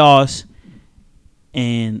chaos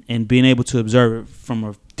and being able to observe it from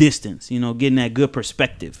a distance. Getting that good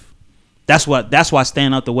perspective. That's why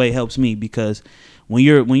staying out the way helps me, because when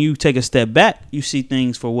you take a step back, you see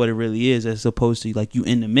things for what it really is, as opposed to like you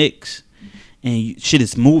in the mix and shit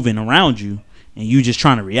is moving around you and you just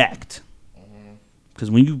trying to react. Because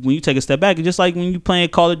when you take a step back, it's just like when you playing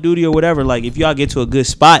Call of Duty or whatever. Like if y'all get to a good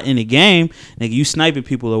spot in the game, like you sniping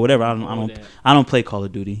people or whatever. I don't play Call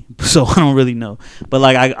of Duty, so I don't really know. But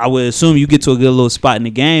like I would assume you get to a good little spot in the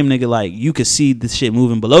game, nigga. Like you could see the shit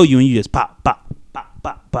moving below you, and you just pop, pop, pop,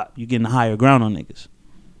 pop, pop. You getting the higher ground on niggas.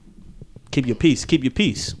 Keep your peace. Keep your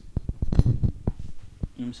peace. You know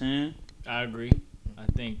what I'm saying? I agree. I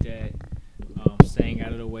think that staying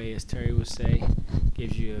out of the way, as Terry would say,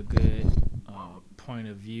 gives you a good point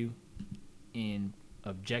of view in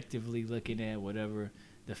objectively looking at whatever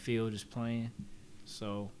the field is playing.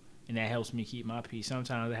 So, and that helps me keep my peace.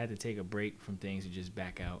 Sometimes I had to take a break from things and just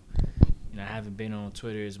back out. And I haven't been on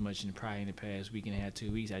Twitter as much probably in the past week and a half,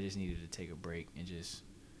 2 weeks. I just needed to take a break and just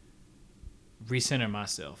recenter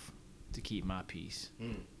myself to keep my peace.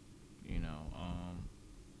 You know,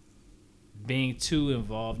 being too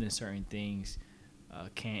involved in certain things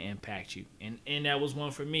can impact you. And that was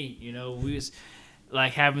one for me. You know, we was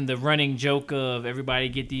like having the running joke of everybody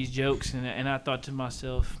get these jokes, and I thought to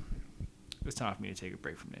myself, it's time for me to take a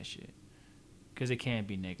break from that shit, because it can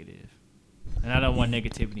be negative, and I don't want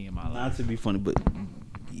negativity in my life. Not to be funny, but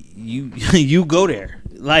you go there.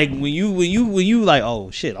 Like when you like, oh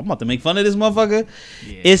shit, I'm about to make fun of this motherfucker.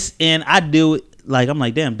 Yeah. And I do it like, I'm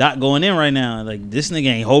like, damn, Doc going in right now. Like this nigga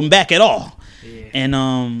ain't holding back at all. Yeah.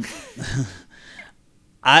 And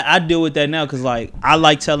I deal with that now because, like, I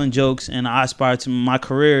like telling jokes and I aspire to my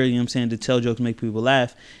career, you know what I'm saying, to tell jokes, make people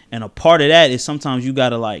laugh. And a part of that is sometimes you got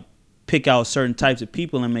to, like, pick out certain types of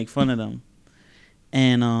people and make fun of them.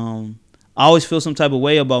 And I always feel some type of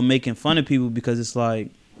way about making fun of people because it's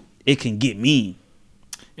like, it can get mean.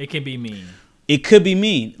 It can be mean. It could be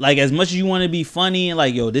mean. Like, as much as you want to be funny and,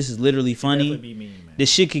 like, yo, this is literally funny, be mean, man.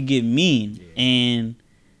 This shit could get mean. Yeah. And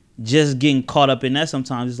just getting caught up in that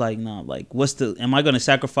sometimes is like, nah, like, am I going to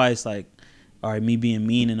sacrifice, like, all right, me being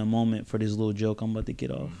mean in a moment for this little joke I'm about to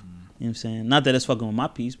get off? Mm-hmm. You know what I'm saying? Not that it's fucking with my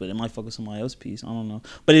piece, but it might fuck with somebody else's piece. I don't know.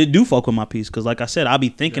 But it do fuck with my piece because, like I said, I be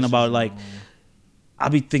thinking about, like, I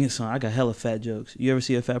be thinking, son, I got hella fat jokes. You ever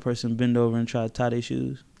see a fat person bend over and try to tie their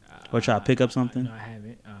shoes? Or try to pick up something? No, I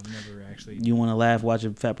haven't. I've never actually. You want to laugh, watch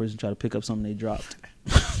a fat person try to pick up something they dropped.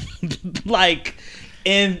 Like,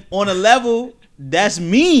 and on a level, that's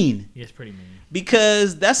mean. Yeah, it's pretty mean.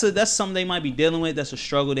 Because that's something they might be dealing with. That's a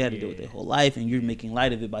struggle they had to deal with their whole life, and you're making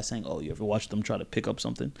light of it by saying, "Oh, you ever watch them try to pick up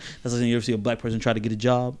something?" That's like you ever see a black person try to get a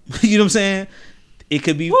job. You know what I'm saying? It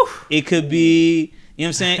could be. Woo. It could be. You know what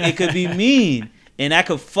I'm saying? It could be mean, and that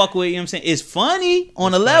could fuck with. You know what I'm saying? It's funny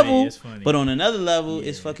on a level, but on another level,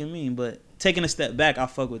 it's fucking mean. But taking a step back, I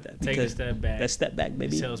fuck with that. Taking a step back. That step back,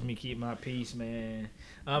 baby. It helps me keep my peace, man.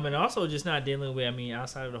 And also just not dealing with, I mean,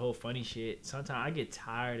 outside of the whole funny shit, sometimes I get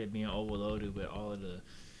tired of being overloaded with all of the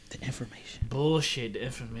information. Bullshit, the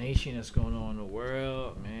information that's going on in the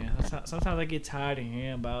world, man. Sometimes I get tired of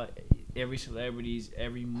hearing about every celebrity's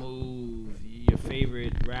every move, your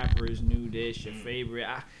favorite rappers knew this, your favorite.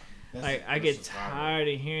 I get tired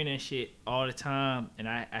of hearing that shit all the time, and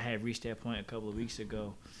I had reached that point a couple of weeks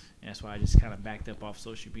ago, and that's why I just kind of backed up off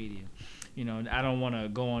social media. You know, I don't want to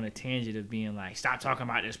go on a tangent of being like, stop talking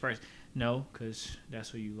about this person. No, because that's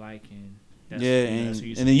who you like, and that's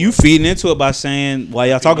and then you feeding into it by saying why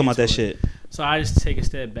y'all talking about that shit. So I just take a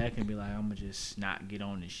step back and be like, I'm gonna just not get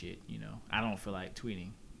on this shit. You know, I don't feel like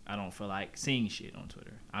tweeting. I don't feel like seeing shit on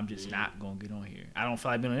Twitter. I'm just not gonna get on here. I don't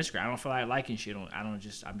feel like being on Instagram. I don't feel like liking shit on. I'm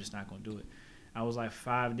just not gonna do it. I was like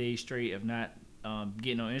 5 days straight of not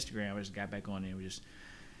getting on Instagram. I just got back on there. We just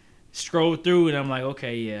scrolled through, and I'm like,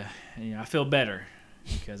 okay, yeah, you know, I feel better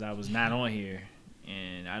because I was not on here,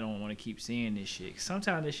 and I don't want to keep seeing this shit.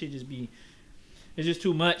 Sometimes this shit it's just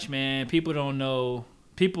too much, man. People don't know.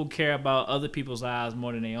 People care about other people's lives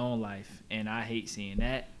more than their own life, and I hate seeing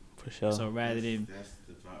that. For sure. So rather than that's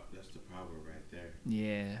the problem right there.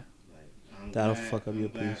 Yeah. Like that'll fuck up your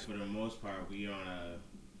peace. For the most part, we on a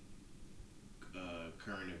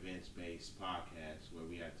current events based podcast where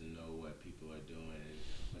we have to know what people are doing.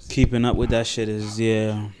 And keeping up with that shit is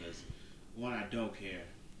Because one, I don't care,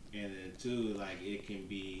 and then two, like it can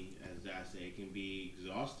be, as I say, it can be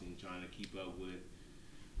exhausting trying to keep up with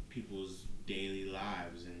people's daily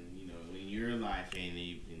lives, and you know, when your life ain't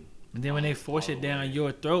even. And then when they force it down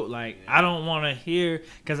your throat, like I don't want to hear,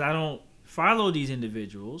 because I don't follow these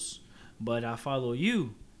individuals, but I follow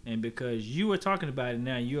you, and because you are talking about it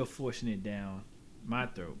now, you are forcing it down my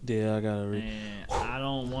throat. Yeah, I gotta read. And I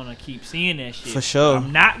don't want to keep seeing that shit. For sure.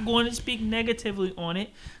 I'm not going to speak negatively on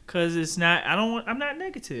it because it's not. I'm not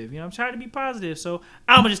negative. You know, I'm trying to be positive. So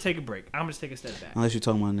I'm gonna just take a break. I'm gonna just take a step back. Unless you're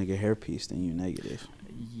talking about a nigga hairpiece, then you're negative.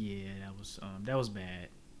 Yeah, that was bad.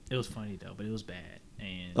 It was funny though, but it was bad.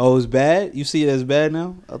 And Oh, it's bad? You see it as bad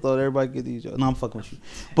now? I thought everybody get these jokes. No, I'm fucking with you.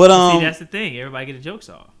 But see, that's the thing. Everybody get the jokes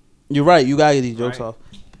off. you're right. You gotta get these jokes Right. off.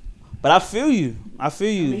 But I feel you. I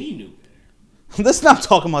mean, he knew better. Let's not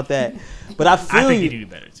talk about that. But I feel I think you. you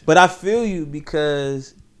do better too. But I feel you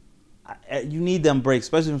because you need them breaks,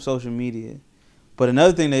 especially from social media. But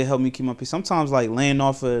another thing that helped me keep my peace, sometimes like laying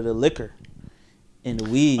off of the liquor and the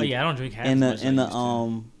weed. Oh yeah, I don't drink half and as much as I the used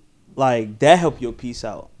to. like that help your peace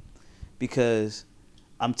out. Because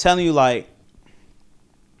I'm telling you, like,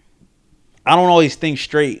 I don't always think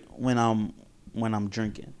straight when I'm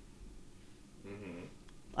drinking.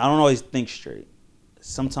 I don't always think straight.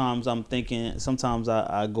 Sometimes I'm thinking. Sometimes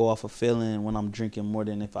I go off a feeling when I'm drinking more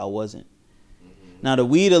than if I wasn't. Now the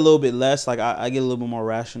weed a little bit less. Like I get a little bit more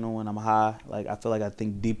rational when I'm high. Like I feel like I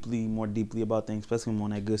think more deeply about things, especially when I'm on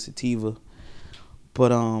that good sativa. But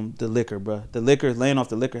the liquor, bro, laying off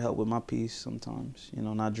the liquor help with my peace sometimes. You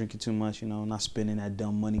know, not drinking too much. You know, not spending that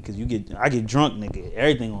dumb money because I get drunk, nigga.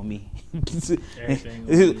 Everything on me. Everything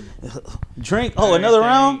on me. Drink. Oh, another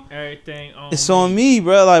round. Everything on It's on me,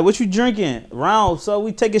 bro. Like, what you drinking? Round. So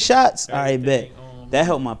we taking shots. All right, bet. Everything on That me.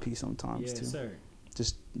 helped my peace sometimes Yes, too. sir.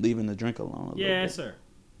 Just leaving the drink alone. Yes, sir.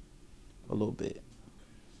 A little bit.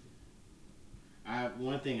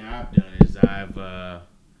 One thing I've done is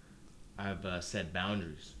I've set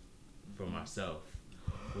boundaries for myself,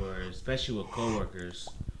 where especially with coworkers,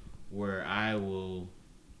 where I've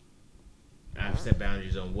set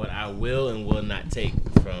boundaries on what I will and will not take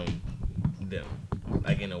from them,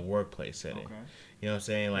 like in a workplace setting. Okay. You know what I'm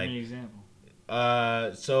saying? Give Like, me an example.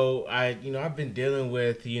 so I've been dealing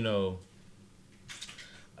with,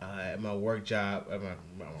 at my work job, at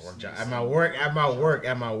my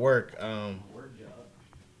work,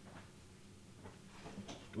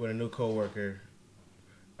 with a new coworker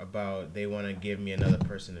about they want to give me another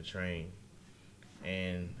person to train,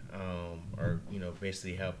 and or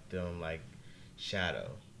basically help them like shadow.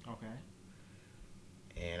 Okay.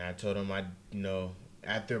 And I told him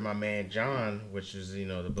after my man John, which is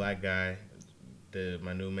the black guy,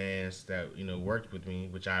 my new mans that worked with me,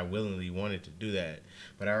 which I willingly wanted to do that,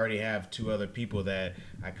 but I already have two other people that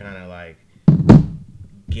I kind of like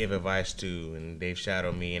give advice to, and they've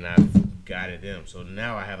shadowed me, and I've guided them. So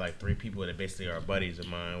now I have like 3 people that basically are buddies of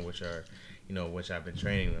mine, which are which I've been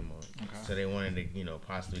training them on. Okay. So they wanted to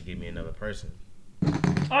possibly give me another person.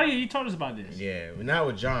 Oh yeah, you told us about this. Yeah, but not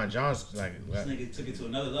with John. John's like This nigga took it to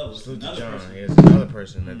another level. salute to Another John. person. There's another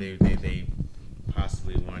person that they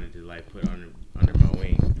possibly wanted to like put under my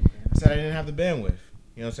wing. I said I didn't have the bandwidth.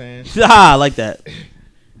 You know what I'm saying? I like that. You know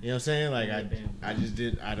what I'm saying? Like I just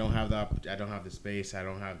did. I don't have the space. I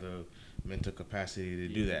don't have the mental capacity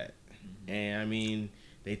to do that. And I mean,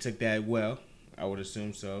 they took that well. I would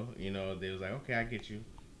assume so. They was like, okay, I get you.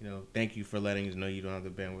 Thank you for letting us know you don't have the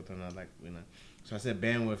bandwidth or not. Like, So I said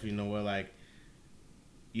bandwidth. Like,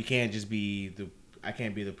 you can't just be I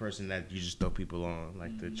can't be the person that you just throw people on,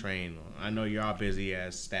 like the train on. I know you're all busy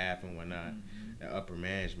as staff and whatnot, the upper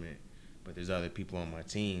management, but there's other people on my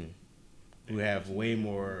team who have way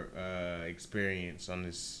more experience on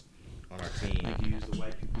our team. You use the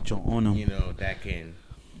white people joint on them. That can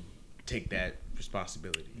take that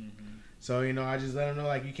responsibility. So I just let them know,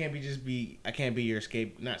 like, you can't I can't be your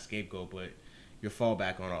not scapegoat, but your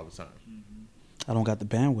fallback on all the time. I don't got the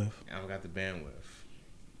bandwidth. I don't got the bandwidth.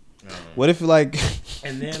 What if like?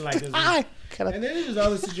 And then like and then there's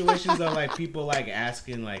other situations of like people like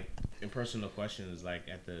asking like impersonal questions like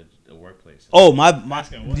at the workplace. Oh my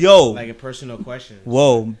yo. Like impersonal questions.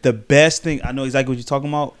 Whoa, the best thing, I know exactly what you're talking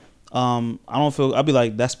about. I'll be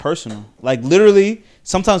like, that's personal. Like literally,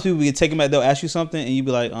 sometimes people get taken back. They'll ask you something and you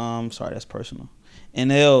be like, sorry, that's personal. And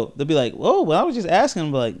they'll be like, whoa, well, I was just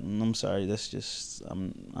asking. But like, I'm sorry, that's just I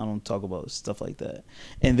don't talk about stuff like that.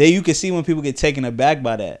 And then you can see when people get taken aback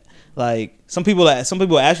by that. Like some people ask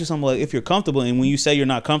you something like if you're comfortable, and when you say you're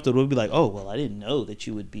not comfortable, it'll be like, oh well, I didn't know that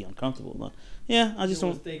you would be uncomfortable. Like, yeah, I just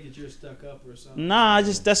don't think that you're stuck up or something. Nah, I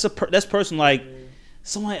just that's personal. Like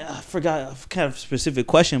somebody, I forgot a kind of specific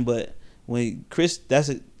question, but when Chris, that's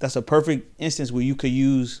a perfect instance where you could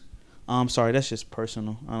use. I'm sorry, that's just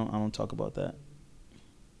personal. I don't talk about that.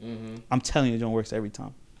 I'm telling you, it don't work every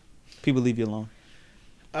time. People leave you alone.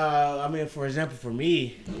 I mean, for example, for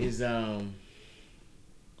me is not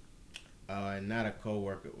a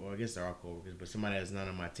coworker. Well, I guess they're all coworkers, but somebody that's not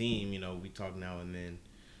on my team. We talk now and then.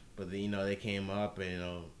 But they came up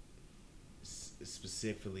and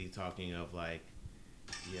specifically talking of like,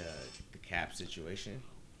 the cap situation.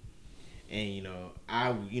 And you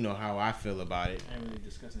know how I feel about it. I ain't really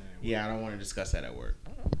discussing that. Yeah, I don't want to discuss that at work.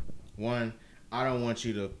 One, I don't want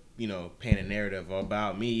you to paint a narrative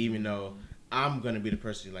about me, even though I'm gonna be the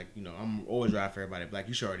person like I'm always right for everybody black.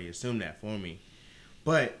 You should already assume that for me.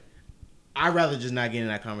 But I'd rather just not get in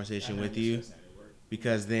that conversation with you,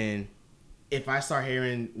 because then if I start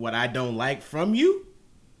hearing what I don't like from you,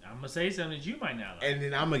 I'm gonna say something that you might not like, and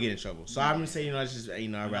then I'm gonna get in trouble. So I'm gonna say it's just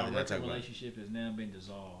I'd rather not talk about it. Relationship has now been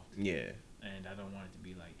dissolved. Yeah. And I don't want it to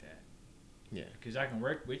be like that. Yeah. Because I can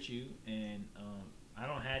work with you, and I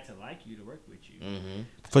don't have to like you to work with you. Mm-hmm.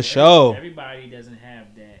 For sure. Everybody doesn't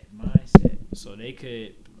have that mindset. So they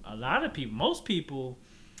could, a lot of people, most people,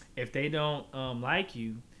 if they don't like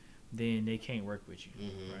you, then they can't work with you,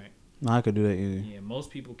 right? No, I could do that either. Yeah, most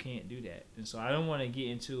people can't do that. And so I don't want to get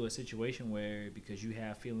into a situation where, because you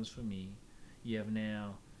have feelings for me, you have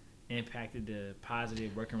now impacted the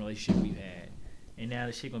positive working relationship we've had. And now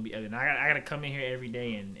the shit gonna be ugly. And I gotta come in here every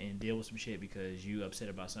day and deal with some shit because you upset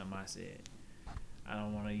about something I said. I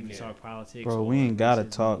don't want to even talk politics. Bro, we ain't gotta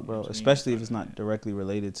talk, bro. Especially if it's not directly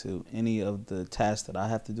related to any of the tasks that I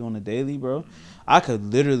have to do on a daily, bro. I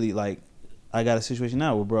could literally, like, I got a situation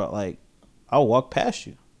now where, bro, like, I'll walk past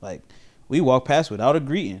you. Like, we walk past without a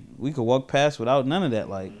greeting. We could walk past without none of that.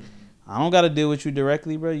 Like, I don't gotta deal with you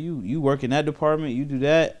directly, bro. You work in that department, you do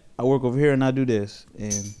that. I work over here and I do this,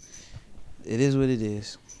 and it is what it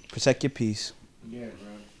is. Protect your peace. Yeah,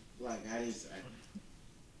 bro. Like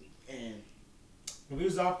and if it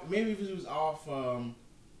was off, maybe if it was off,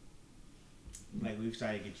 like we've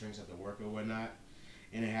tried to get drinks at the work or whatnot,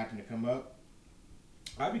 and it happened to come up,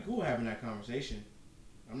 I'd be cool having that conversation.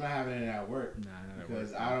 I'm not having it at work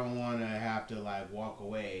because I don't want to have to like walk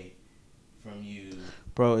away from you.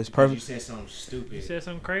 Bro, it's perfect. You said something stupid. You said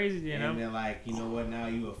something crazy, and then like, you know what? Now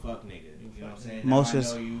you a fuck nigga. You know what I'm saying?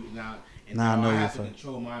 Emotions. Now I have to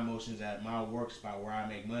control my emotions at my work spot where I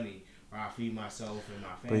make money, where I feed myself and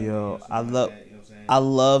my family. But yo, I love, like that, you know what I'm saying? I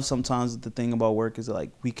love sometimes the thing about work is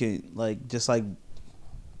like we can like just like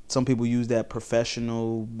some people use that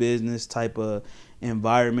professional business type of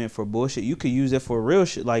environment for bullshit. You could use it for real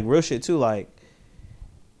shit, like real shit too. Like,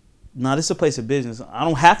 nah, this is a place of business. I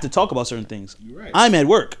don't have to talk about certain things. You're right. I'm at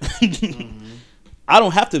work. I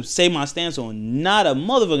don't have to say my stance on not a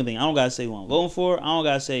motherfucking thing. I don't gotta say who I'm voting for. I don't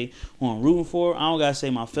gotta say who I'm rooting for. I don't gotta say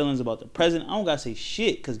my feelings about the president. I don't gotta say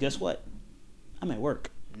shit, because guess what? I'm at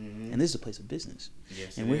work. And this is a place of business.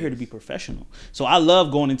 Yes, and we're here to be professional. So I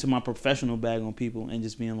love going into my professional bag on people and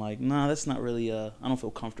just being like, nah, that's not really, I don't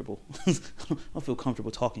feel comfortable. I don't feel comfortable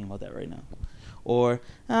talking about that right now. Or,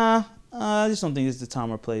 I just don't think it's the time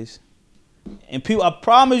or place. And people, I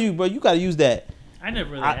promise you, bro, you got to use that. I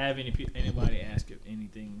never really have anybody ask if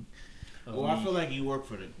anything. Well, I feel like you work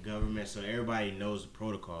for the government, so everybody knows the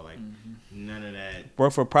protocol. Like, none of that.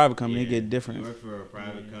 Work for a private company, it get different. You work for a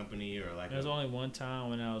private company or like. There's only one time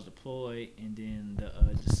when I was deployed, and then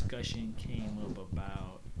the discussion came up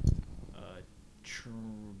about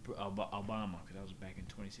Obama, because that was back in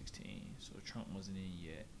 2016. So Trump wasn't in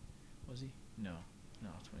yet, was he? No,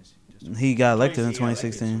 2016. He got elected in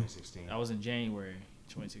 2016. I was in January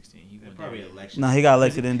 2016. He won probably election. No, he got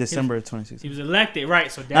elected in December of 2016. He was elected,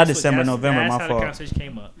 right? So that's not December, November. That's My how fault. the conversation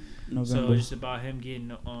came up. November. So just about him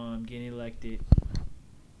getting elected,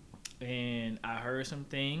 and I heard some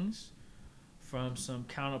things from some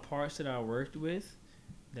counterparts that I worked with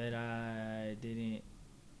that I didn't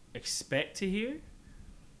expect to hear,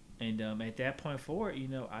 and at that point forward,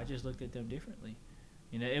 I just looked at them differently.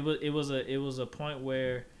 It was a point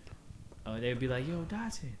where they'd be like, "Yo,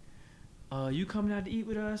 Dotson, you coming out to eat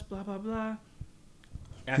with us?" Blah blah blah.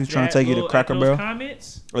 He's trying to take you to Cracker Barrel.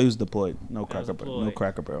 Comments. Oh, he was deployed. No Cracker Barrel. No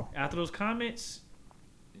Cracker Barrel. After those comments,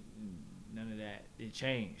 none of that. It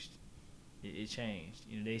changed. It changed.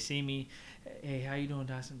 They see me. Hey, how you doing,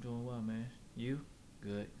 Dotson? I'm doing well, man. You?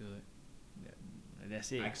 Good.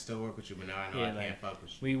 That's it. I can still work with you, but now I know I can't fuck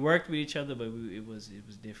with you. We worked with each other, but it was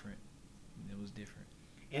different. It was different.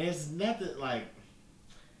 And it's nothing like.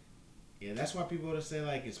 Yeah, that's why people would say,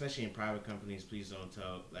 like, especially in private companies, please don't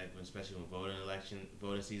tell, like, especially when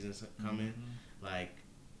voting season's coming, like,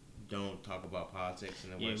 don't talk about politics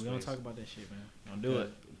in the workplace. Yeah, we don't talk about that shit, man. Don't do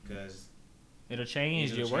it. Because it'll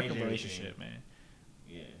change your working relationship, man.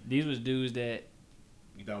 Yeah. These was dudes that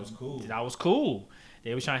you thought was cool. That was cool.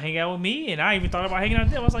 They was trying to hang out with me, and I even thought about hanging out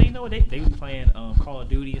with them. I was like, you know what? They was playing Call of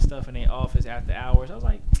Duty and stuff in their office after hours. I was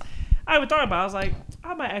like, I even thought about it. I was like,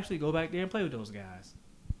 I might actually go back there and play with those guys.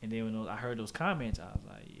 And then when I heard those comments, I was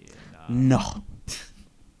like, yeah, nah. No.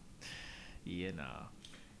 Yeah, nah.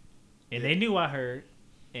 And they knew I heard.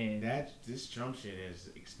 And this Trump shit has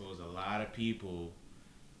exposed a lot of people.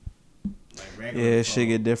 Like Yeah, regular shit folk.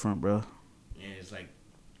 get different, bro. And it's like,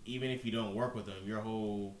 even if you don't work with them, your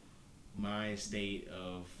whole mind state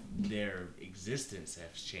of their existence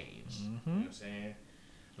has changed. You know what I'm saying?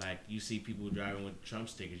 Like, you see people driving with Trump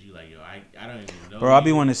stickers, you like, yo, I don't even know. Bro, I be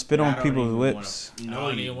you. wanting to spit I on don't people's even whips. wanna I know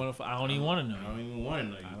don't you. even want to. I don't even want to know. I don't even want to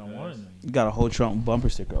know you. I don't want to know you. You got a whole Trump bumper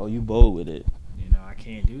sticker. Oh, you bold with it. You know, I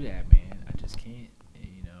can't do that, man. I just can't. And,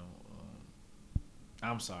 you know,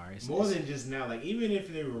 I'm sorry. More than just now, like, even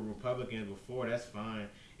if they were Republicans before, that's fine.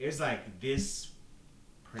 It's like this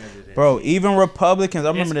president. Bro, even Republicans, I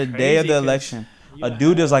It's remember the day of the crazy 'cause election. you A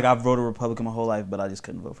dude have- is like, I've voted Republican my whole life, but I just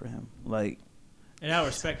couldn't vote for him. Like, and I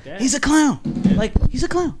respect that. he's a clown. Like, he's a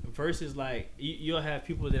clown. Versus like you'll have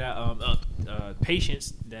people that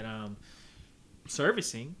patients that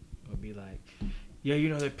servicing will be like, yeah, you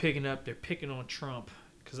know, they're picking on Trump,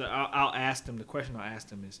 because I'll ask them, the question I'll ask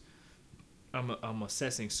them is, I'm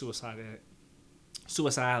assessing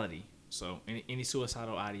suicidality, so any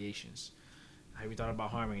suicidal ideations. Have you thought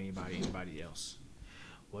about harming anybody else?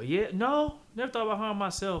 Well, yeah, no, never thought about harming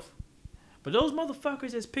myself. But those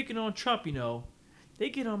motherfuckers that's picking on Trump, you know, they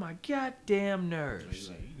get on my goddamn nerves. He's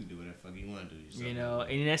like, you can do whatever the fuck you want to do. You know,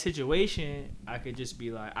 and in that situation, I could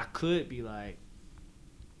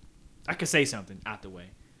say something out the way.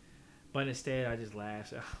 But instead, I just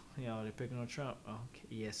laugh. You know, they're picking on Trump. Oh, okay.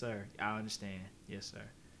 Yes, sir. I understand. Yes, sir.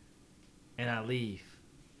 And I leave.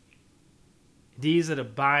 These are the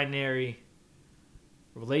binary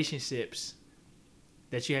relationships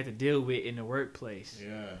that you have to deal with in the workplace.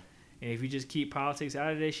 Yeah. And if you just keep politics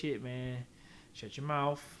out of that shit, man, shut your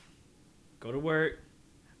mouth. Go to work.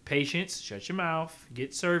 Patience. Shut your mouth.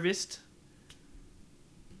 Get serviced.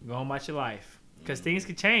 Go on about your life. Because things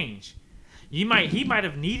could change. He might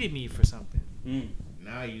have needed me for something.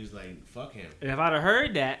 Now you was like, fuck him. And if I'd have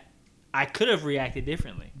heard that, I could have reacted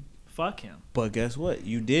differently. Fuck him. But guess what?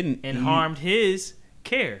 You didn't. And harmed his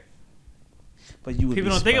care. But you would People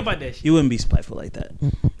be don't think spiteful. about that shit. You wouldn't be spiteful like that.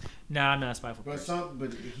 Nah, I'm not a spiteful But person.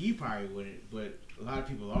 but he probably wouldn't. But a lot of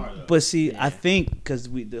people are though. But see, Yeah. I think because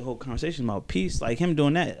the whole conversation about peace, like him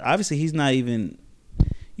doing that, obviously he's not even.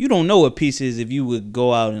 You don't know what peace is if you would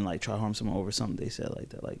go out and like try to harm someone over something they said like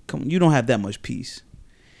that. Like, come on, you don't have that much peace.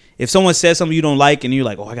 If someone says something you don't like and you're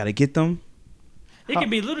like, oh, I gotta get them. It could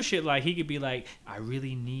be little shit like he could be like, I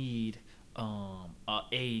really need a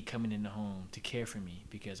aide coming in the home to care for me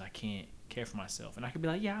because I can't care for myself. And I could be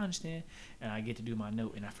like, yeah, I understand. And I get to do my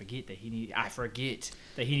note and I forget that he needed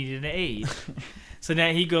an aide. So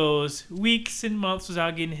now he goes weeks and months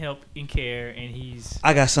without getting help and care, and he's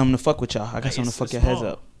I got something to fuck with y'all. I got something to fuck your heads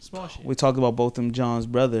up. Small shit. We talked about both them John's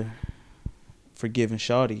brother forgiving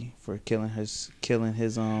Shawty for killing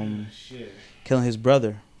his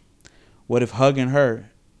brother. What if hugging her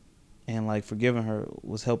and like forgiving her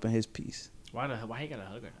was helping his peace? Why he gotta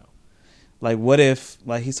hug her though? Like, what if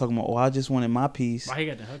like he's talking about, oh, I just wanted my peace, Why he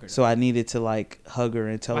got to hug her? so I needed to like hug her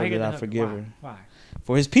and tell Why her he got that to I hug forgive Why? her Why?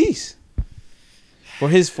 for his peace, for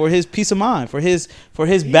his peace of mind, for his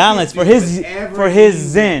He balance, can for do his whatever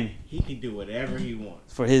zen, He can do whatever he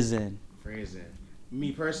wants for his zen. for his end.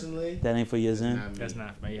 Me personally, That ain't for your zen. not me. That's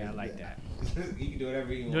not. Yeah, I like that. He can do whatever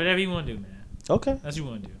he Do wants. whatever you want to do, man. Okay, That's what you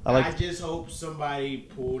want to do. I like. I just hope somebody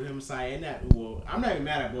pulled him aside. And that, well, I'm not even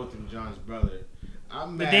mad at both of them, John's brother.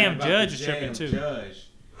 I'm The mad damn about judge the is tripping, damn too. Judge.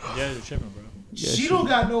 Yeah, you're tripping, bro. She don't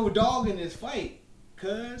got no dog in this fight,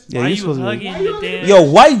 cuz. Yeah, Why you you supposed to be- hugging Why you the hugging damn? Yo,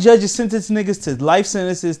 white judges sentence niggas to life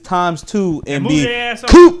sentences ×2 and move be their ass on.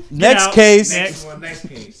 coop. Get Next out. case, Next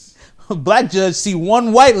case. black judge see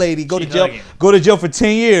one white lady go She to jail, hugging. go to jail for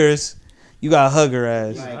 10 years. You gotta hug her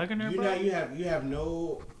ass. Like, hugging her, you bro? know, you have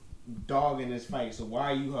no dog in this fight, so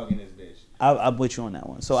why are you hugging this bitch? I'm with you on that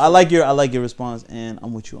one. So I like your response, and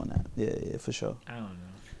I'm with you on that. Yeah, for sure. I don't know.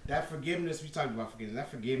 That forgiveness, we talked about forgiveness. That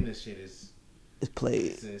forgiveness shit is It's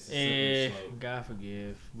played. it's a slippery slope. God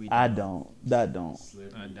forgive. We I don't. That don't.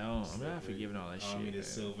 Slippery, I don't. I'm slippery. not forgiving all that I mean, the shit.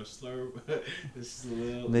 silver slurp. The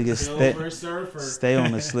Nigga, silver surfer. Stay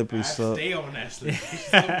on the slippery I slope. stay on that slippery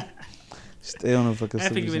slope. Stay on the fucking I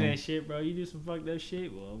slippery forgiving slope. that shit, bro. You do some fucked up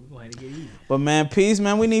shit, well, we're gonna have to get even. But man, peace,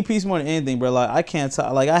 man. We need peace more than anything, bro. Like I can't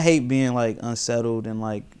talk. Like I hate being like unsettled and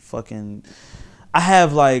like fucking. I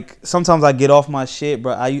have like sometimes I get off my shit,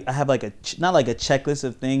 bro. I have like not like a checklist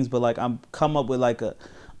of things, but like I'm come up with like a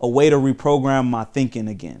way to reprogram my thinking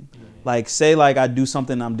again. Like say like I do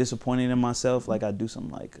something I'm disappointed in myself. Like I do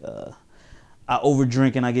something like I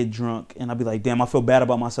overdrink and I get drunk and I be like, damn, I feel bad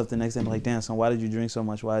about myself the next day. I'm like, damn, son, why did you drink so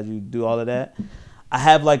much? Why did you do all of that? I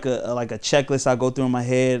have like a checklist I go through in my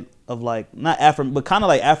head of like but kind of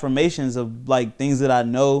like affirmations of like things that I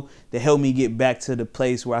know that help me get back to the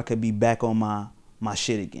place where I could be back on my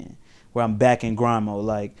shit again, where I'm back in grind mode.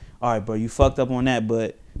 Like, all right, bro, you fucked up on that,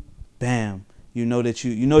 but bam, you know that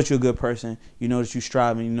you're a good person. You know that you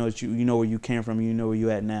striving. You know that you know where you came from. You know where you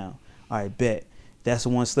at now. All right, bet. That's the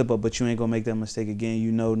one slip up, but you ain't gonna make that mistake again.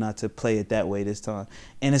 You know not to play it that way this time.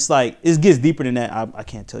 And it's like, it gets deeper than that. I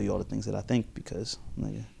can't tell you all the things that I think because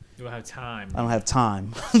nigga, You don't have time. I don't have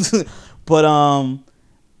time. But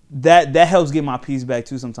that helps get my peace back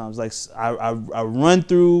too sometimes. Like I run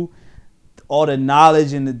through all the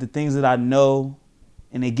knowledge and the things that I know,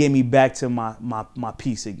 and they get me back to my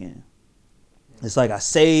peace again. It's like I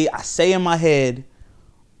say in my head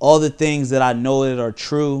all the things that I know that are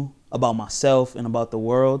true about myself and about the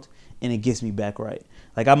world, and it gets me back right.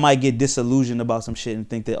 Like I might get disillusioned about some shit and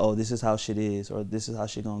think that, oh, this is how shit is, or this is how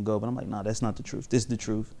shit gonna go. But I'm like, nah, that's not the truth. This is the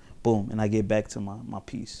truth. Boom. And I get back to my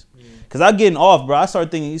peace. Cause I'm getting off, bro. You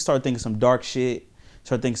start thinking some dark shit,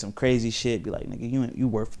 start thinking some crazy shit. Be like, nigga, you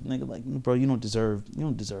worth, nigga, like, bro, you don't deserve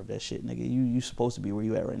that shit, nigga. You supposed to be where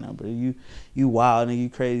you at right now, bro. You wild, nigga, you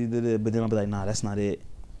crazy. But then I'll be like, nah, that's not it.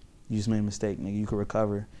 You just made a mistake, nigga. You could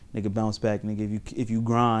recover, nigga. Bounce back, nigga. If you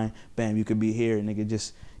grind, bam, you could be here, nigga.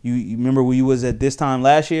 Just you remember where you was at this time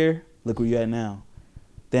last year? Look where you at now.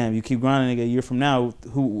 Damn, you keep grinding, nigga. A year from now,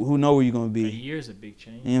 who know where you gonna be? A year's a big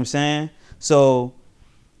change. You know what I'm saying? So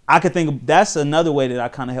I could think that's another way that I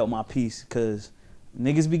kind of help my peace, cause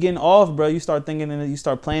niggas be getting off, bro. You start thinking you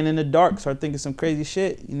start playing in the dark, start thinking some crazy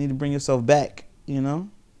shit. You need to bring yourself back. You know?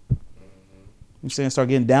 I'm saying start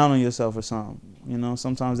getting down on yourself or something. You know,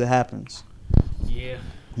 sometimes it happens. Yeah. You know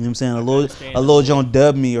what I'm saying? A little John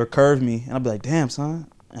dub me or curve me, and I'll be like, damn, son,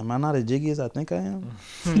 am I not as jiggy as I think I am?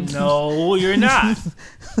 No, you're not.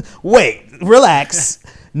 Wait, relax.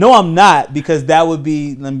 No, I'm not, because that would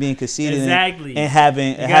be them being conceited Exactly. and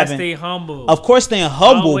having. You gotta stay humble. Of course, staying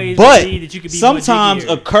humble, Always but believe that you could be sometimes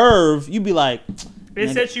more a curve, you be like, it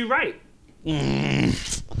sets you right. nah,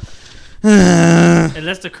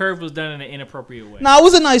 Unless the curve was done in an inappropriate way. it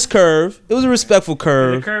was a nice curve. It was a respectful If the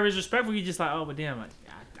curve. curve is respectful, you just like, oh, but damn,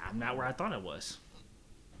 I'm not where I thought it was.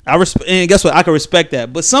 And guess what? I can respect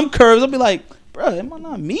that. But some curves, I'll be like, bro, am I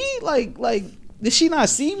not me? Like, did she not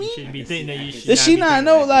see me? You shouldn't be thinking that. You should Did she not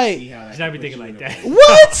know? Like, See how that You should not be could thinking put like you that. in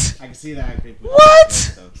what? I can see that.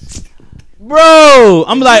 What? Bro,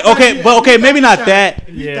 I'm like, okay, maybe not that.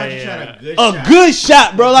 Yeah. A good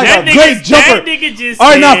shot, bro, like That a great jumper. That nigga just All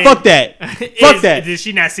right, nah, said, fuck that. Fuck that. Did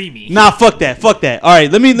she not see me? Nah, fuck that. All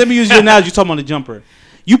right, let me use your analogy. You talking about the jumper.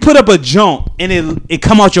 You put up a jump and it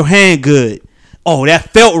come out your hand good. Oh, that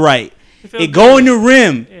felt right. felt It go good. in the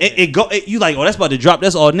rim. Yeah. You like, oh, that's about to drop.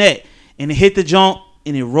 That's all net. And it hit the jump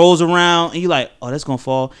and it rolls around and you like, oh, that's gonna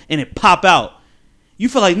fall. And it pop out. You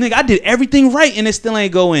feel like, nigga, I did everything right and it still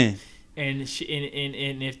ain't go in. And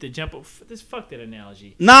if the jump, fuck that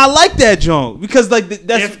analogy. Nah, I like that jump because like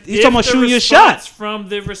that's you talking about shooting your response shots. from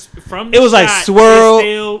the It was like shot swirl. is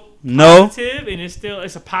still No. positive, and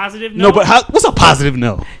it's a positive. No, but what's a positive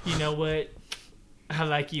no? You know what? I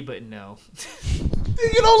like you, but no.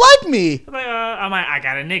 You don't like me. I'm like, I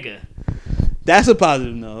got a nigga. That's a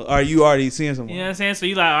positive no. Are you already seeing someone? You know what I'm saying? So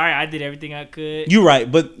you like, all right, I did everything I could. You right,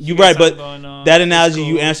 but that analogy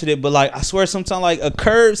you answered it. But like, I swear, sometimes like a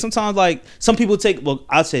curve. Sometimes like some people take. Well,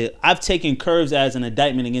 I'll say it, I've taken curves as an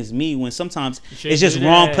indictment against me when sometimes it's just do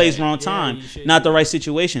wrong that. place, wrong Yeah, time, you should not do the right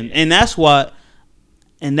situation, and that's what.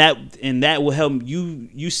 And that will help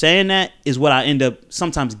you saying that is what I end up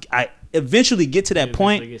sometimes I eventually get to that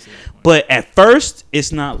point. But at first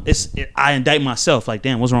it's not. I indict myself like,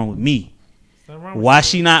 damn, what's wrong with me? Why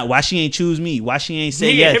she ain't choose me? Why she ain't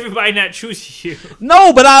say yes? Everybody not choose you.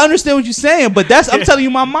 No, but I understand what you're saying. But I'm telling you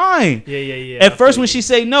my mind. Yeah. At first when she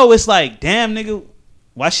say no, it's like, damn, nigga,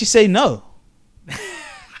 why she say no?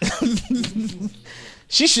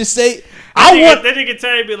 She should say, That nigga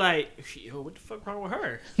tell you be like, yo, what the fuck wrong with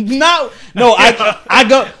her? No, I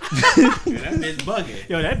go. That bitch bugging.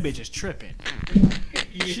 Yo, that bitch is tripping.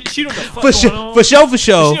 She know what the fuck For going on. sure.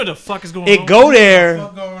 She know It what the fuck is going on. go there.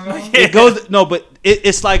 What's going on? It goes no, but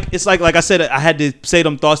it's like I said, I had to say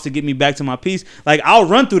them thoughts to get me back to my peace. Like I'll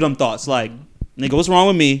run through them thoughts, like, nigga, what's wrong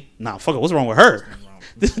with me? Nah, fuck it, what's wrong with her?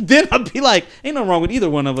 Then I'll be like, ain't nothing wrong with either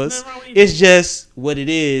one of us. It's just what it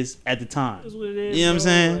is at the time. That's what it is, You know what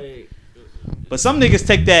I'm bro. saying? Like, But some niggas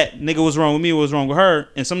take that, nigga, what's wrong with me, what's wrong with her,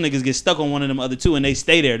 and some niggas get stuck on one of them other two and they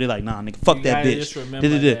stay there. They're like, nah, nigga, fuck you that gotta bitch. Just remember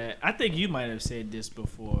Da-da-da. that. I think you might have said this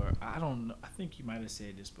before. I don't know. I think you might have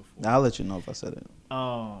said this before. I'll let you know if I said it.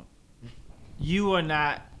 You are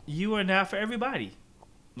not for everybody.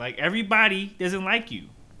 Like everybody doesn't like you.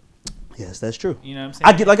 Yes, that's true. You know what I'm saying?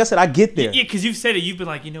 I get, like I said, I get there. Yeah, because you've said it. You've been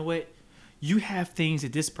like, you know what? You have things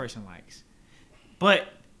that this person likes, but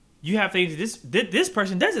you have things that this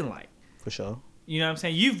person doesn't like. For sure. You know what I'm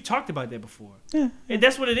saying? You've talked about that before. Yeah. And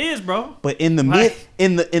that's what it is, bro. But in the Like-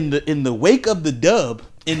 in the wake of the dub,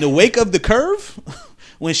 in the wake of the curve,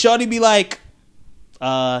 when Shawty be like,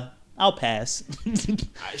 I'll pass.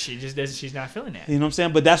 She just doesn't. She's not feeling that. You know what I'm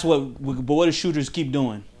saying? But that's what the shooters keep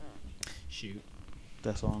doing. Shoot.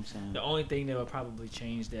 That's all I'm saying. The only thing that will probably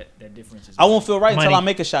change that difference is I won't feel right until money. I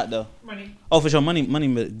make a shot though. Money. Oh, for sure, money,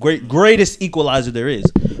 greatest equalizer there is.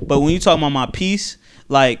 But when you talk about my piece,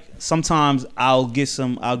 like sometimes I'll lose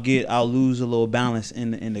a little balance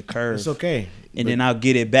in the curve. It's okay. And then I'll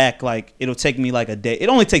get it back. Like it'll take me like a day. It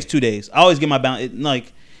only takes 2 days. I always get my balance.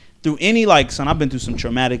 Like through any son, I've been through some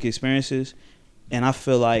traumatic experiences, and I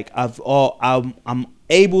feel like I'm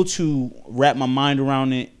able to wrap my mind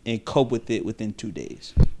around it and cope with it within 2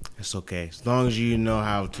 days. It's okay as long as you know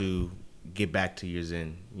how to get back to your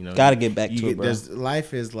zen. You know, Gotta get back to it, bro.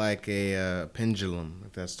 Life is like a pendulum,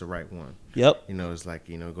 if that's the right one. Yep. You know, it's like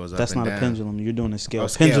it goes up That's and not down. a pendulum. You're doing a scale. Oh,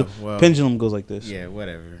 scale. Well, Pendulum goes like this. Yeah,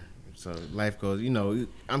 whatever. So life goes.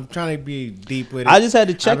 I'm trying to be deep with it. I just had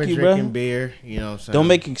to I've check been you, drinking bro. beer. You know what I'm saying? Don't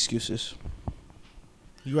make excuses.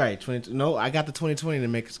 You're right. No, I got the 2020 to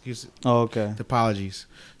make excuses. Oh, okay. Apologies.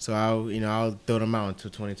 So I'll throw them out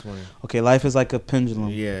until 2020. Okay, life is like a pendulum.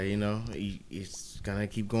 Yeah, it's gonna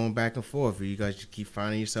keep going back and forth. You guys just keep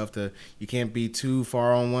finding yourself you can't be too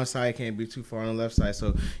far on one side, can't be too far on the left side.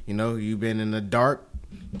 So you've been in the dark.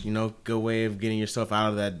 Good way of getting yourself out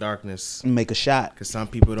of that darkness. Make a shot. Because some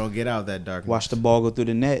people don't get out of that darkness. Watch the ball go through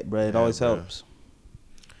the net, bro. It always bro. helps.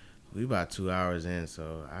 We about 2 hours in,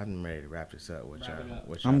 so I'm ready to wrap this up.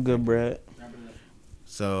 I'm good, Brad.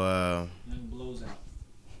 So blows out. I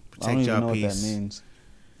don't protect even your know what that peace. means.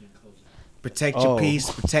 Protect Oh. your peace.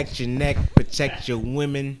 Protect your neck. Protect your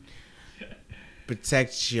women.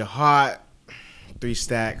 Protect your heart. 3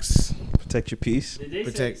 stacks. Protect your peace. Did they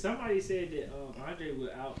Protect- say, somebody said that Andre would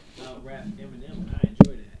out rap Eminem, and I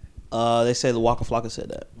enjoyed that. They said Waka Flocka said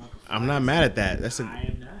that. I'm not mad at that. That's I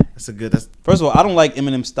am not. a good. That's First of all, I don't like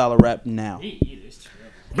Eminem's style of rap now. Me either. It's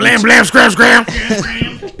terrible. blam blam scram scram.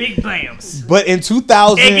 Big blams. But in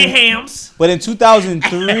 2000, Eggy hams. but in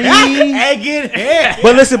 2003, Egg it head.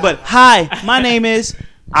 but listen, hi, my name is.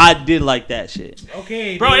 I did like that shit.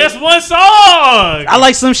 Okay, Bro, dude. that's one song. I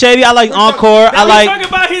like Slim Shady. I like Encore. I Now we like. talking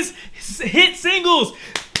about his hit singles.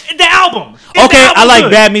 The album. Is the Okay, I album like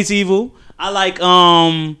good? Bad Meets Evil. I like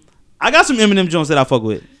I got some Eminem Jones that I fuck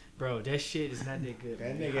with. Bro, that shit is not that good.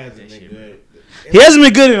 That man. nigga Hype hasn't that been shit, bro. good. He hasn't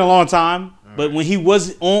been good in a long time. But when he was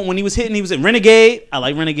hitting, he was in Renegade. I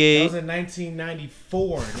like That Renegade. was in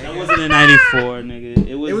 1994. That Nigga. wasn't in '94, nigga.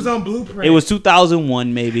 It was on Blueprint. It was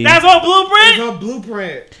 2001, maybe. That's on It was Blueprint. on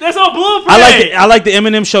Blueprint. That's on Blueprint. I like the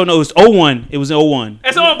Eminem show. No, it was 01. It was in 01.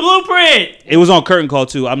 That's on Blueprint. It was on Curtain Call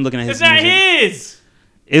too. I'm looking at his. It's not music. his.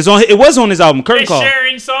 It was on his album Curtain They're Call.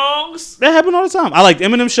 sharing songs. That happened all the time. I like the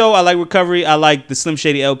Eminem show. I like Recovery. I like the Slim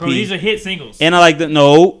Shady LP. Bro, these are hit singles. And I like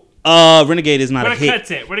Renegade is not Where a the hit.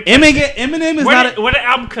 cuts at? Where the cuts at? Eminem is Where not the, where the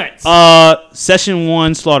album cuts? Session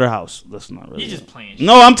 1 Slaughterhouse. That's not really. You just playing shit.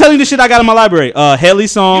 No, I'm telling you the shit I got in my library. Haley You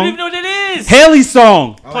song. don't even know what that is. Haley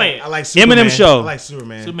song. Play it. I like Superman. Eminem show. I like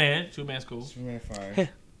Superman. Superman's cool. Superman fire. Hey.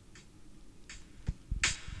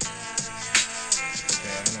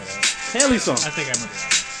 Haley song. I think I remember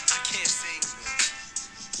that.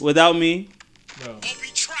 Without Me. Bro.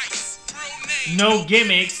 No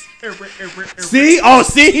gimmicks. See? Oh,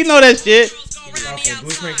 see? He know that shit. Okay,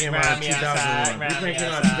 Blueprint came out in Ride me outside, 2001. ride Blueprint me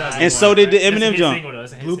came out in outside. 2001. And so did the That's a Eminem hit jump. single, though.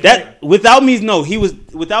 That's a hit Blueprint- single. That Without Me, no.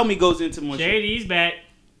 Without Me goes into more shit. JD's back.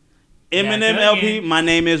 Eminem Back LP. again. My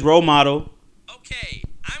Name Is Role Model. Okay,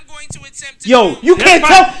 I'm going to attempt to. Yo, you That's can't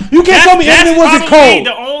prob- tell me that's Eminem wasn't probably cold.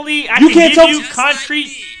 The only I You can can't give tell- you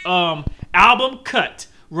concrete album cut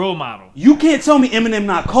Role Model. You can't tell me Eminem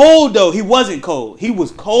not cold though. He wasn't cold. He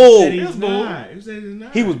was He cold. said he's That's bold. not. He said he's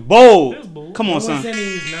not. He was bold. That's bold. Come No on, one son. said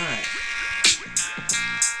he's not.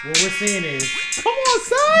 What we're saying is, Come on,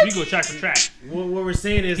 son. We go track for track. what we're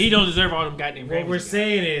saying is, He don't deserve all them goddamn What Grammys we're he got.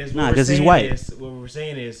 saying is, Nah, 'cause he's white. What we're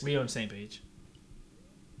saying is, We on the same page.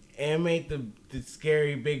 M ain't the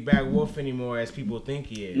scary big bad wolf anymore as people think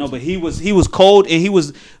he is. No, but he was cold and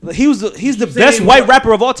he's the best saying white what-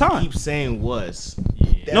 rapper of all time. keep saying was.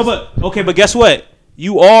 No, but okay, but guess what?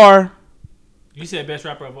 You are You said best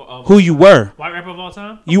rapper of who you were. white rapper of all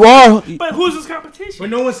time. You are. But who's his competition? But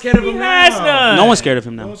no one's scared of He him has now. none. No one's scared of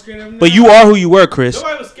him No now. one's scared of him But now. you are who you were, Chris.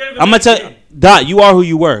 Nobody was scared of him. I'm gonna back tell then. Dot, you are who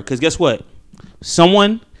you were. Cause guess what?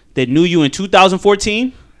 Someone that knew you in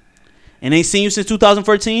 2014 and ain't seen you since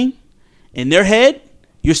 2014, in their head,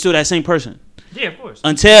 you're still that same person. Yeah, of course.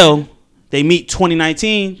 Until they meet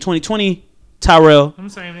 2019, 2020 Tyrell. I'm the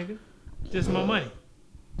same nigga. Just more money.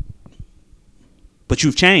 But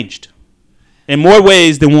you've changed in more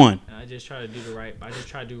ways than one. I just try to do the right. I just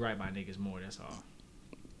try to do right by niggas more. That's all.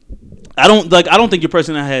 I don't think your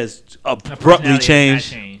personality has abruptly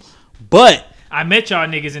changed. But I met y'all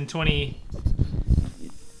niggas in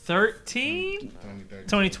 2013,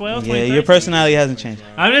 2012. Yeah, your personality hasn't changed.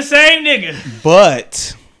 I'm the same nigga.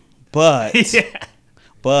 But Yeah.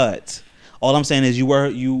 but all I'm saying is you are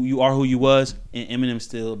who you was, and Eminem's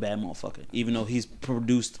still a bad motherfucker. Even though he's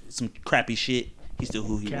produced some crappy shit, he's still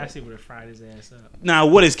who he is. Cassidy would have fried his ass up. Now,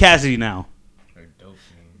 what is Cassidy now?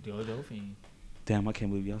 Dolphine. Damn, I can't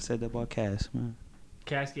believe y'all said that about Cass, man.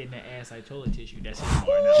 Cass getting that ass like toilet tissue. That's it.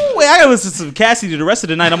 Wait, I gotta listen to some Cassidy. The rest of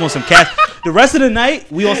the night, I'm on some Cass. The rest of the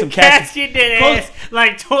night, we on some Cass Cassidy. getting that ass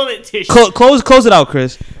like toilet tissue. Close it out,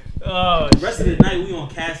 Chris. Oh, the rest of the night, we on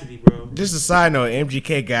Cassidy, bro. Just a side note,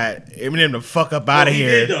 MGK got Eminem the fuck up out of he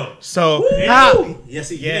here. did, though. So How? Yes,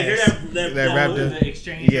 he yes. did. That rap the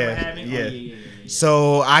exchange they were having. Yeah. Oh, yeah.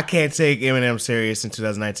 So I can't take Eminem serious in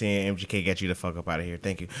 2019. MGK got you the fuck up out of here.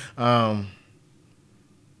 Thank you.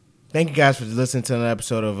 Thank you guys for listening to another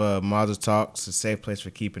episode of Mazel Talks, a safe place for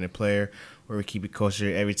keeping it player, where we keep it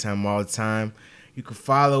kosher every time, all the time. You can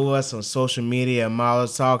follow us on social media at Mazel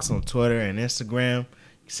Talks on Twitter and Instagram. You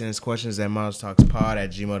can send us questions at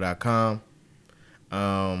mazeltalkspod@gmail.com.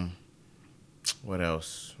 What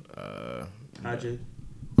else? Hide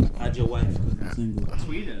your wife.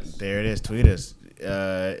 Tweet us. There it is. Tweet us.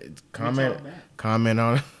 Comment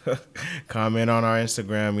on comment on our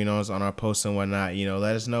Instagram, you know, it's on our posts and whatnot. You know,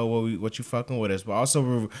 let us know what you fucking with us. But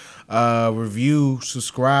also review,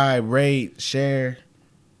 subscribe, rate, share.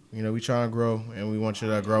 You know, we trying to grow and we want you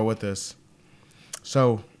to grow with us.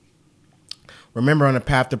 So remember, on the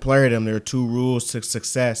path to playerdom, there are 2 rules to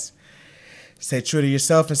success. Stay true to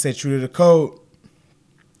yourself and stay true to the code.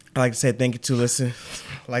 I like to say thank you to listen.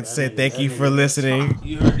 I like to say thank you for listening.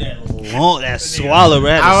 You heard that long, that swallow,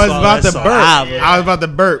 right? I was about to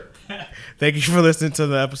burp. Thank you for listening to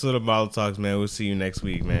the episode of Mazel Talks, man. We'll see you next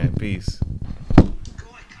week, man. Peace.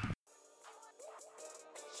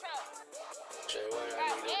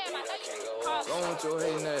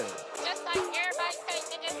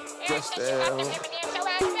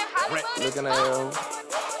 Looking at you.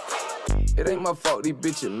 It ain't my fault these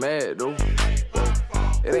bitches mad though.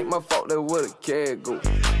 It ain't my fault that where the cat go.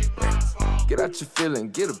 Get out your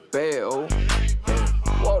feeling, get a bag, oh.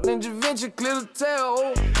 Walked in Javinci, clear the tail,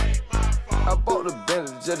 oh. I bought the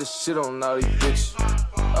Bentley just to shit on all these bitches.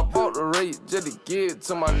 I bought the rate just to give it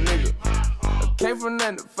to my nigga. I came from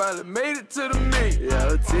nothing, finally made it to the million. Yeah,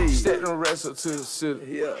 I'll tell you. Stacked and wrestled to the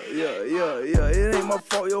city. Yeah. It ain't my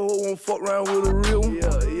fault your hoe won't fuck around with a real one.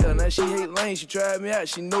 Yeah. Now she hate lane, she tried me out,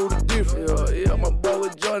 she know the difference. Yeah. My boy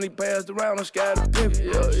with Johnny passed around on Sky the Pimp.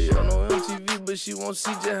 Yeah. I know MTV, but she won't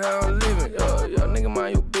see just how I'm living. Yeah. Nigga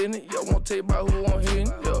mind your business. Y'all won't tell you about who I'm hitting.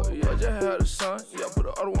 Yeah. Just had a son. Yeah. Put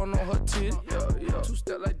the other one on.